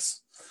appreciate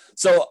this.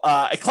 So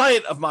a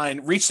client of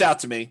mine reached out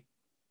to me.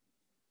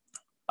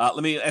 Let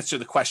me answer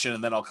the question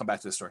and then I'll come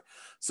back to the story.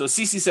 So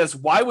Cece says,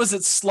 why was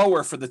it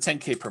slower for the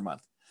 10K per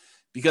month?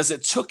 Because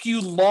it took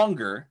you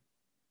longer.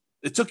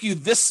 It took you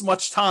this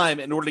much time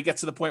in order to get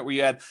to the point where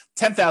you had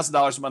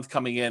 $10,000 a month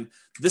coming in.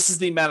 This is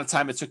the amount of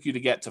time it took you to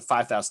get to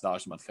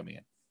 $5,000 a month coming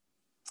in.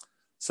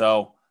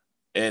 So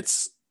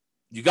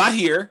you got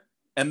here,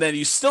 and then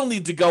you still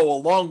need to go a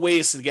long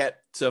ways to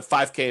get to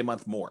 5K a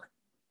month more.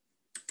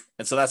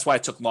 And so that's why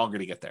it took longer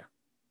to get there.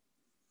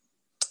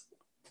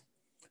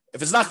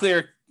 If it's not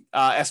clear,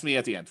 ask me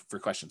at the end for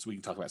questions. We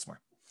can talk about it some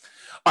more.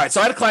 All right.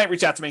 So I had a client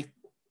reach out to me,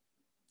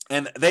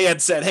 and they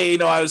had said, hey,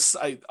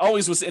 I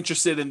always was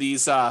interested in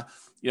these,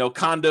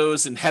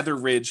 condos in Heather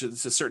Ridge.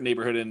 It's a certain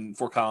neighborhood in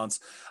Fort Collins,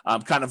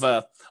 kind of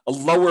a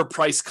lower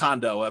price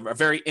condo, a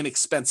very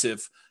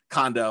inexpensive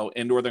condo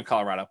in Northern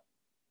Colorado.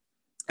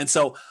 And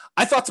so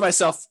I thought to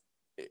myself,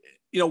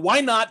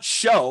 why not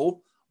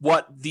show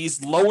what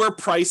these lower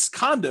price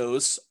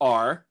condos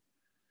are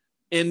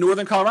in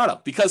Northern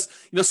Colorado? Because,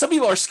 some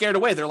people are scared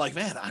away. They're like,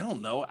 man, I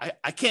don't know.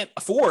 I can't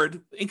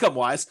afford, income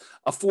wise,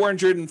 a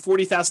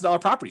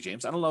 $440,000 property,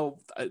 James. I don't know.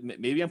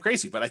 Maybe I'm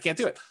crazy, but I can't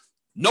do it.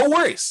 No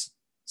worries.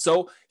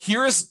 So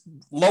here's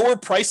lower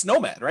price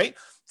Nomad, right?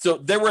 So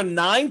there were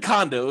 9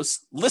 condos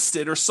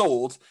listed or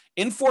sold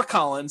in Fort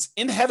Collins,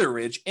 in Heather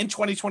Ridge in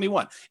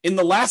 2021, in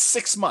the last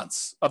 6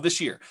 months of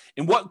this year,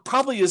 in what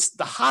probably is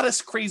the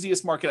hottest,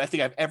 craziest market I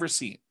think I've ever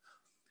seen.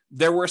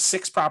 There were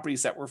 6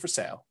 properties that were for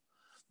sale.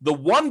 The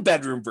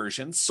 1-bedroom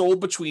version sold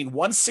between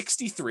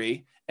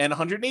 $163,000 and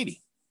 $180,000.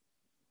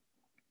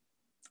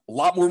 A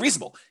lot more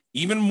reasonable,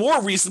 even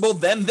more reasonable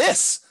than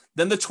the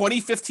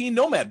 2015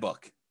 Nomad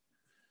book.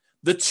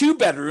 The 2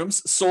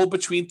 bedrooms sold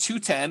between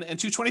 $210,000 and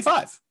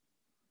 $225,000.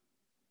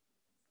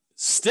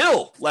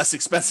 Still less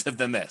expensive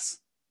than this.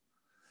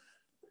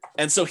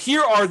 And so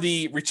here are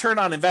the return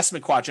on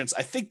investment quadrants.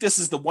 I think this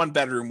is the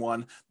 1-bedroom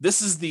one.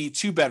 This is the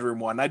 2-bedroom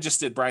one. I just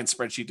did Brian's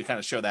spreadsheet to kind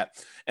of show that.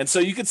 And so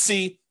you could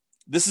see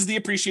this is the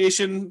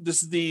appreciation.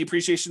 This is the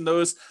appreciation.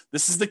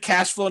 This is the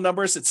cash flow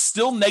numbers. It's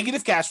still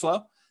negative cash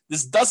flow.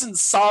 This doesn't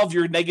solve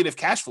your negative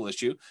cash flow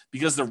issue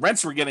because the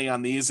rents we're getting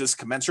on these is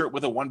commensurate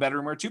with a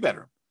 1-bedroom or a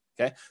 2-bedroom.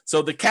 Okay.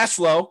 So the cash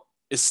flow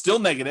is still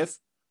negative,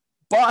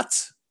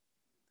 but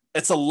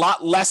it's a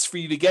lot less for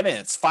you to get in.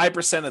 It's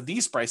 5% of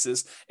these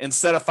prices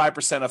instead of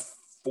 5% of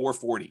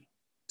 440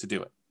 to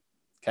do it.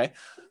 Okay.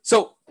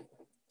 So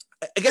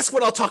I guess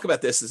what I'll talk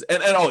about this is,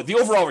 and the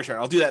overall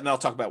return, I'll do that and I'll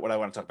talk about what I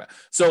want to talk about.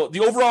 So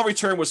the overall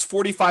return was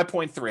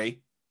 45.3,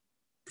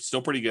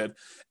 still pretty good.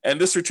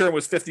 And this return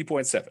was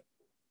 50.7.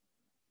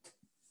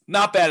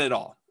 Not bad at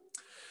all.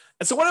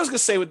 And so what I was going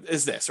to say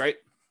is this, right?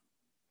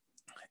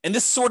 And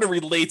this sort of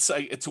relates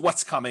to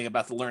what's coming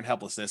about the learned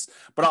helplessness,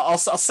 but I'll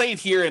say it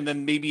here, and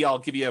then maybe I'll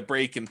give you a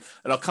break, and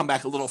I'll come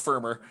back a little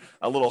firmer,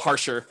 a little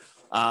harsher,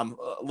 a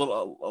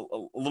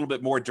little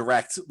bit more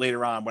direct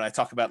later on when I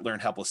talk about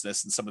learned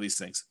helplessness and some of these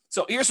things.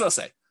 So here's what I'll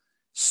say: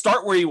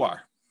 start where you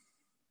are.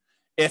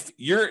 If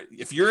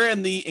you're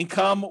in the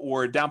income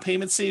or down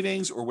payment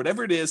savings or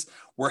whatever it is,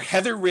 where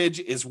Heather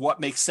Ridge is what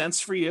makes sense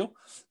for you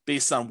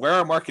based on where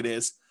our market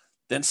is,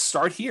 then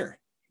start here.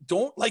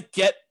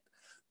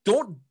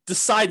 Don't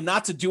decide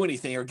not to do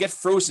anything or get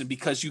frozen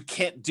because you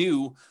can't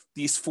do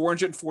these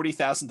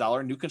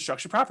 $440,000 new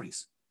construction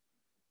properties.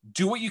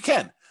 Do what you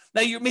can.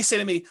 Now you may say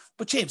to me,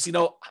 but James,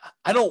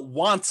 I don't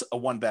want a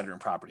 1-bedroom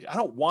property. I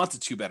don't want a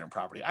 2-bedroom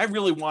property. I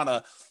really want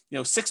a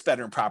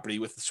 6-bedroom property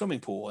with a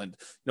swimming pool and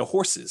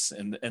horses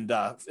and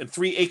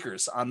 3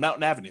 acres on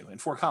Mountain Avenue in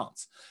Fort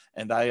Collins.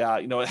 And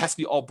it has to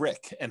be all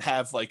brick and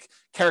have like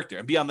character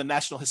and be on the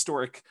National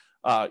Historic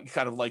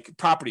kind of like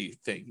property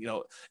thing,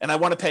 and I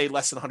want to pay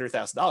less than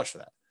 $100,000 for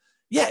that.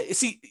 Yeah.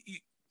 See,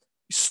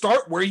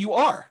 start where you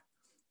are.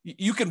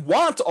 You can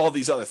want all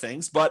these other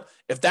things, but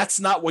if that's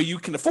not what you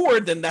can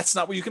afford, then that's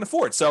not what you can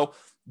afford. So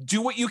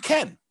do what you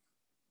can.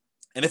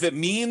 And if it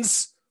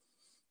means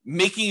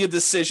making a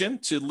decision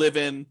to live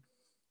in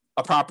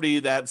a property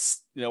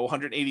that's,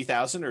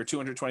 $180,000 or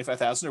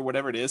 $225,000 or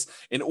whatever it is,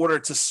 in order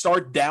to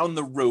start down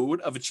the road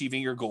of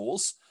achieving your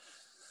goals,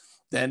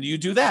 then you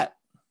do that.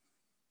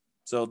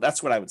 So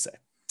that's what I would say.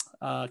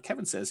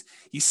 Kevin says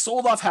he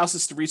sold off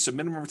houses to reach the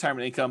minimum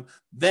retirement income.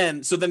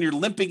 So then you're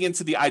limping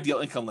into the ideal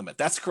income limit.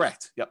 That's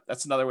correct. Yep.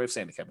 That's another way of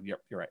saying it, Kevin. You're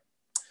right.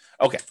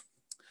 Okay.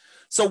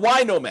 So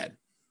why Nomad?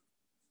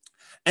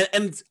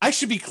 And I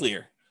should be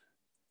clear.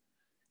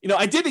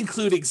 I did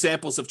include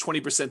examples of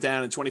 20%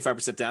 down and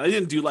 25% down. I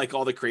didn't do like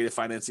all the creative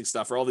financing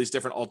stuff or all these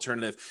different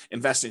alternative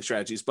investing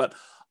strategies, but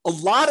a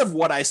lot of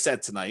what I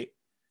said tonight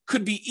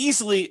could be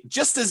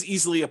just as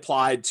easily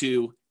applied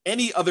to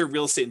any other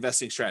real estate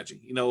investing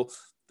strategy.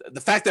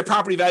 The fact that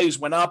property values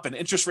went up and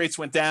interest rates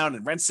went down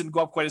and rents didn't go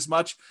up quite as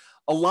much.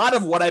 A lot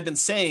of what I've been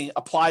saying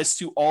applies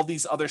to all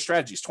these other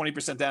strategies: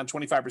 20% down,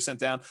 25%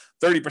 down,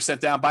 30%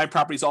 down, buying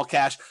properties all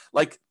cash.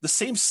 Like the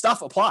same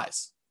stuff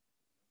applies.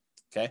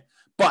 Okay.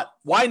 But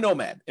why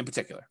Nomad in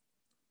particular?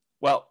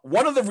 Well,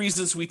 one of the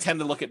reasons we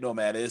tend to look at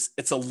Nomad is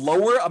it's a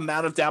lower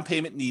amount of down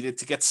payment needed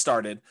to get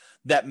started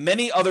than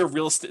many other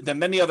real estate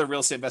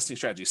investing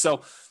strategies.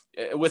 So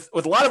with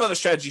a lot of other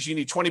strategies, you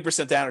need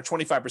 20% down or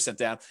 25%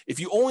 down. If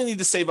you only need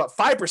to save up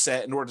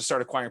 5% in order to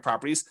start acquiring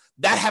properties,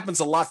 that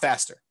happens a lot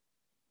faster.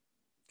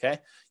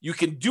 Okay. You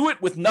can do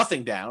it with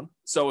nothing down.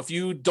 So if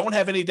you don't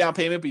have any down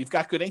payment, but you've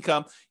got good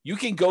income, you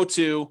can go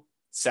to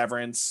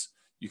Severance,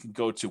 you can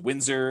go to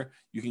Windsor,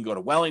 you can go to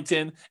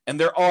Wellington, and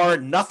there are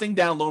nothing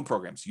down loan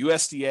programs,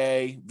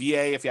 USDA,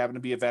 VA, if you happen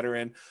to be a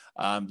veteran.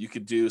 You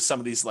could do some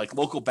of these like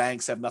local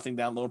banks have nothing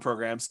down loan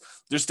programs.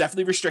 There's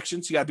definitely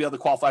restrictions. You got to be able to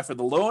qualify for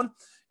the loan.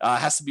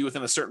 has to be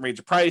within a certain range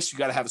of price. You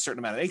got to have a certain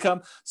amount of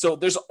income. So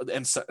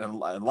and a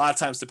lot of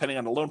times, depending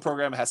on the loan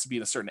program, it has to be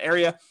in a certain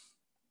area.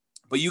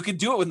 But you can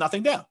do it with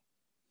nothing down.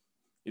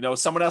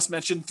 Someone else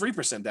mentioned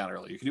 3% down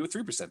earlier. You can do it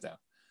 3% down.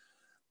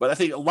 But I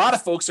think a lot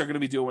of folks are going to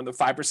be doing the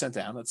 5%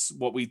 down. That's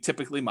what we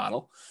typically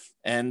model.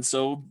 And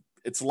so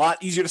it's a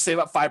lot easier to save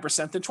up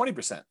 5% than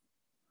 20%.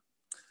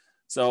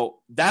 So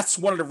that's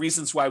one of the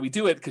reasons why we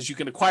do it, because you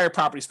can acquire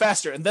properties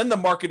faster, and then the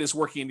market is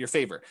working in your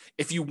favor.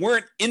 If you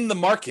weren't in the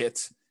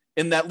market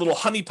in that little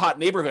honeypot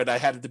neighborhood I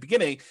had at the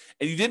beginning,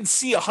 and you didn't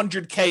see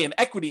 $100K in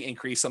equity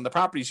increase on the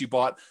properties you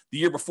bought the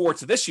year before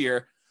to this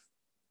year,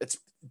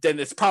 then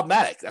it's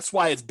problematic. That's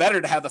why it's better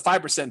to have the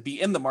 5%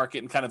 be in the market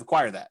and kind of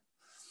acquire that.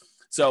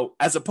 So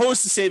as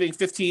opposed to saving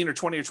 15 or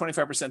 20 or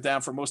 25%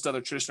 down for most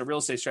other traditional real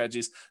estate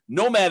strategies,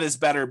 Nomad is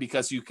better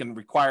because you can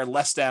require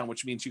less down,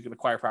 which means you can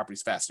acquire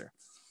properties faster.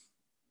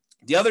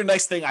 The other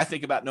nice thing I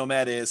think about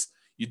Nomad is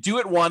you do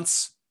it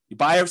once, you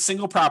buy a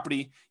single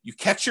property, you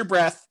catch your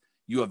breath,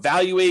 you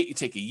evaluate, you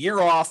take a year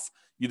off,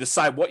 you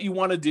decide what you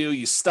want to do,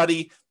 you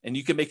study, and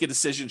you can make a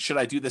decision. Should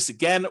I do this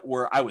again?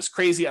 Or I was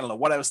crazy. I don't know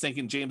what I was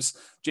thinking. James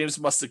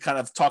must have kind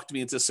of talked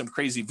me into some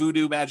crazy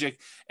voodoo magic,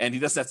 and he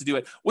doesn't have to do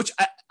it, which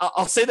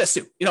I'll say this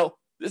too.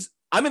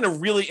 I'm in a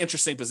really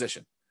interesting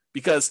position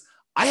because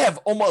I have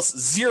almost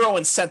zero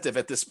incentive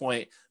at this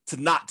point to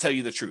not tell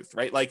you the truth,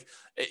 right? Like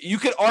you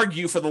could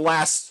argue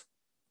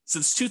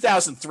since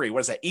 2003, what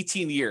is that,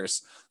 18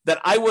 years, that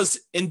I was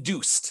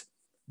induced,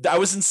 that I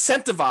was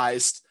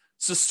incentivized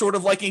to sort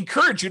of like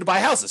encourage you to buy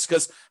houses.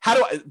 Because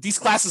these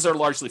classes are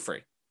largely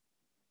free.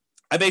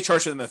 I may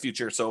charge for them in the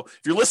future. So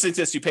if you're listening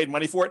to this, you paid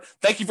money for it.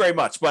 Thank you very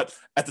much. But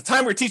at the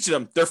time we're teaching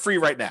them, they're free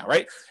right now,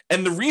 right?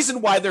 And the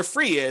reason why they're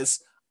free is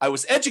I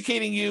was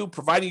educating you,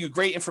 providing you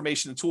great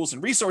information and tools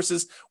and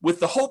resources with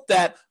the hope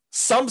that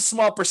some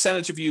small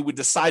percentage of you would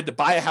decide to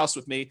buy a house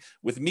with me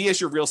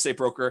as your real estate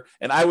broker,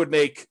 and I would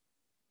make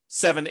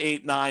 $7,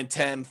 $8, $9,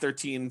 $10,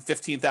 $13,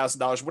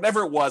 $15,000,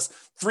 whatever it was.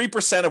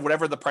 3% of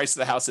whatever the price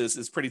of the house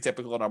is pretty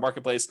typical in our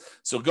marketplace.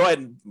 So go ahead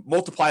and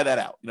multiply that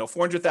out.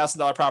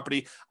 $400,000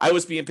 property. I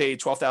was being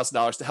paid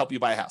 $12,000 to help you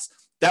buy a house.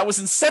 That was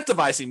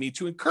incentivizing me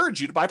to encourage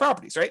you to buy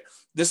properties, right?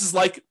 This is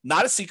like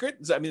not a secret.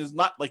 I mean, it's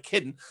not like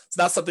hidden. It's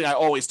not something I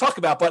always talk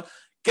about, but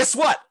guess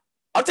what?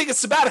 I'm taking a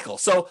sabbatical.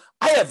 So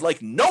I have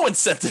like no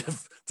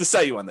incentive to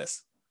sell you on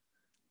this.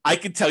 I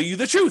can tell you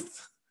the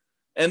truth.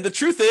 And the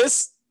truth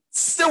is,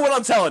 still what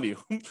I'm telling you.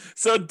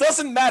 So it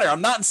doesn't matter.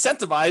 I'm not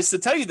incentivized to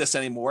tell you this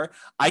anymore.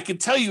 I can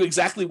tell you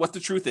exactly what the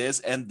truth is,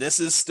 and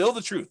this is still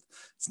the truth.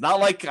 It's not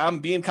like I'm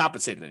being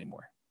compensated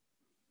anymore.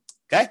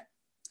 Okay?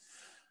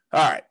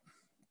 All right.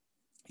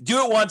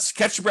 Do it once,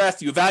 catch your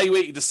breath, you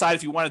evaluate, you decide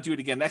if you want to do it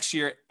again next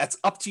year. That's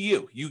up to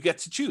you. You get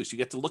to choose. You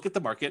get to look at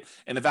the market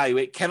and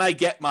evaluate, can I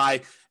get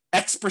my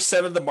X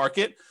percent of the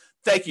market?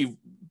 Thank you,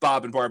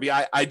 Bob and Barbie.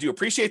 I do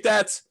appreciate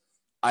that.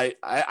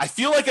 I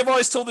feel like I've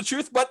always told the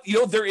truth, but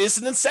there is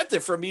an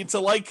incentive for me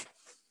to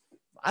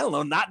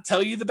not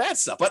tell you the bad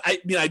stuff. But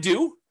I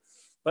do.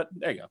 But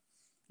there you go.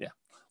 Yeah.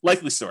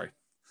 Likely story.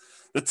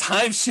 The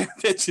timeshare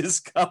pitch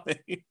is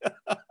coming.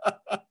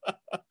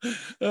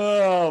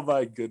 Oh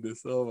my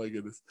goodness.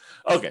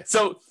 Okay.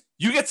 So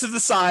you get to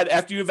decide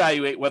after you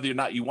evaluate whether or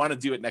not you want to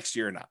do it next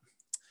year or not.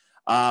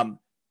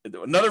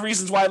 Another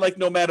reasons why I like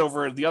Nomad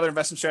over the other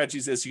investment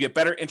strategies is you get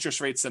better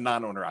interest rates than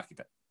non-owner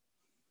occupant.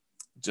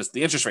 Just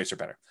the interest rates are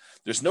better.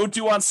 There's no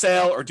due on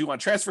sale or due on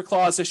transfer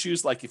clause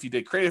issues like if you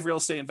did creative real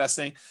estate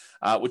investing,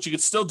 which you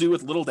could still do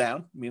with little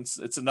down. I mean,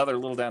 it's another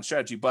little down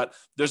strategy, but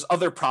there's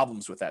other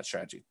problems with that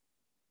strategy.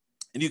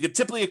 And you could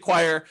typically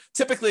acquire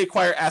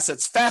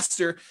assets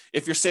faster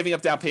if you're saving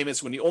up down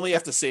payments when you only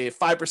have to save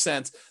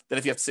 5% than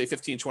if you have to save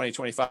 15, 20,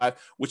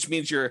 25, which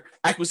means your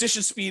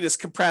acquisition speed is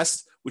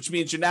compressed, which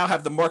means you now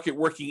have the market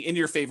working in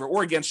your favor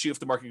or against you if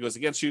the market goes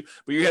against you,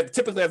 but you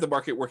typically have the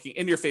market working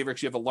in your favor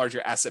because you have a larger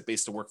asset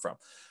base to work from.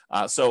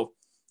 So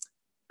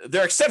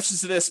there are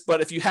exceptions to this, but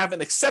if you have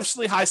an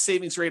exceptionally high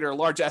savings rate or a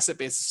large asset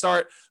base to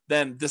start,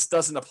 then this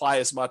doesn't apply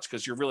as much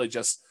because you're really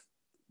just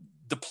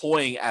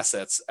deploying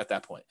assets at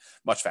that point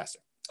much faster.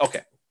 Okay.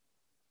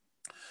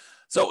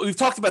 So we've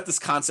talked about this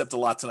concept a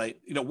lot tonight.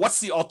 What's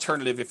the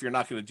alternative if you're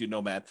not going to do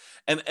Nomad?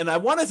 And I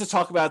wanted to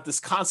talk about this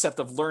concept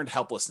of learned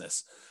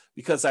helplessness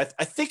because I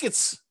think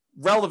it's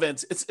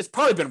relevant. It's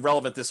probably been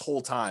relevant this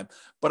whole time,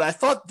 but I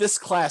thought this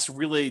class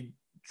really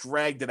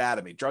drug it out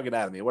of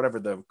me, whatever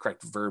the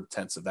correct verb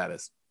tense of that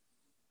is.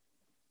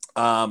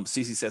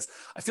 CC says,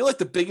 I feel like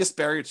the biggest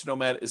barrier to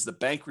Nomad is the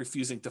bank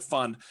refusing to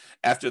fund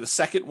after the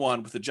second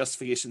one with the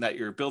justification that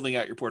you're building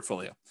out your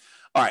portfolio.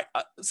 All right.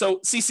 So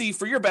CC,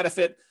 for your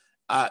benefit,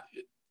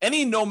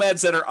 any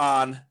Nomads that are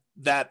on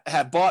that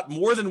have bought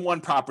more than one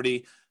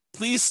property,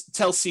 please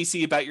tell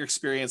CC about your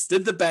experience.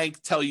 Did the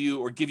bank tell you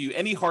or give you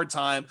any hard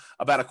time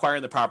about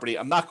acquiring the property?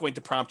 I'm not going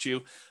to prompt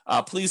you.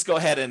 Please go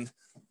ahead and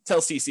tell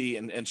CC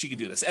and she can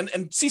do this. And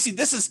CC,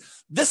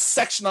 this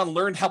section on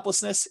learned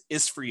helplessness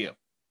is for you.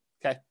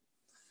 Okay.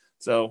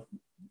 So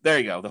there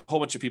you go. The whole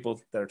bunch of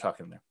people that are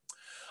talking there.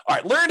 All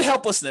right. Learned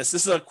helplessness.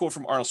 This is a quote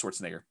from Arnold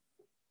Schwarzenegger.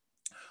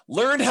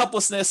 Learned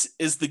helplessness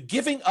is the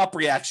giving up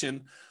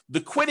reaction,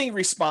 the quitting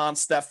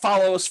response that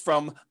follows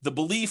from the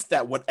belief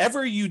that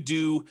whatever you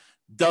do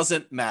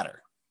doesn't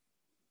matter.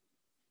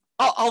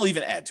 I'll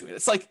even add to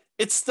it.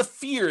 It's the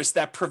fears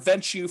that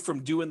prevent you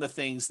from doing the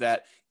things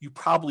that you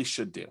probably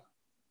should do.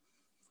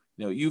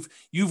 You've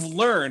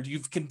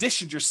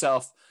conditioned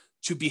yourself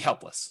to be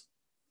helpless,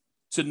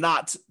 to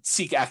not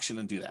seek action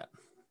and do that.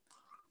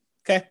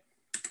 Okay.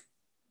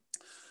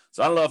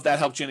 So I don't know if that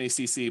helped you in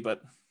ACC,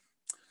 but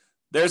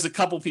there's a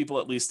couple people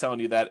at least telling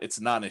you that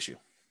it's not an issue.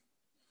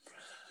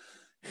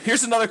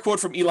 Here's another quote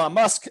from Elon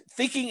Musk,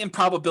 thinking in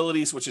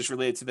probabilities, which is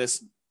related to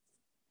this.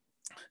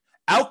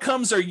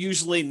 Outcomes are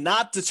usually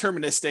not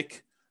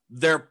deterministic,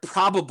 they're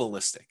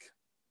probabilistic.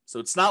 So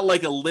it's not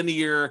like a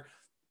linear,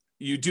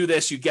 you do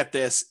this, you get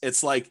this.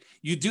 It's like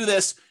you do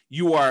this,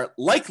 you are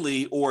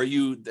likely, or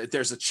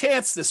there's a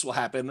chance this will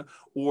happen,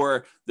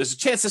 or there's a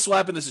chance this will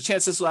happen, there's a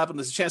chance this will happen,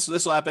 there's a chance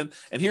this will happen.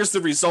 And here's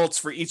the results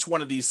for each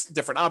one of these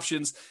different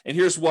options. And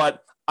here's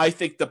what I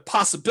think the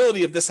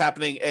possibility of this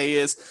happening A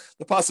is,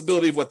 the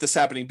possibility of what this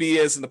happening B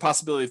is, and the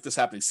possibility of this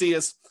happening C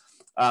is.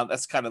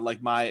 That's kind of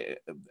like my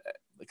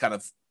kind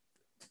of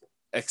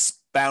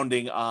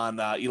expounding on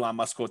Elon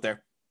Musk quote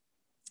there.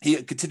 He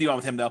continued on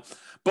with him though,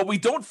 but we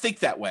don't think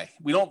that way.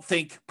 We don't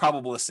think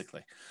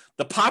probabilistically.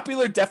 The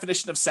popular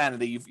definition of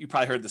sanity, you've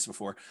probably heard this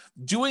before,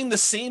 doing the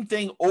same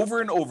thing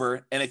over and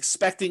over and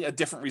expecting a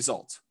different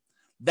result.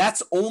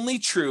 That's only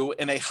true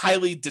in a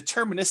highly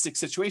deterministic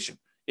situation.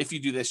 If you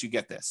do this, you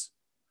get this.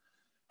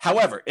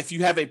 However, if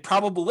you have a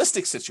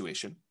probabilistic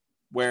situation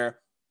where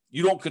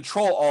you don't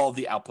control all of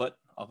the output,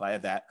 I'll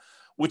add that,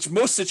 which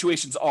most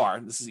situations are,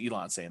 this is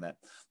Elon saying that,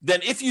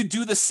 then if you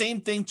do the same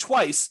thing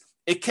twice,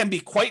 it can be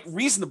quite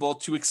reasonable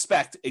to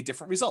expect a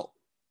different result.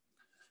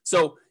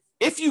 So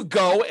if you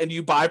go and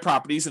you buy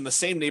properties in the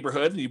same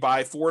neighborhood and you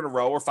buy 4 in a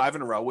row or 5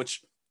 in a row,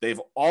 which they've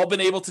all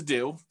been able to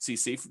do,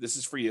 CC, this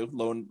is for you,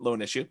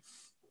 loan issue.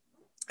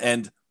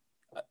 And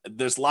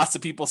there's lots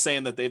of people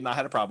saying that they've not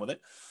had a problem with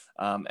it.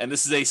 And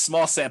this is a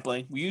small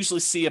sampling. We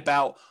usually see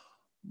about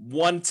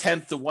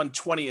 1/10 to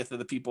 1/20 of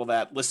the people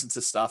that listen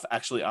to stuff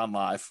actually on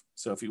live.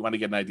 So if you want to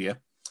get an idea,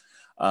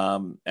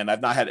 and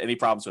I've not had any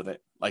problems with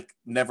it, like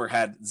never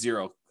had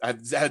zero.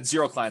 I've had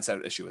 0 clients had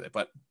an issue with it,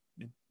 but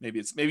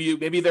maybe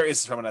there is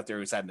someone out there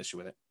who's had an issue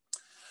with it.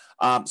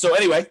 So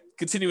anyway,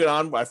 continuing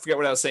on, I forget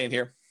what I was saying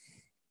here.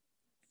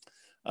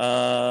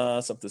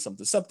 Something,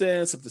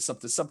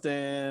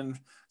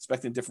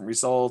 expecting different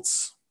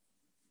results.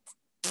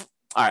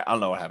 All right, I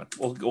don't know what happened.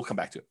 We'll come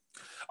back to it.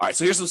 All right,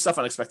 so here's some stuff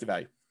on expected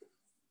value.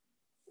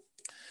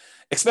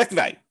 Expected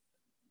value.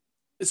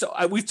 So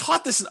we've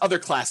taught this in other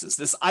classes,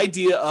 this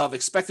idea of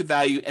expected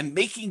value and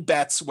making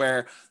bets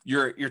where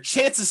your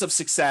chances of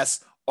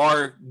success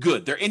are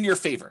good. They're in your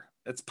favor.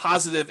 That's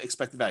positive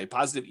expected value,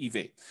 positive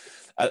EV.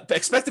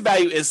 Expected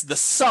value is the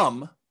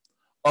sum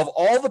of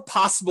all the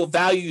possible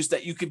values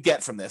that you could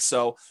get from this.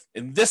 So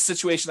in this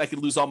situation, I could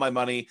lose all my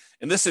money.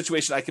 In this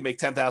situation, I can make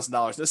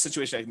 $10,000. In this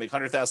situation, I can make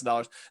 $100,000.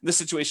 In this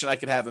situation, I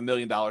could have $1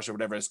 million or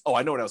whatever it is. Oh,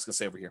 I know what I was going to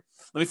say over here.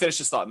 Let me finish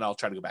this thought and I'll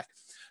try to go back.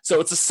 So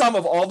it's a sum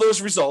of all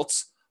those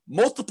results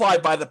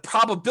multiplied by the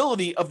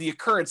probability of the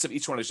occurrence of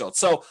each one of the results.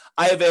 So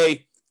I have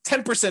a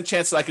 10%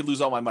 chance that I could lose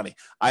all my money.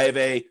 I have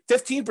a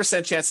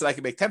 15% chance that I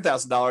can make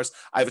 $10,000.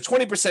 I have a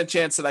 20%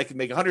 chance that I can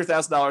make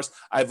 $100,000.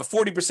 I have a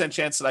 40%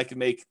 chance that I can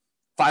make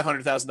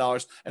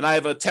 $500,000, and I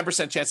have a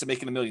 10% chance of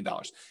making $1 million.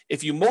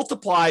 If you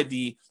multiply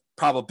the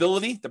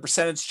probability, the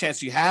percentage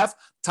chance you have,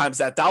 times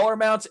that dollar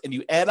amount, and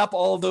you add up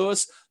all of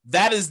those,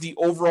 that is the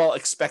overall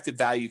expected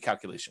value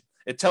calculation.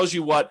 It tells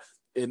you what,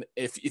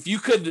 if you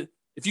could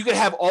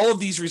have all of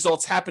these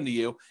results happen to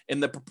you in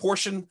the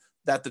proportion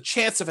that the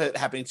chance of it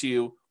happening to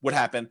you would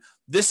happen,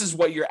 this is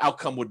what your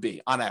outcome would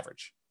be on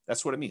average.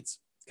 That's what it means.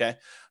 Okay.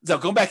 So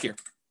going back here.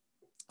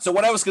 So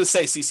what I was going to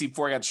say, CC,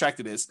 before I got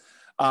distracted is,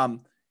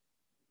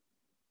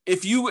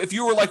 if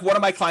you were like one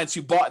of my clients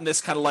who bought in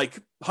this kind of like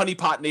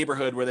honeypot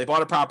neighborhood where they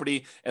bought a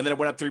property and then it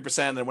went up 3%,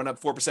 then it went up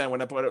 4%,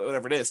 went up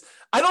whatever it is,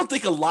 I don't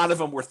think a lot of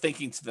them were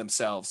thinking to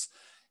themselves,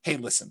 hey,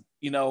 listen,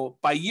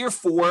 by year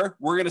 4,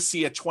 we're going to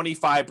see a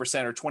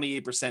 25% or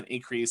 28%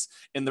 increase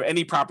in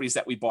any properties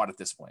that we bought at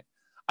this point.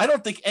 I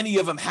don't think any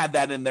of them had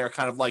that in their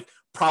kind of like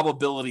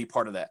probability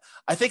part of that.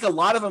 I think a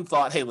lot of them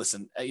thought, hey,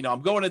 listen,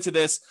 I'm going into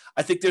this.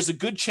 I think there's a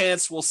good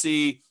chance we'll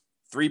see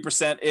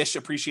 3%-ish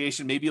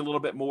appreciation, maybe a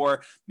little bit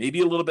more, maybe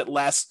a little bit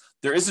less.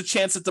 There is a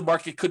chance that the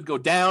market could go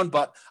down,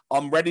 but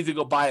I'm ready to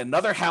go buy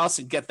another house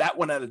and get that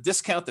one at a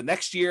discount the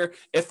next year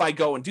if I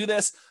go and do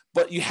this.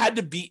 But you had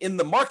to be in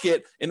the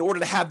market in order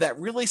to have that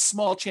really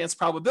small chance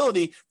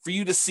probability for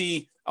you to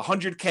see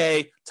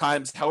 100K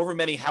times however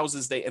many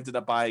houses they ended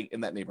up buying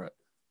in that neighborhood.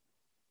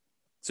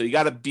 So you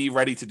got to be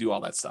ready to do all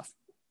that stuff.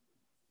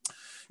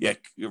 Yeah,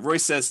 Roy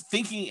says,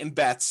 Thinking in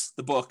Bets,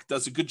 the book,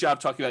 does a good job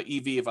talking about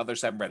EV if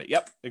others haven't read it.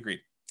 Yep,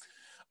 agreed.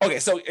 Okay,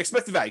 so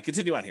expected value,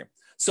 continue on here.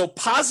 So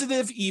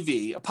positive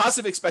EV, a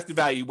positive expected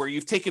value, where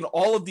you've taken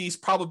all of these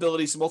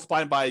probabilities and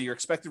multiplying by your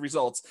expected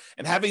results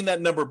and having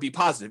that number be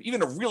positive,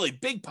 even a really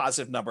big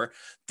positive number,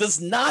 does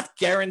not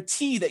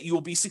guarantee that you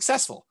will be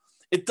successful.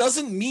 It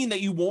doesn't mean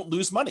that you won't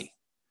lose money.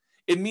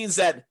 It means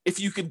that if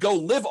you could go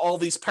live all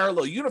these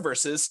parallel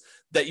universes,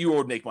 that you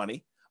would make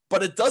money,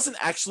 but it doesn't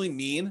actually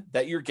mean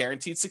that you're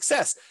guaranteed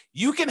success.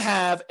 You can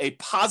have a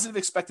positive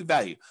expected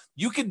value.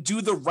 You can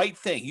do the right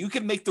thing. You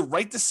can make the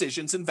right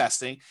decisions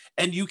investing,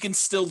 and you can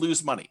still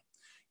lose money.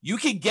 You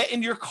can get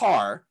in your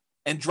car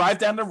and drive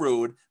down the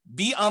road,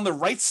 be on the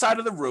right side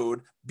of the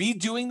road, be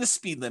doing the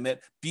speed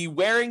limit, be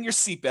wearing your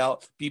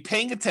seatbelt, be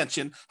paying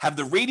attention, have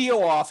the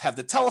radio off, have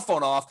the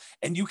telephone off,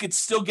 and you could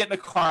still get in a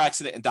car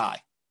accident and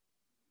die.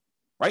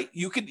 Right?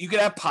 You could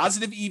have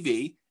positive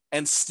EV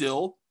and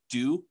still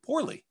do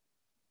poorly.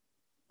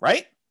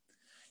 Right?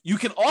 You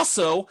can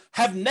also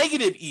have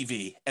negative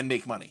EV and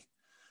make money.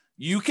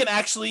 You can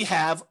actually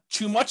have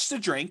too much to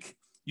drink.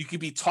 You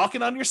could be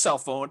talking on your cell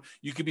phone.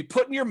 You could be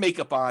putting your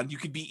makeup on. You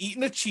could be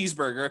eating a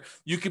cheeseburger.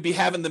 You could be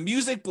having the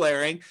music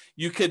blaring.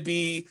 You could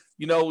be,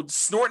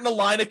 snorting a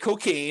line of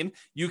cocaine.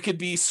 You could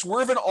be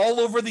swerving all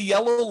over the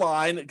yellow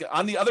line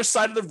on the other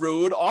side of the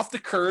road, off the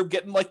curb,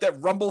 getting like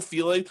that rumble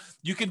feeling.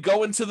 You could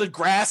go into the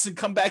grass and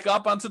come back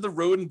up onto the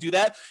road and do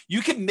that.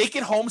 You can make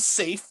it home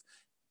safe.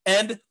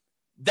 And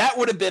that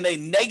would have been a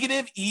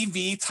negative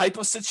EV type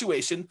of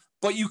situation,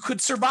 but you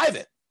could survive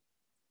it.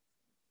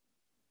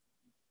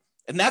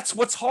 And that's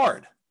what's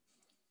hard.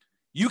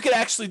 You could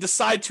actually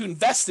decide to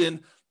invest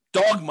in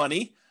dog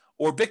money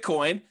or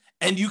Bitcoin,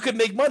 and you could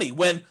make money.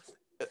 When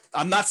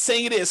I'm not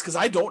saying it is, because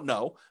I don't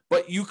know,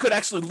 but you could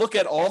actually look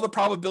at all the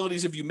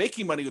probabilities of you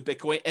making money with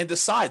Bitcoin and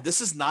decide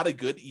this is not a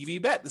good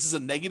EV bet. This is a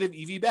negative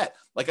EV bet.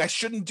 Like, I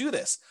shouldn't do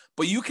this.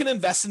 But you can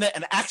invest in it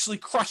and actually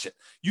crush it.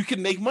 You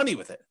can make money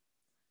with it.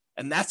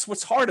 And that's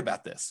what's hard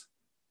about this.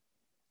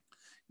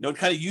 To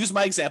kind of use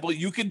my example,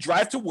 you could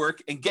drive to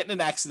work and get in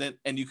an accident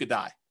and you could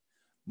die.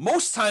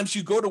 Most times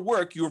you go to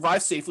work, you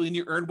arrive safely, and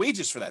you earn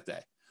wages for that day.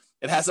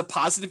 It has a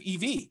positive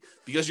EV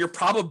because your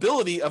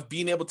probability of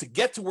being able to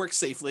get to work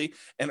safely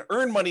and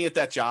earn money at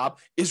that job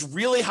is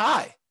really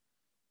high.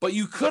 But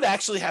you could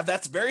actually have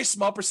that very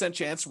small percent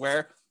chance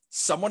where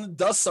someone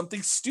does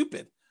something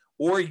stupid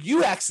or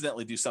you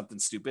accidentally do something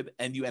stupid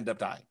and you end up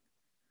dying.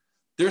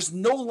 There's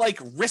no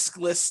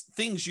riskless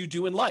things you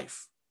do in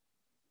life.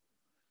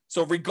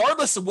 So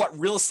regardless of what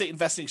real estate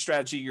investing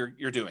strategy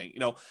you're doing,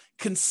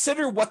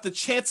 consider what the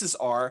chances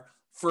are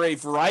for a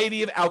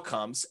variety of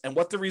outcomes and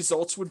what the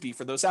results would be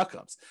for those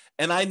outcomes.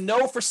 And I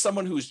know for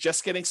someone who's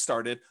just getting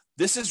started,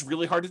 this is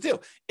really hard to do.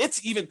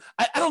 It's even,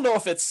 I don't know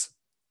if it's,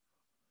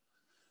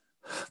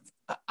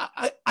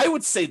 I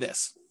would say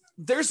this,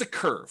 there's a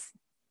curve.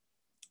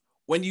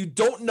 When you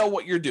don't know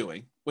what you're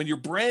doing, when you're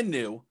brand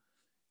new,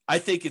 I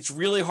think it's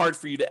really hard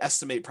for you to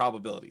estimate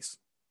probabilities.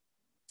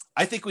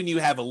 I think when you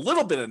have a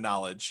little bit of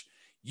knowledge,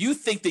 you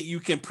think that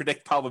you can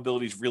predict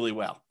probabilities really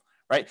well,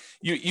 right?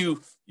 You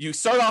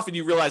start off and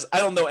you realize, I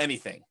don't know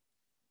anything.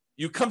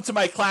 You come to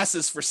my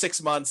classes for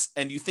 6 months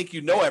and you think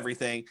you know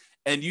everything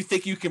and you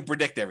think you can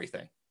predict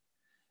everything.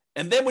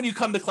 And then when you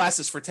come to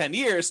classes for 10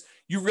 years,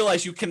 you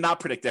realize you cannot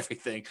predict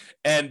everything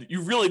and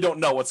you really don't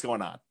know what's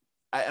going on.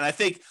 And I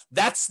think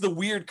that's the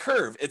weird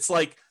curve. It's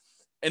like,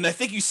 and I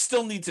think you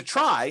still need to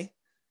try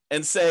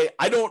and say,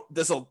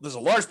 there's a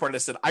large part of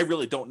this that I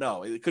really don't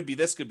know. It could be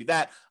this, could be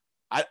that.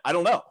 I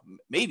don't know,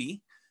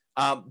 maybe.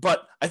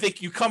 But I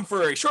think you come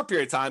for a short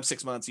period of time,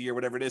 6 months, a year,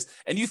 whatever it is,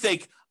 and you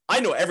think,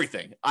 I know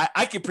everything.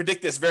 I can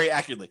predict this very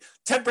accurately.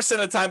 10% of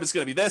the time it's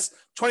going to be this,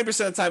 20%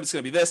 of the time it's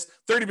going to be this,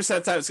 30% of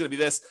the time it's going to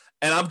be this,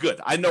 and I'm good.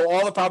 I know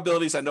all the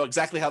probabilities. I know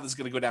exactly how this is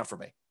going to go down for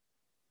me.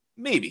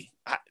 Maybe.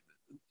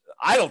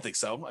 I don't think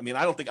so. I mean,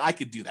 I don't think I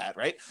could do that,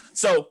 right?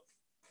 So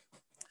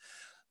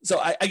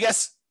I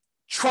guess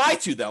try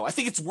to, though. I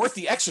think it's worth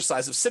the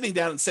exercise of sitting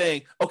down and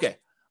saying, okay,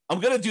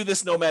 I'm going to do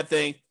this Nomad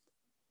thing.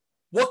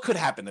 What could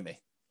happen to me?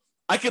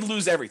 I could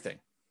lose everything.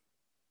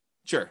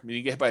 Sure. I mean,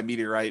 you get hit by a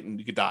meteorite and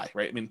you could die,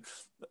 right? I mean,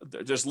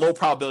 there's low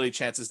probability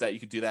chances that you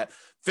could do that.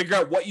 Figure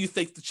out what you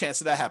think the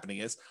chance of that happening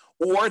is.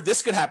 Or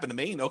this could happen to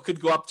me, it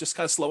could go up just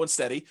kind of slow and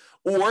steady.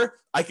 Or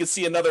I could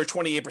see another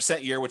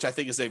 28% year, which I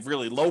think is a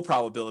really low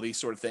probability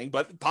sort of thing,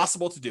 but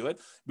possible to do it.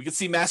 We could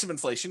see massive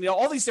inflation.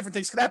 All these different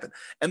things could happen.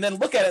 And then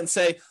look at it and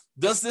say,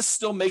 does this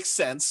still make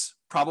sense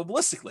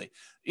probabilistically?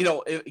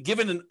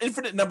 Given an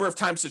infinite number of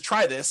times to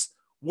try this,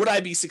 would I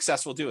be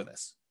successful doing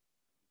this?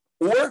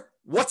 Or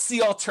what's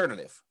the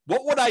alternative?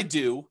 What would I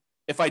do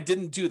if I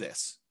didn't do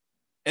this?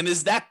 And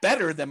is that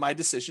better than my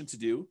decision to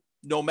do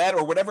Nomad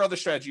or whatever other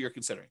strategy you're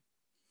considering?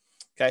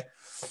 Okay.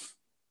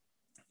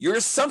 Your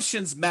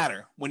assumptions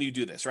matter when you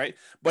do this, right?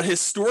 But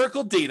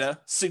historical data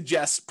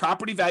suggests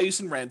property values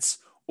and rents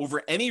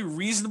over any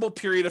reasonable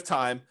period of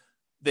time,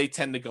 they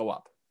tend to go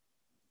up.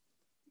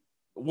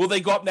 Will they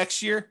go up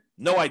next year?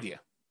 No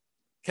idea.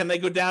 Can they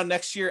go down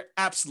next year?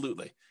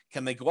 Absolutely.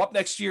 Can they go up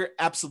next year?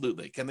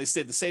 Absolutely. Can they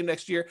stay the same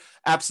next year?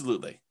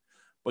 Absolutely.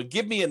 But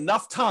give me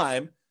enough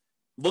time,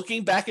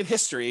 looking back at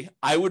history,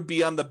 I would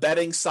be on the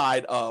betting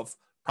side of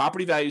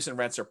property values and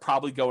rents are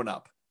probably going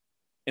up.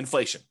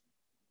 Inflation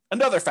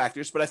and other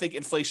factors, but I think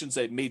inflation's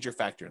a major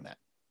factor in that.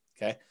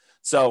 Okay.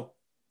 So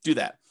do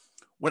that.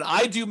 When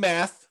I do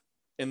math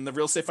in the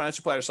real estate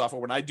financial planner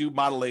software, when I do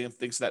modeling and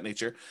things of that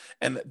nature,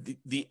 and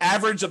the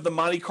average of the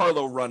Monte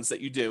Carlo runs that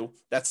you do,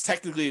 that's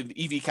technically an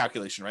EV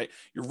calculation, right?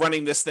 You're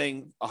running this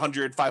thing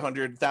 100,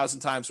 500, 1,000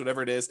 times,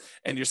 whatever it is,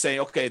 and you're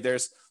saying, okay,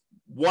 there's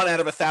 1 out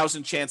of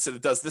 1,000 chance that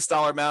it does this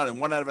dollar amount and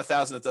 1 out of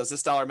 1,000 that does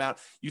this dollar amount.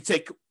 You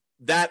take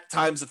that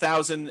times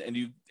 1,000 and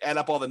you add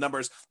up all the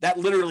numbers. That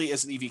literally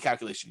is an EV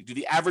calculation. You do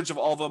the average of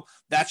all of them.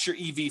 That's your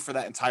EV for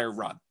that entire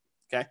run.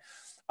 Okay.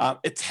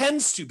 It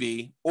tends to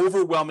be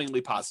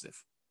overwhelmingly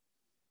positive.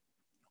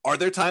 Are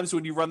there times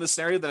when you run this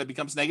scenario that it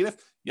becomes negative?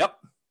 Yep,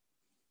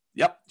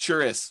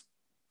 sure is.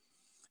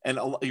 And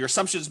your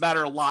assumptions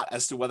matter a lot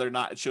as to whether or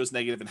not it shows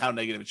negative and how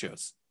negative it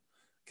shows.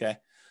 Okay.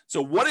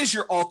 So what is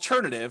your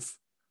alternative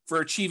for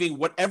achieving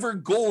whatever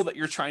goal that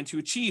you're trying to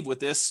achieve with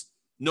this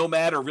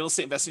nomad or real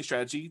estate investing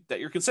strategy that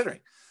you're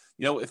considering?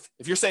 You know, if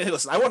you're saying, hey,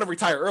 listen, I want to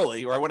retire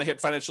early, or I want to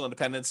hit financial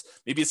independence,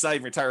 maybe it's not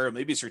even retire early,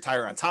 maybe it's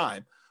retire on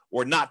time,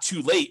 or not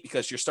too late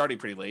because you're starting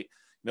pretty late.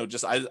 You know,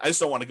 I just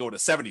don't want to go to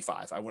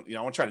 75. I want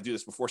to try to do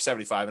this before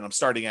 75, and I'm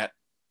starting at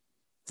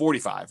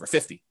 45 or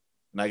 50,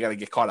 and I got to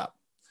get caught up.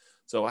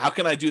 So how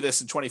can I do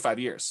this in 25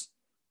 years?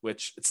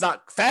 Which it's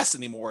not fast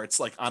anymore. It's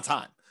like on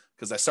time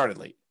because I started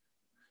late,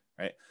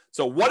 right?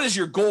 So what is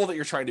your goal that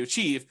you're trying to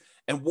achieve?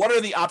 And what are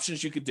the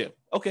options you could do?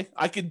 Okay,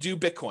 I could do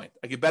Bitcoin.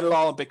 I could bet it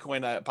all on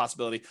Bitcoin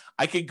possibility.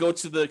 I could go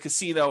to the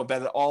casino and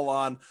bet it all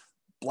on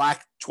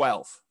Black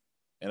 12.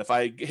 And if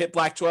I hit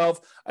Black 12,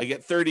 I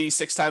get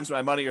 36 times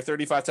my money or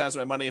 35 times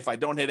my money. If I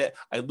don't hit it,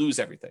 I lose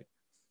everything.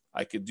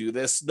 I could do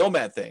this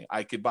Nomad thing.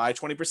 I could buy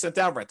 20%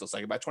 down rentals. I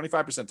could buy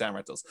 25% down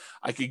rentals.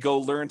 I could go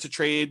learn to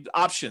trade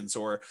options,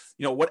 or,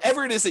 you know,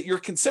 whatever it is that you're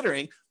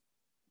considering.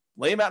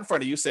 Lay them out in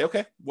front of you. Say,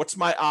 okay, what's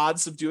my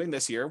odds of doing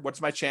this here?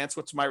 What's my chance?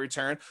 What's my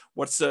return?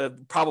 What's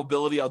the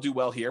probability I'll do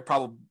well here?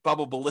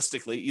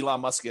 Probabilistically,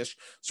 Elon Musk-ish,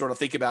 sort of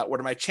think about what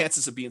are my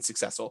chances of being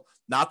successful?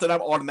 Not that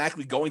I'm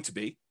automatically going to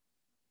be,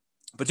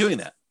 but doing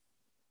that.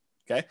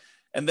 Okay.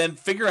 And then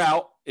figure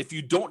out, if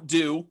you don't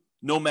do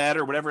Nomad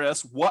or whatever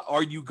else, what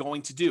are you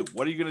going to do?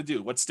 What are you going to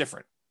do? What's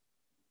different?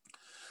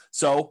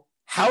 So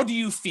how do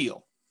you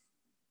feel?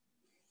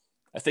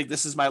 I think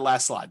this is my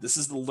last slide. This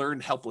is the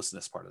learned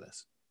helplessness part of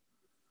this.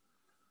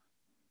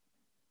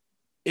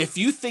 If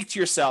you think to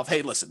yourself,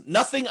 hey, listen,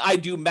 nothing I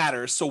do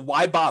matters, so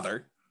why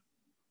bother?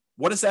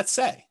 What does that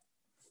say?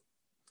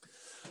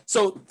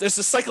 So there's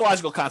a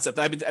psychological concept.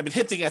 I've been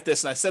hinting at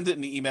this, and I sent it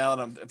in the email,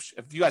 and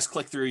if you guys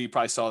click through, you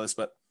probably saw this,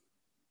 but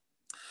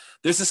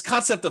there's this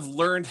concept of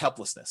learned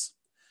helplessness.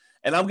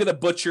 And I'm going to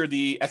butcher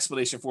the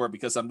explanation for it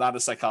because I'm not a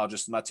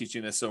psychologist. I'm not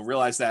teaching this. So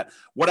realize that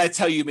what I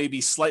tell you may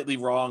be slightly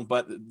wrong,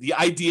 but the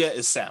idea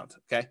is sound.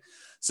 Okay.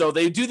 So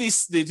they do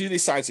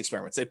these science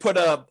experiments. They put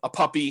a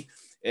puppy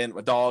and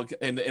a dog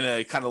in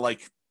a kind of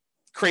like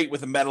crate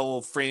with a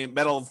metal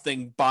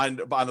thing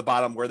bind on the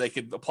bottom where they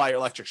could apply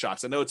electric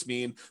shocks. I know it's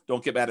mean.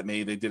 Don't get mad at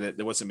me. They did it.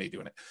 It wasn't me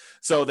doing it.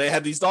 So they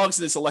had these dogs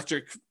in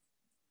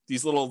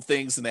these little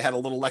things, and they had a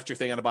little electric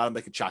thing on the bottom.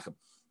 They could shock them.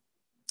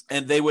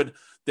 And they would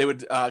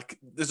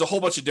there's a whole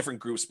bunch of different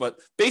groups, but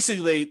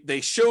basically they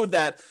showed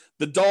that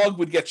the dog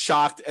would get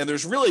shocked, and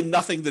there's really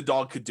nothing the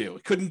dog could do.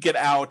 It couldn't get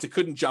out. It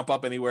couldn't jump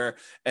up anywhere.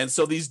 And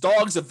so these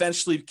dogs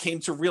eventually came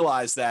to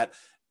realize that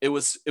it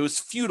was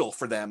futile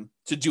for them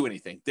to do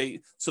anything.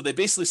 So they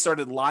basically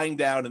started lying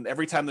down, and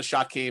every time the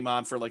shock came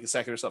on for like a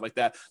second or something like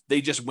that,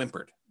 they just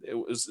whimpered. It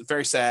was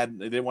very sad.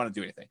 They didn't want to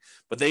do anything,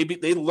 but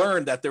they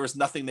learned that there was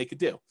nothing they could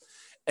do.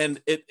 And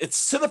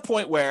it's to the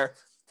point where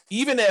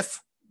even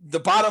if the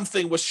bottom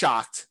thing was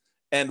shocked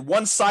and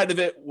one side of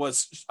it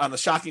was on a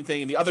shocking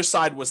thing and the other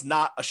side was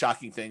not a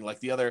shocking thing, like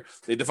the other,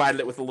 they divided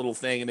it with a little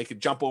thing and they could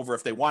jump over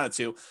if they wanted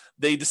to.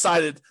 They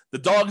decided, the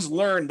dogs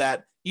learned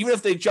that even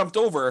if they jumped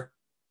over,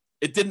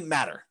 it didn't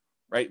matter,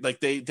 right? Like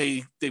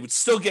they would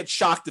still get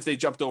shocked if they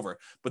jumped over.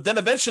 But then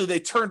eventually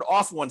they turned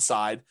off one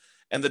side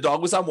and the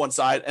dog was on one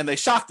side and they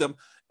shocked them.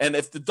 And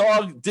if the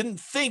dog didn't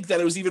think that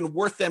it was even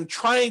worth them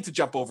trying to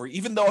jump over,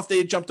 even though if they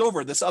had jumped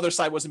over, this other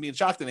side wasn't being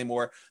shocked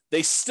anymore,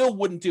 they still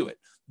wouldn't do it.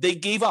 They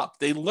gave up.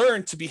 They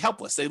learned to be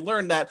helpless. They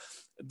learned that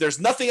there's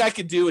nothing I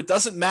could do. It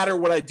doesn't matter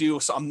what I do,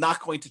 so I'm not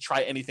going to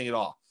try anything at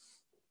all.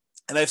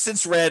 And I've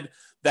since read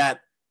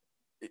that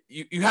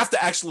you have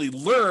to actually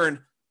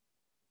learn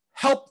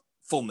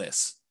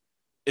helpfulness.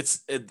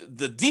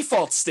 The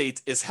default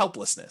state is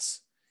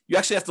helplessness. You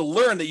actually have to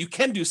learn that you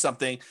can do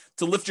something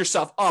to lift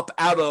yourself up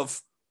out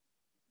of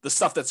the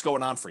stuff that's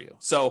going on for you.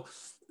 So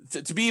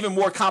to be even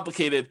more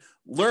complicated,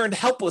 learned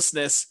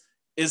helplessness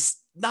is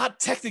not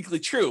technically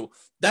true.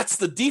 That's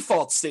the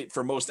default state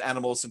for most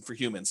animals and for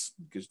humans,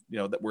 because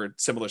that we're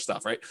similar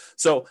stuff, right?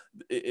 So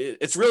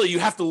it's really, you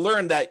have to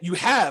learn that you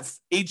have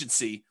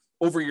agency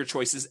over your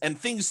choices, and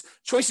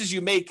choices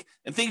you make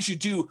and things you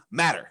do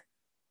matter.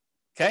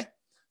 Okay.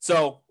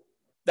 So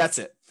that's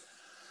it.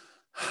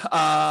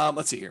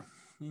 Let's see here.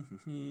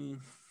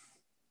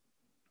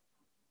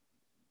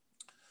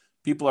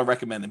 People are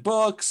recommending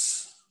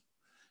books.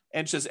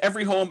 And says,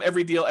 every home,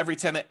 every deal, every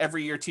tenant,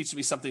 every year teaches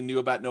me something new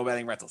about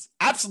nomading rentals.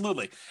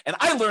 Absolutely. And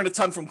I learn a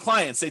ton from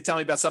clients. They tell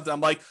me about something.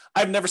 I'm like,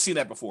 I've never seen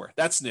that before.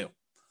 That's new.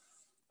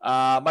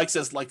 Mike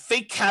says, like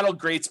fake cattle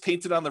grates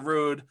painted on the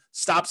road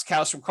stops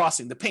cows from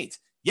crossing the paint.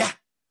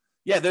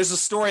 Yeah, there's a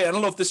story. I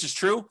don't know if this is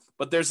true,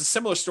 but there's a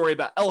similar story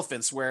about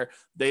elephants where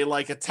they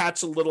like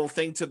attach a little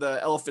thing to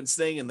the elephant's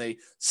thing and they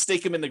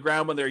stake them in the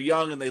ground when they're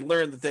young, and they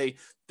learn that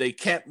they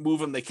can't move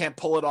them, they can't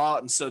pull it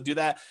out, and so do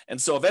that.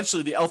 And so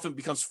eventually the elephant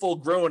becomes full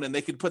grown, and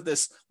they can put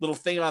this little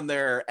thing on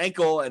their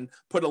ankle and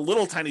put a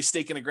little tiny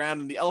stake in the ground,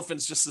 and the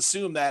elephants just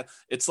assume that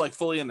it's like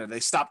fully in there. They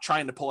stop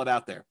trying to pull it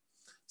out there.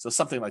 So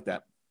something like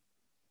that.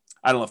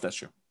 I don't know if that's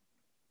true.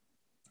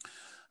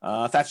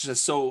 Thatcher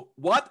says, so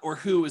what or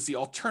who is the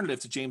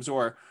alternative to James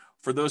Orr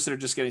for those that are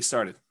just getting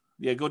started?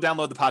 Yeah, go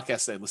download the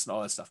podcast today, listen to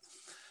all that stuff.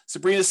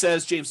 Sabrina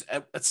says, James,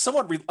 a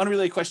somewhat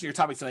unrelated question to your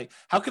topic tonight.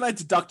 How can I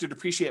deduct or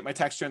depreciate my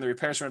tax return the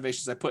repairs and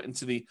renovations I put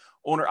into the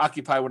owner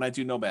occupied when I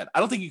do Nomad? I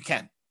don't think you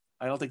can.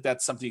 I don't think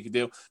that's something you can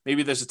do.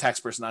 Maybe there's a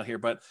tax person out here,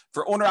 but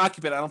for owner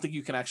occupied, I don't think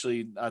you can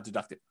actually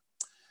deduct it.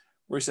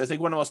 Where he says, I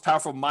think one of the most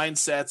powerful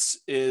mindsets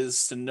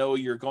is to know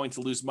you're going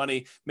to lose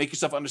money. Make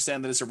yourself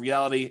understand that it's a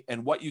reality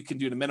and what you can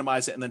do to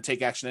minimize it, and then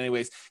take action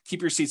anyways.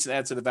 Keep your receipts and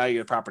add to the value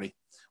of the property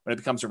when it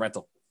becomes a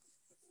rental.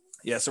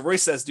 Yeah, so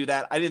Royce says do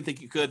that. I didn't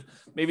think you could.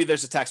 Maybe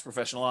there's a tax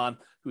professional on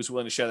who's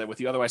willing to share that with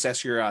you. Otherwise,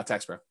 ask your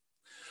tax pro.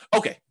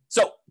 Okay,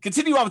 so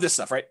continue on with this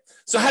stuff, right?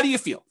 So how do you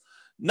feel?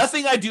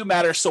 Nothing I do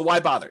matters, so why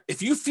bother?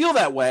 If you feel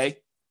that way,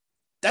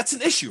 that's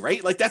an issue,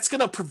 right? Like that's going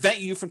to prevent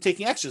you from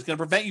taking action. It's going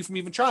to prevent you from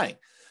even trying.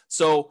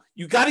 So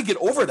you got to get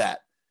over that.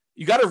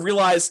 You got to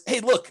realize,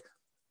 hey, look,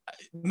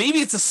 maybe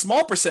it's a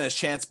small percentage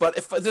chance, but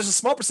if there's a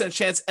small percentage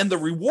chance and the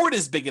reward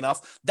is big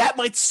enough, that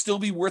might still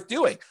be worth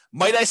doing.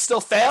 Might I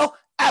still fail?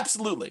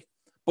 Absolutely.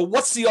 But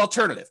what's the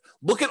alternative?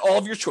 Look at all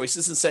of your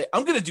choices and say,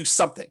 I'm going to do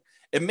something.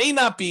 It may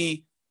not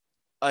be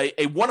a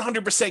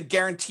 100%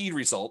 guaranteed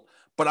result,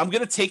 but I'm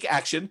going to take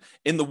action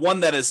in the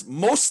one that is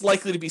most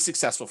likely to be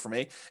successful for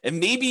me.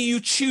 And maybe you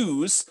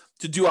choose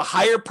to do a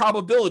higher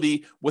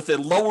probability with a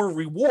lower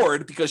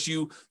reward because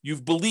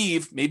you've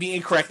believed, maybe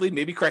incorrectly,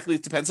 maybe correctly,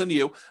 it depends on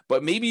you,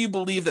 but maybe you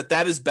believe that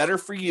that is better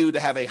for you to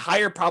have a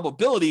higher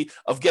probability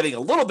of getting a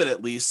little bit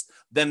at least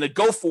than to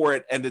go for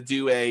it and to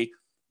do a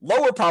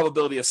lower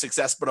probability of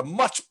success, but a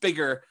much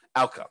bigger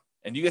outcome.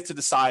 And you get to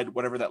decide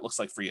whatever that looks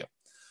like for you.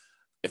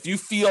 If you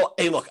feel,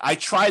 hey, look, I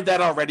tried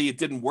that already, it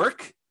didn't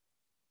work.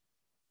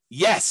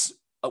 Yes,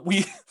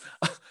 we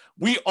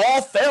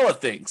all fail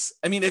at things.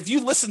 I mean, if you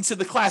listen to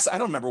the class, I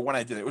don't remember when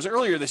I did it. It was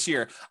earlier this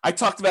year. I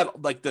talked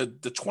about like the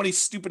 20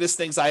 stupidest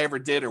things I ever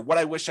did or what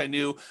I wish I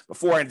knew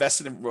before I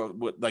invested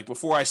in, like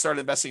before I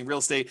started investing in real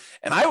estate.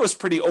 And I was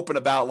pretty open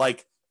about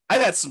like,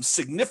 I've had some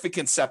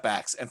significant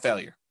setbacks and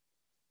failure.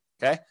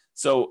 Okay.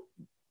 So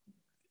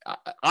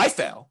I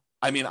fail.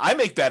 I mean, I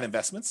make bad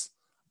investments.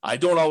 I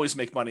don't always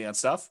make money on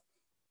stuff.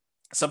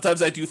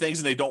 Sometimes I do things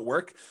and they don't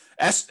work.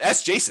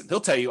 Ask Jason. He'll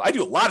tell you I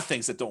do a lot of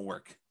things that don't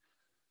work,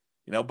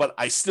 but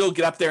I still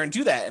get up there and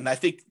do that. And I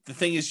think the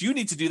thing is you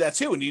need to do that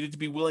too. And you need to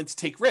be willing to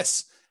take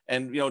risks.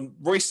 And,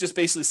 Royce just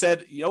basically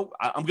said,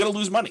 I'm going to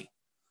lose money.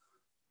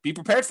 Be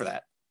prepared for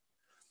that.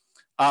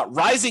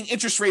 Rising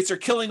interest rates are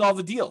killing all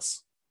the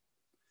deals.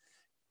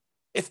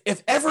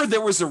 If ever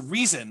there was a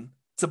reason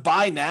to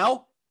buy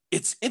now,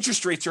 it's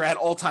interest rates are at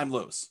all-time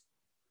lows.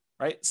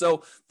 Right.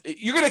 So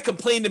you're going to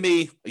complain to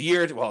me a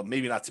year, well,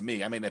 maybe not to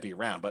me, I may not be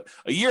around, but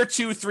a year,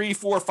 2, 3,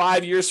 4,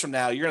 5 years from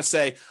now, you're going to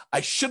say,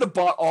 I should have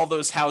bought all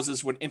those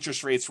houses when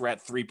interest rates were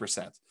at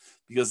 3%,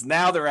 because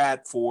now they're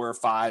at 4,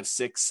 5,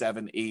 6,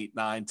 7, 8,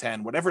 9,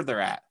 10, whatever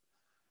they're at.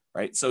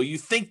 Right. So you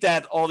think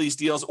that all these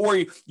deals, or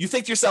you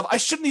think to yourself, I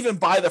shouldn't even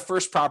buy the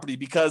first property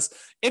because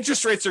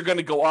interest rates are going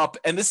to go up.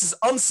 And this is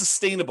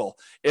unsustainable.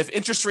 If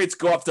interest rates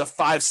go up to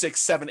 5, 6,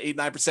 7, 8,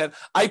 9%,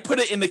 I put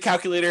it in the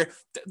calculator.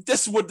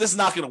 This is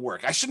not going to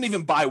work. I shouldn't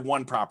even buy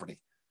one property.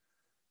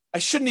 I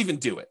shouldn't even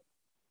do it.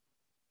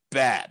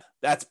 Bad.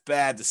 That's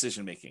bad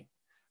decision making.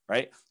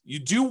 Right. You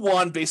do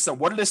one based on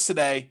what it is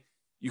today.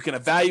 You can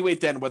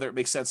evaluate then whether it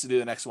makes sense to do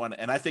the next one.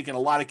 And I think in a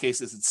lot of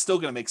cases, it's still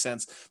going to make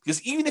sense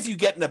because even if you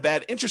get in a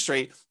bad interest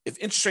rate, if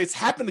interest rates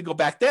happen to go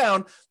back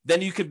down,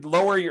 then you could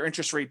lower your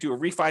interest rate, do a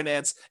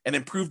refinance and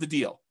improve the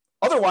deal.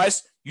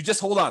 Otherwise, you just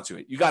hold on to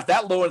it. You got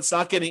that low and it's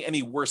not getting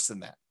any worse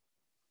than that.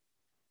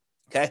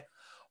 Okay.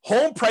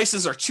 Home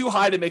prices are too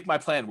high to make my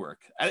plan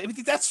work. I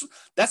think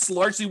that's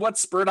largely what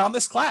spurred on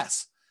this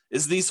class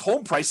is these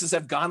home prices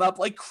have gone up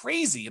like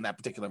crazy in that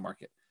particular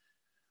market.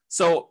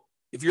 So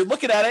if you're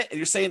looking at it and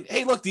you're saying,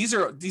 hey, look,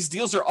 these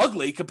deals are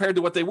ugly compared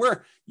to what they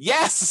were.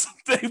 Yes,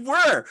 they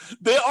were.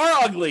 They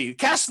are ugly.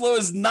 Cash flow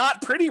is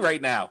not pretty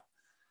right now.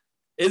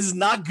 It is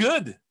not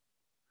good. I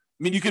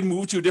mean, you can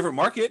move to a different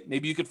market.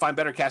 Maybe you could find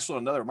better cash flow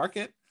in another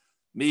market.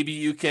 Maybe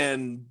you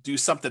can do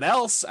something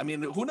else. I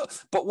mean, who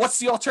knows? But what's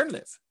the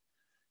alternative?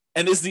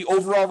 And is the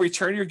overall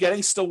return you're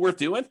getting still worth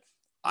doing?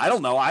 I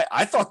don't know.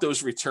 I thought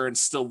those returns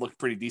still looked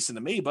pretty decent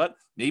to me, but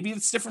maybe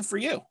it's different for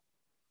you,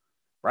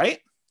 right?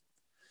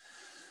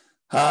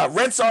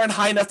 Rents aren't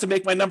high enough to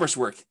make my numbers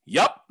work.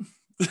 Yup.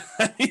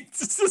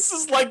 This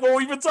is like what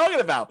we've been talking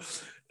about.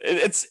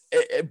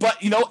 But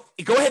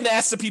go ahead and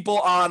ask the people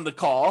on the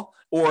call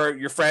or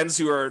your friends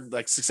who are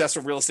like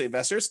successful real estate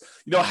investors,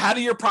 how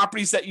do your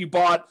properties that you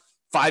bought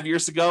 5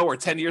 years ago or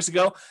 10 years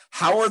ago,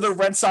 how are the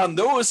rents on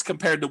those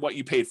compared to what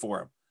you paid for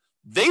them?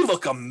 They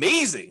look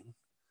amazing.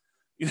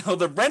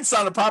 The rents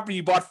on a property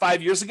you bought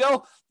 5 years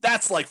ago,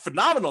 that's like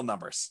phenomenal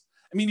numbers.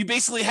 I mean, you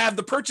basically have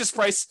the purchase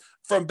price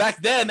from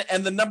back then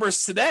and the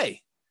numbers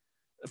today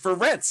for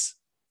rents.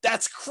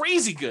 That's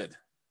crazy good,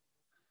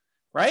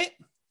 right?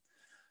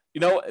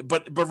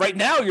 But right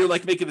now you're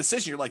like making a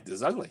decision. You're like, this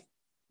is ugly.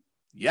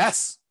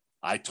 Yes,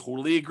 I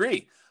totally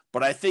agree.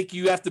 But I think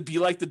you have to be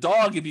like the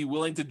dog and be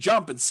willing to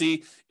jump and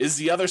see, is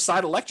the other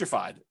side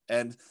electrified?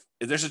 And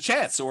there's a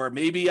chance, or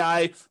maybe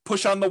I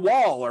push on the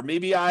wall, or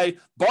maybe I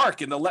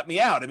bark and they'll let me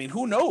out. I mean,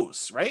 who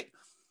knows, right?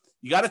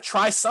 You got to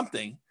try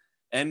something.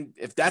 And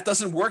if that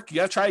doesn't work, you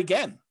got to try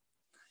again.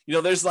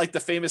 There's like the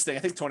famous thing. I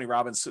think Tony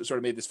Robbins sort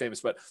of made this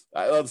famous, but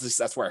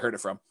that's where I heard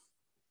it from.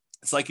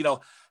 It's like,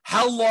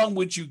 how long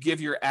would you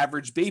give your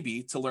average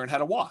baby to learn how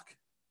to walk?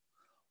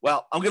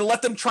 Well, I'm going to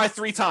let them try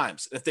 3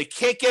 times. If they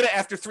can't get it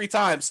after 3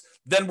 times,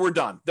 then we're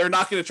done. They're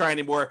not going to try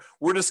anymore.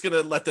 We're just going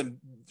to let them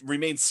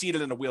remain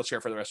seated in a wheelchair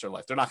for the rest of their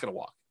life. They're not going to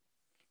walk.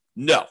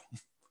 No.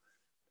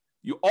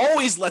 You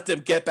always let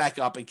them get back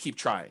up and keep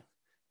trying.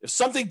 If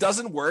something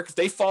doesn't work, if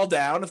they fall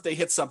down, if they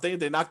hit something,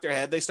 they knock their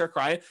head, they start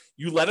crying,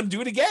 you let them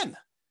do it again.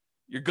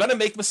 You're going to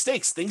make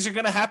mistakes. Things are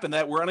going to happen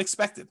that were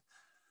unexpected.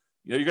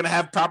 You're going to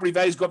have property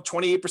values go up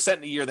 28%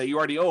 in a year that you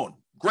already own.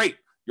 Great.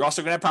 You're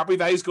also going to have property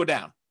values go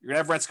down. You're going to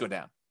have rents go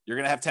down. You're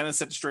going to have tenants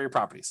that destroy your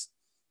properties.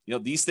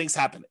 These things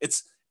happen.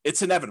 It's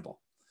inevitable.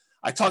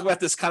 I talk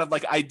about this kind of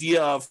like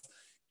idea of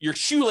your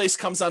shoelace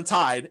comes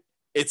untied.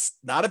 It's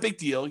not a big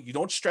deal. You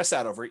don't stress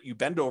out over it. You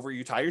bend over,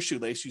 you tie your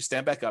shoelace, you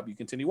stand back up, you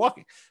continue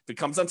walking. If it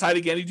comes untied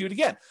again, you do it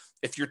again.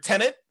 If your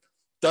tenant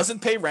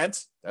doesn't pay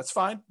rent, that's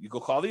fine. You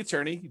go call the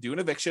attorney, you do an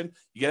eviction,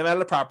 you get them out of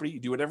the property, you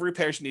do whatever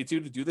repairs you need to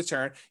do the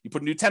turn, you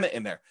put a new tenant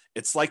in there.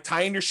 It's like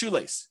tying your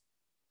shoelace.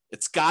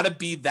 It's got to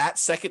be that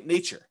second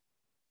nature.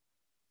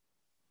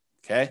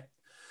 Okay?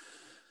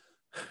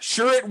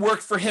 Sure, it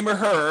worked for him or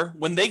her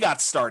when they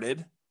got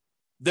started.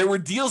 There were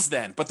deals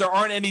then, but there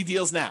aren't any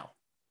deals now.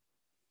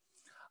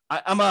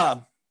 I'm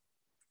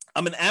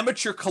an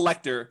amateur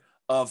collector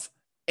of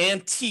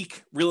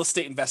antique real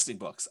estate investing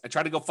books. I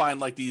try to go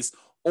find like these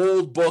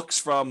old books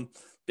from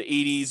the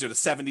 80s or the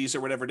 70s or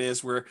whatever it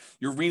is, where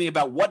you're reading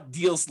about what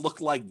deals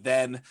looked like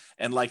then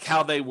and like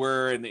how they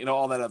were and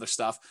all that other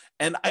stuff.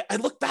 And I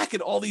look back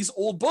at all these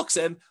old books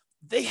and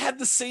they had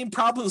the same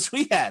problems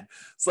we had.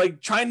 It's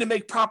like trying to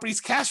make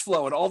properties cash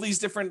flow and all these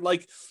different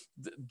like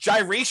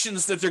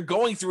gyrations that they're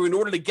going through in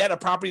order to get a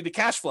property to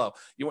cash flow.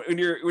 When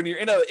you're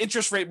in an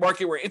interest rate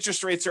market where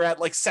interest rates are at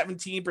like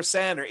 17%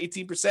 or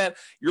 18%,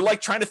 you're like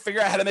trying to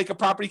figure out how to make a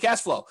property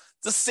cash flow.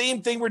 It's the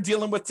same thing we're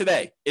dealing with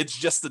today. It's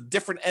just the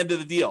different end of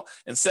the deal.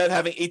 Instead of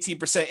having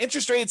 18%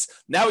 interest rates,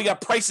 now we got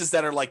prices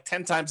that are like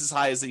 10 times as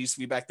high as they used to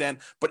be back then,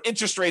 but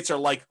interest rates are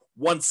like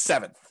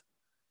 1/7.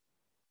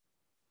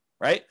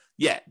 Right?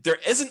 Yeah, there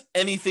isn't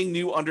anything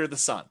new under the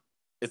sun.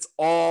 It's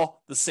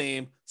all the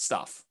same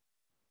stuff.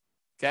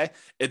 Okay?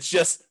 It's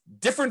just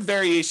different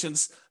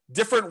variations,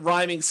 different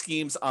rhyming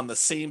schemes on the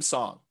same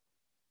song.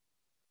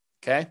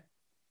 Okay?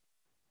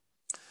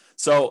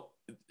 So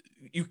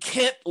you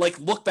can't like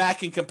look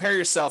back and compare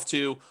yourself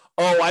to,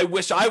 oh, I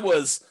wish I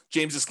was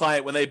James's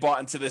client when they bought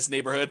into this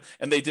neighborhood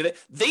and they did it.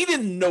 They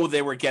didn't know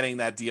they were getting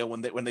that deal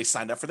when they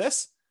signed up for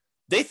this.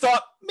 They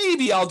thought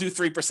maybe I'll do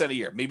 3% a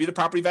year. Maybe the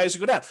property values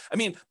will go down. I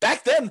mean,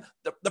 back then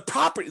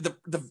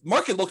the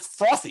market looked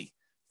frothy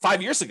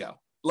 5 years ago.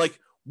 Like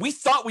we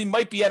thought we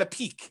might be at a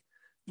peak.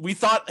 We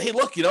thought, hey,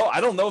 look,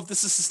 I don't know if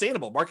this is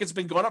sustainable. Market's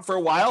been going up for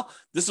a while.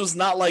 This was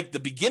not like the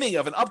beginning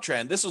of an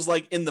uptrend. This was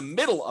like in the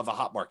middle of a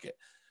hot market.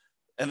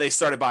 And they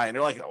started buying.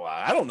 They're like, well,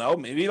 I don't know.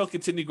 Maybe it'll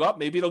continue to go up.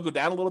 Maybe it'll go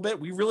down a little bit.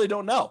 We really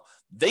don't know.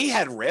 They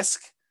had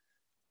risk.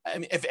 I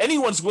mean, if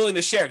anyone's willing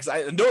to share, because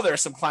I know there are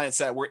some clients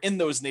that were in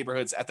those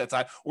neighborhoods at that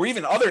time, or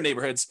even other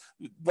neighborhoods,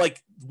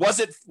 like,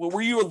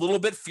 were you a little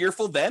bit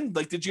fearful then?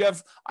 Like,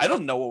 I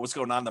don't know what was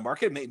going on in the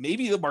market.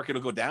 Maybe the market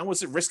will go down.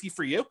 Was it risky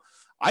for you?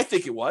 I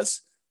think it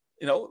was.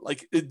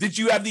 Like, did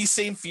you have these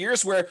same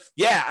fears where,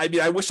 yeah, I mean,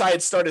 I wish I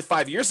had started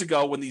 5 years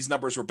ago when these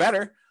numbers were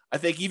better. I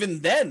think even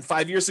then,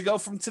 5 years ago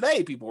from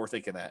today, people were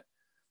thinking that.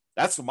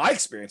 That's what my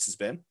experience has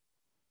been.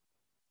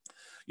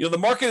 The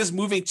market is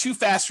moving too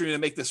fast for me to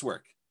make this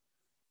work.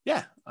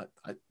 Yeah,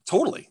 I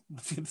totally.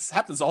 This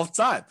happens all the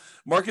time.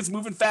 Market's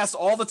moving fast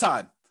all the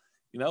time,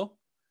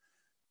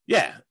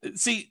 Yeah.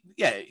 See,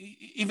 yeah,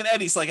 even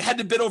Eddie's like, I had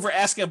to bid over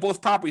asking on both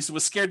properties, so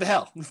was scared to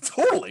hell.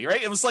 Totally,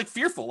 right? It was like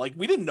fearful. Like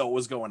we didn't know what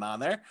was going on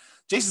there.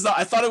 Jason's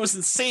I thought it was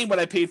insane what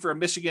I paid for a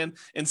Michigan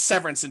in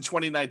severance in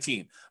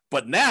 2019.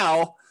 But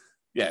now,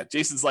 yeah,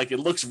 Jason's like, it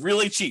looks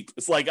really cheap.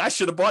 It's like, I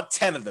should have bought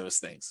 10 of those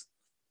things.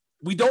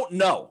 We don't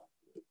know.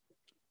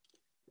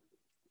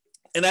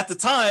 And at the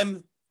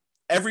time,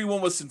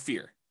 everyone was in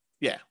fear.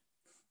 Yeah.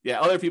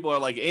 Yeah. Other people are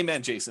like,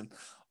 amen, Jason.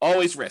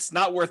 Always risk.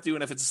 Not worth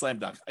doing if it's a slam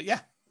dunk. Yeah.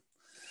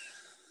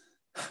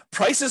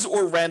 Prices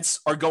or rents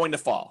are going to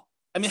fall.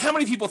 I mean, how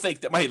many people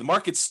think that the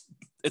market's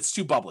it's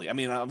too bubbly. I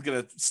mean, I'm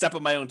going to step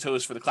on my own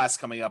toes for the class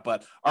coming up,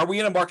 but are we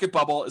in a market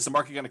bubble? Is the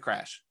market going to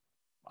crash?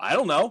 I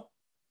don't know.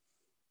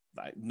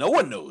 No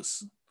one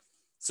knows.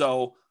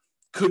 So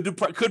could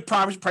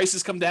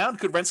prices come down?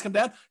 Could rents come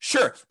down?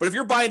 Sure. But if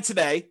you're buying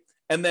today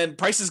and then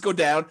prices go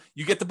down,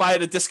 you get to buy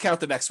at a discount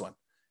the next one.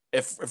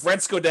 If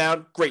rents go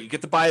down, great. You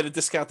get to buy at a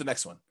discount the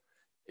next one.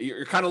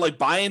 You're kind of like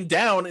buying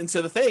down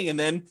into the thing, and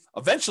then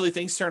eventually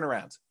things turn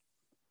around.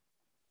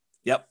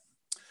 Yep.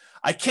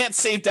 I can't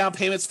save down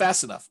payments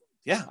fast enough.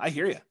 Yeah, I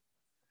hear you.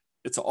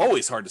 It's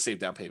always hard to save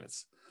down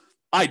payments.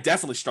 I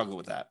definitely struggle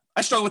with that.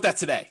 I struggle with that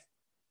today.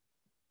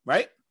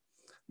 Right?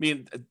 I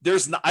mean,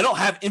 I don't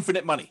have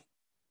infinite money.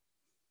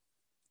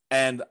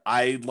 And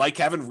I like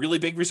having really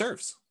big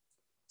reserves.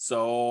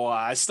 So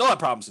I still have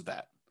problems with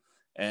that.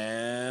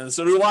 And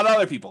so do a lot of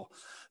other people.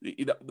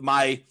 You know,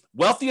 my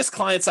wealthiest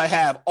clients I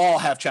have all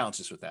have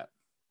challenges with that.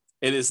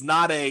 It is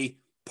not a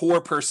poor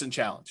person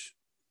challenge.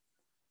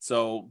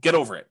 So get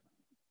over it,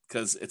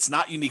 because it's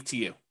not unique to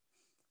you.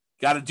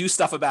 Got to do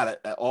stuff about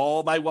it.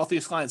 All my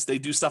wealthiest clients, they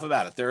do stuff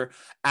about it. They're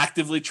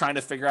actively trying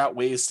to figure out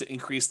ways to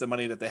increase the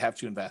money that they have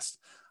to invest.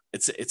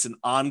 It's an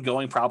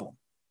ongoing problem.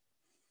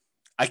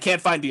 I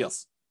can't find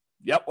deals.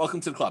 Yep,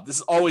 welcome to the club. This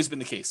has always been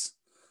the case.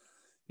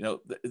 You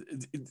know,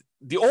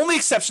 the only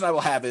exception I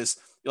will have is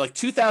like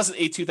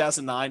 2008,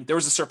 2009, there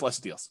was a surplus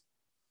of deals.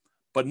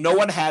 But no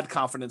one had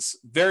confidence.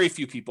 Very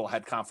few people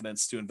had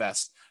confidence to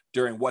invest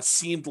during what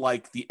seemed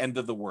like the end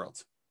of the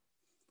world.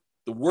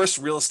 The worst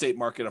real estate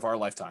market of our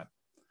lifetime.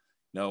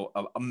 You know,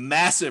 a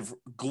massive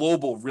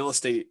global real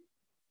estate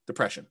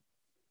depression.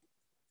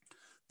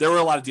 There were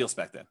a lot of deals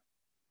back then.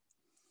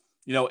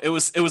 You know, it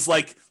was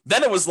like,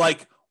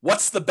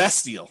 what's the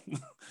best deal?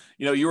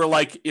 You know, you were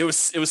like, it was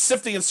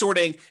sifting and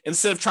sorting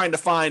instead of trying to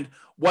find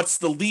what's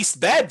the least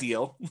bad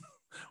deal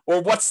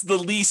or what's the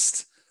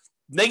least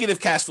negative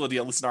cash flow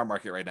deal, at least in our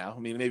market right now. I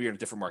mean, maybe you're in a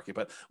different market,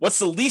 but what's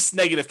the least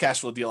negative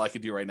cash flow deal I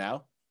could do right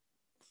now?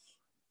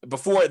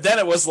 Before then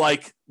it was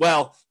like,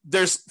 well,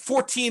 there's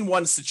 14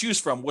 ones to choose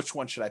from. Which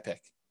one should I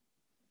pick?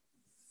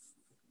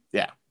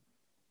 Yeah.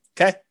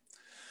 Okay.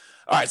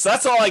 All right. So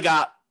that's all I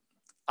got.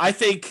 I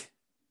think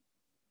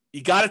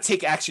you got to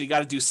take action. You got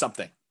to do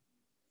something.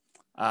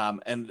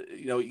 And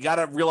you know, you got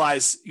to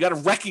realize, you got to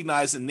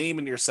recognize and name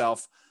in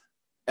yourself,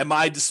 am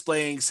I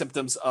displaying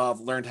symptoms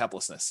of learned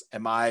helplessness?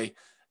 Am I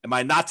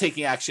not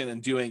taking action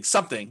and doing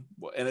something?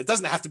 And it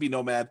doesn't have to be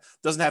Nomad,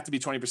 doesn't have to be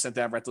 20%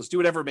 down rentals. Do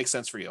whatever makes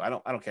sense for you. I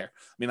don't care.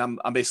 I mean,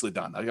 I'm basically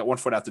done. I got 1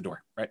 foot out the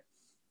door, right?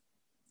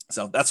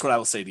 So that's what I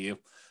will say to you.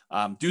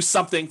 Do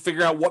something,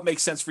 figure out what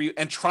makes sense for you,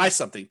 and try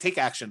something. Take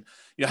action.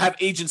 You know, have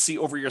agency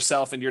over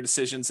yourself and your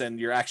decisions and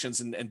your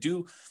actions, and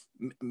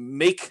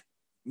make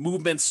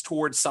movements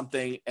towards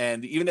something.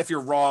 And even if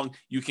you're wrong,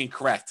 you can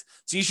correct.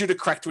 It's easier to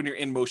correct when you're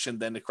in motion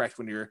than to correct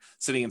when you're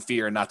sitting in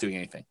fear and not doing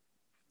anything.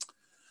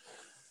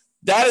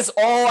 That is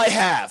all I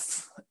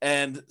have.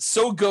 And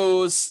so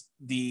goes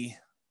the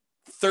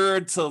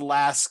third to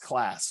last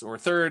class, or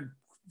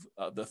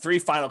the 3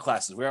 final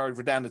classes. We're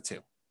down to 2.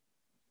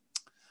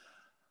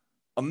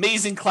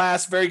 Amazing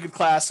class, very good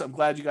class. I'm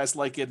glad you guys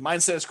like it.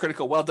 Mindset is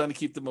critical. Well done to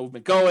keep the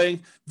movement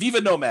going.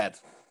 Viva Nomad.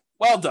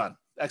 Well done.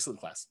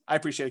 Excellent class. I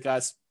appreciate it,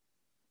 guys.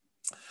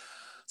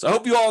 So I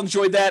hope you all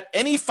enjoyed that.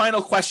 Any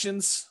final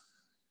questions?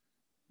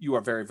 You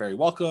are very, very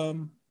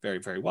welcome. Very,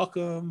 very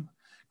welcome.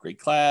 Great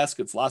class,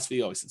 good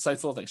philosophy, always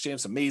insightful. Thanks,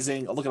 James.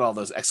 Amazing. Look at all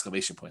those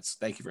exclamation points.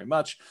 Thank you very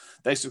much.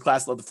 Thanks for the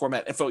class. Love the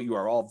format info. You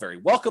are all very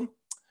welcome.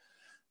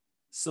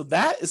 So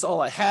that is all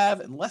I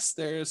have, unless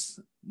there's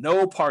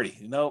no party.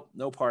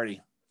 No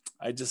party.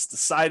 I just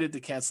decided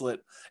to cancel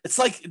it. It's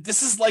like,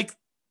 this is like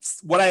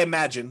what I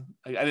imagine.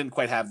 I didn't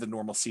quite have the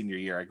normal senior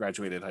year. I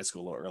graduated high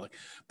school a little early,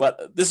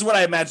 but this is what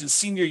I imagine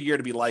senior year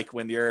to be like,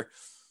 when you're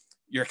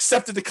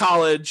accepted to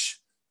college.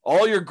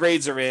 All your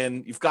grades are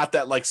in. You've got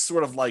that like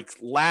sort of like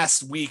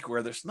last week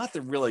where there's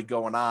nothing really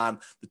going on.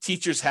 The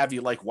teachers have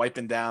you like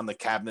wiping down the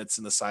cabinets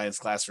in the science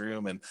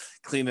classroom and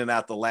cleaning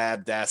out the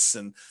lab desks.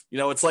 And, you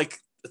know, it's like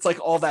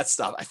all that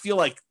stuff. I feel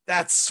like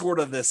that's sort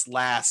of this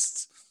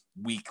last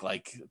week.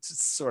 Like,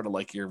 it's sort of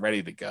like you're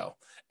ready to go.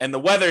 And the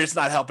weather is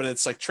not helping.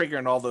 It's like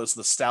triggering all those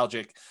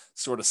nostalgic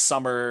sort of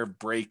summer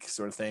break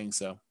sort of thing.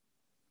 So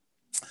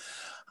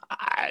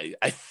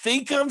I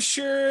think, I'm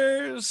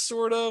sure,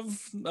 sort of,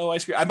 no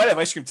ice cream. I might have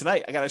ice cream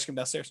tonight. I got ice cream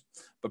downstairs,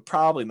 but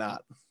probably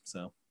not.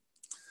 So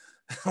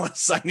I want to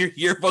sign your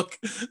yearbook.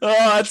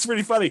 Oh, that's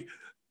pretty funny.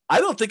 I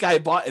don't think I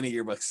bought any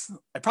yearbooks.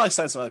 I probably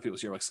signed some other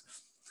people's yearbooks.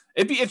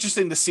 It'd be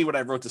interesting to see what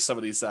I wrote to some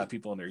of these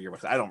people in their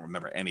yearbooks. I don't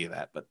remember any of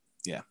that, but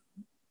yeah.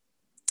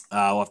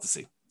 We'll have to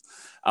see.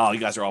 Oh, you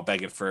guys are all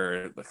begging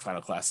for the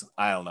final class.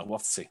 I don't know. We'll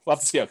have to see. We'll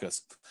have to see how it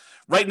goes.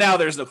 Right now,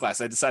 there's no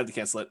class. I decided to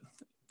cancel it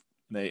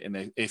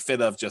in a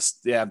fit of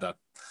just, yeah, I'm done.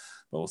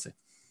 But we'll see.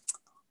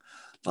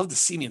 Love to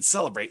see me and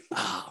celebrate.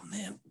 Oh,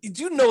 man. You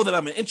do know that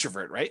I'm an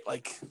introvert, right?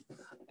 Like,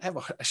 I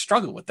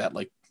struggle with that.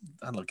 Like,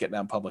 I don't know, getting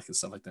out in public and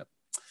stuff like that.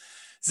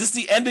 Is this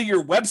the end of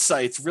your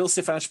website, Real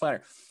Estate Financial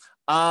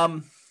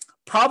Planner?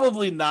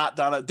 Probably not,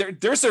 Donna.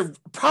 There's a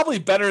probably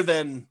better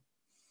than,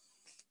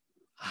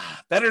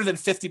 better than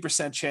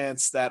 50%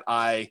 chance that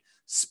I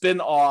spin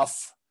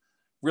off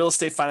Real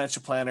Estate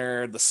Financial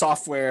Planner, the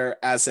software,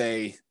 as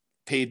a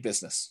paid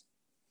business.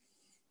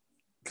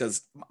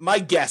 Because my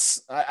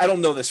guess, I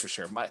don't know this for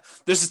sure.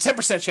 There's a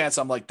 10% chance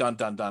I'm like,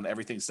 done.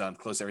 Everything's done.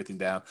 Close everything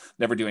down.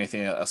 Never do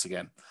anything else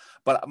again.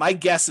 But my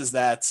guess is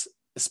that,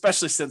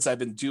 especially since I've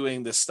been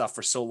doing this stuff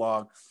for so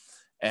long,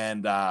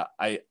 and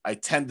I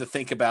tend to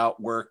think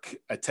about work.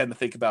 I tend to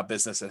think about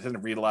business. I tend to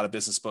read a lot of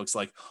business books.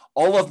 Like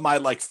all of my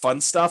like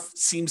fun stuff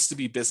seems to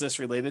be business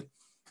related.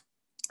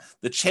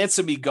 The chance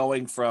of me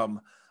going from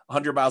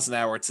 100 miles an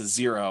hour to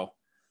 0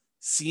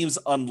 seems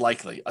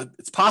unlikely.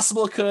 It's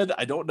possible it could.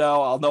 I don't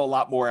know. I'll know a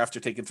lot more after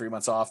taking 3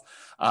 months off.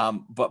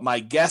 But my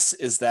guess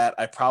is that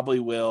I probably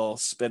will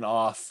spin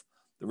off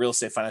the Real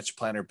Estate Financial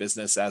Planner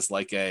business as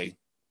like a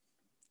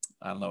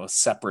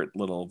separate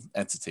little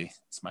entity.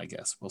 It's my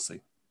guess. We'll see.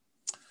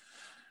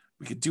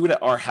 We could do it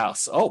at our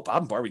house. Oh,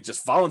 Bob and Barbie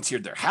just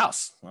volunteered their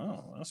house.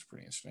 Oh, that's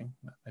pretty interesting.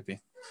 That might be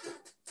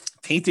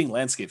painting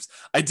landscapes.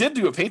 I did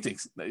do a painting.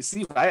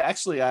 Steve,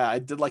 I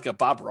did like a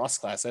Bob Ross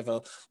class. I have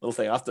a little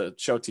thing. I'll have to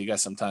show it to you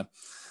guys sometime.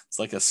 It's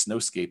like a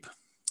snowscape.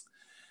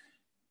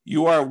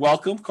 You are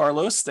welcome,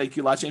 Carlos. Thank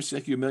you a lot, James.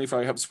 Thank you a million for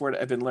all your help and support.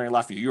 I've been learning a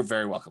lot from you. You're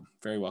very welcome.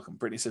 Very welcome.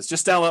 Brittany says,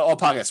 just download all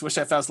podcasts. Wish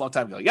I found this a long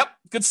time ago. Yep.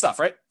 Good stuff,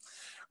 right?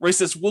 Ray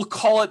says, we'll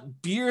call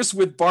it Beers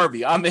with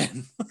Barbie. I'm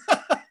in.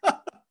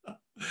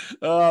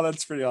 Oh,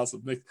 that's pretty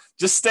awesome.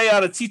 Just stay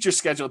on a teacher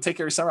schedule. Take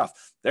every summer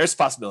off. There's a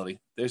possibility.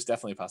 There's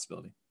definitely a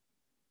possibility.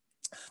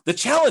 The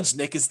challenge,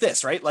 Nick, is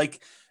this, right?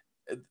 Like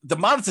the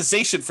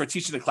monetization for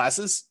teaching the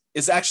classes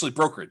is actually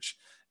brokerage.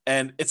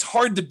 And it's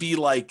hard to be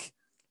like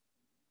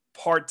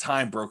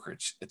part-time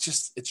brokerage.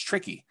 It's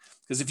tricky.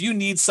 Because if you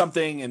need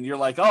something and you're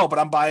like, oh, but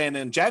I'm buying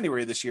in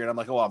January this year. And I'm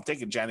like, oh, well, I'm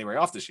taking January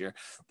off this year.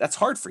 That's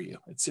hard for you.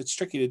 It's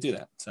tricky to do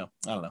that. So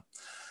I don't know.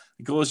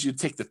 The goal is you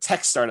take the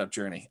tech startup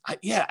journey.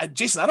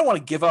 Jason, I don't want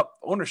to give up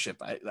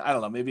ownership. I don't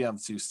know. Maybe I'm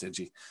too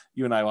stingy.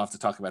 You and I will have to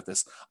talk about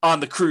this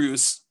on the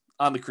cruise.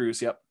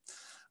 Yep.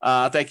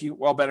 Thank you.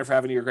 We're all better for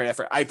having your great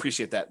effort. I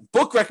appreciate that.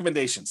 Book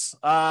recommendations.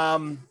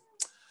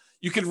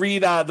 You can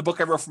read the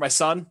book I wrote for my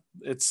son.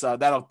 It's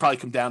that'll probably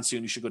come down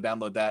soon. You should go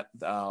download that.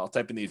 I'll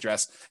type in the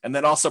address. And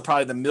then also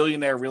probably The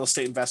Millionaire Real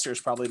Estate Investor is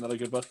probably another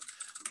good book.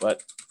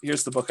 But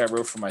here's the book I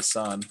wrote for my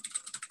son.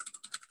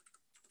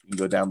 You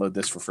can go download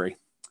this for free.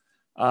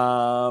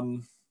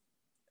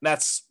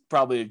 That's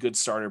probably a good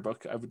starter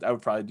book. I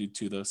would probably do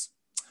 2 of those.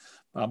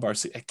 Bob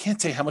Barcy. I can't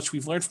tell you how much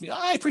we've learned from you.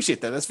 I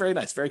appreciate that. That's very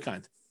nice. Very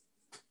kind.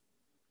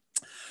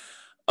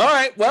 All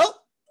right.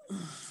 Well,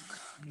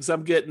 because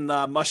I'm getting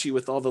mushy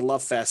with all the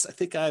love fest, I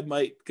think I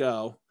might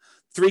go.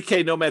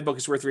 3K Nomad book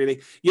is worth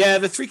reading. Yeah,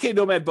 the 3K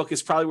Nomad book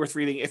is probably worth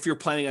reading if you're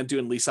planning on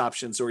doing lease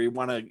options or you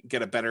want to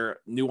get a better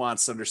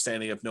nuanced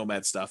understanding of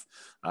Nomad stuff.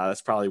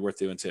 That's probably worth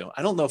doing too.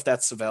 I don't know if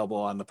that's available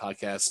on the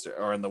podcast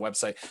or on the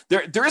website.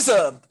 There is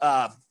a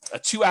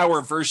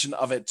 2-hour version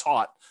of it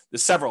taught.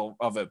 There's several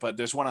of it, but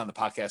there's one on the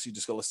podcast. You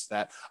just go listen to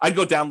that. I'd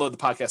go download the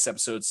podcast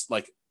episodes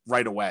like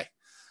right away.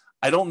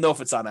 I don't know if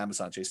it's on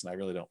Amazon, Jason. I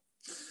really don't.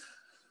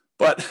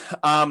 But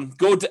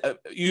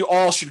you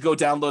all should go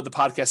download the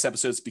podcast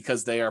episodes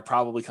because they are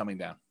probably coming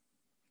down.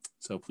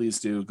 So please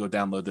do go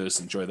download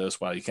those, enjoy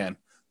those while you can.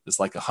 There's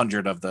like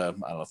 100 of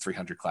the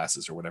 300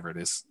 classes or whatever it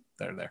is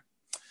that are there.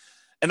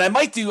 And I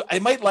might do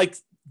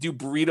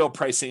burrito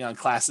pricing on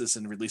classes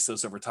and release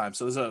those over time.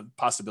 So there's a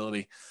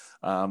possibility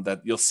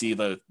that you'll see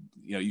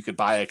you could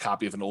buy a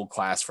copy of an old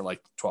class for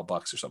like $12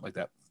 or something like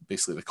that.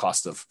 Basically the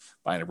cost of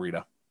buying a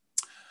burrito.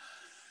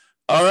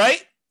 All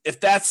right. If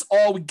that's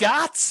all we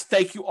got,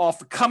 thank you all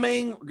for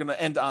coming. We're going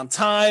to end on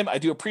time. I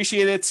do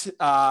appreciate it.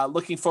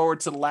 Looking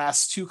forward to the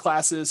last 2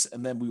 classes,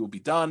 and then we will be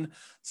done.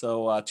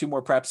 So 2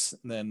 more preps,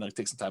 and then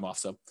take some time off.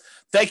 So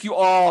thank you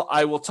all.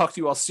 I will talk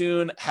to you all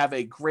soon. Have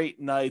a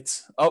great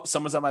night. Oh,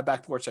 someone's on my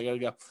back porch. I got to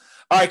go.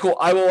 All right, cool.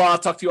 I will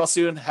talk to you all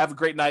soon. Have a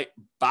great night.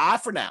 Bye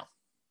for now.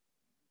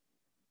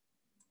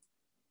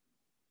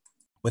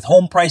 With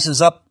home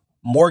prices up,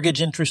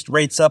 mortgage interest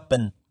rates up,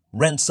 and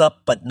rents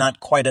up, but not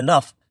quite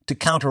enough to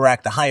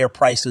counteract the higher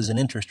prices and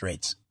interest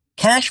rates,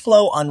 cash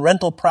flow on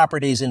rental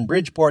properties in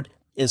Bridgeport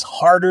is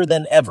harder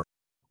than ever.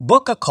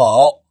 Book a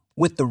call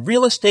with the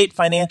Real Estate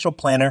Financial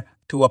Planner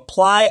to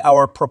apply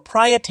our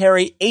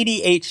proprietary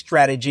 88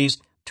 strategies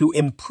to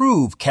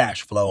improve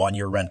cash flow on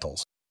your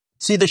rentals.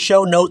 See the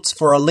show notes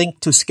for a link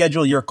to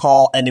schedule your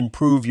call and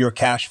improve your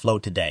cash flow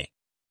today.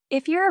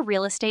 If you're a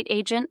real estate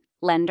agent,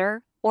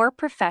 lender, or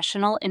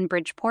professional in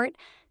Bridgeport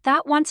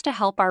that wants to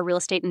help our real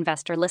estate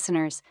investor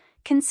listeners,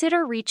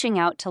 consider reaching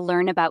out to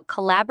learn about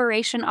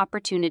collaboration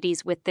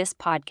opportunities with this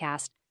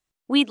podcast.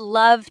 We'd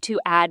love to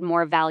add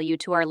more value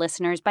to our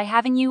listeners by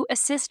having you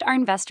assist our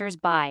investors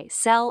buy,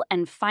 sell,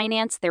 and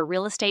finance their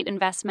real estate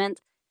investments.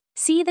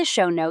 See the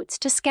show notes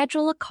to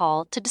schedule a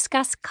call to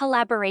discuss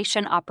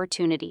collaboration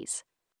opportunities.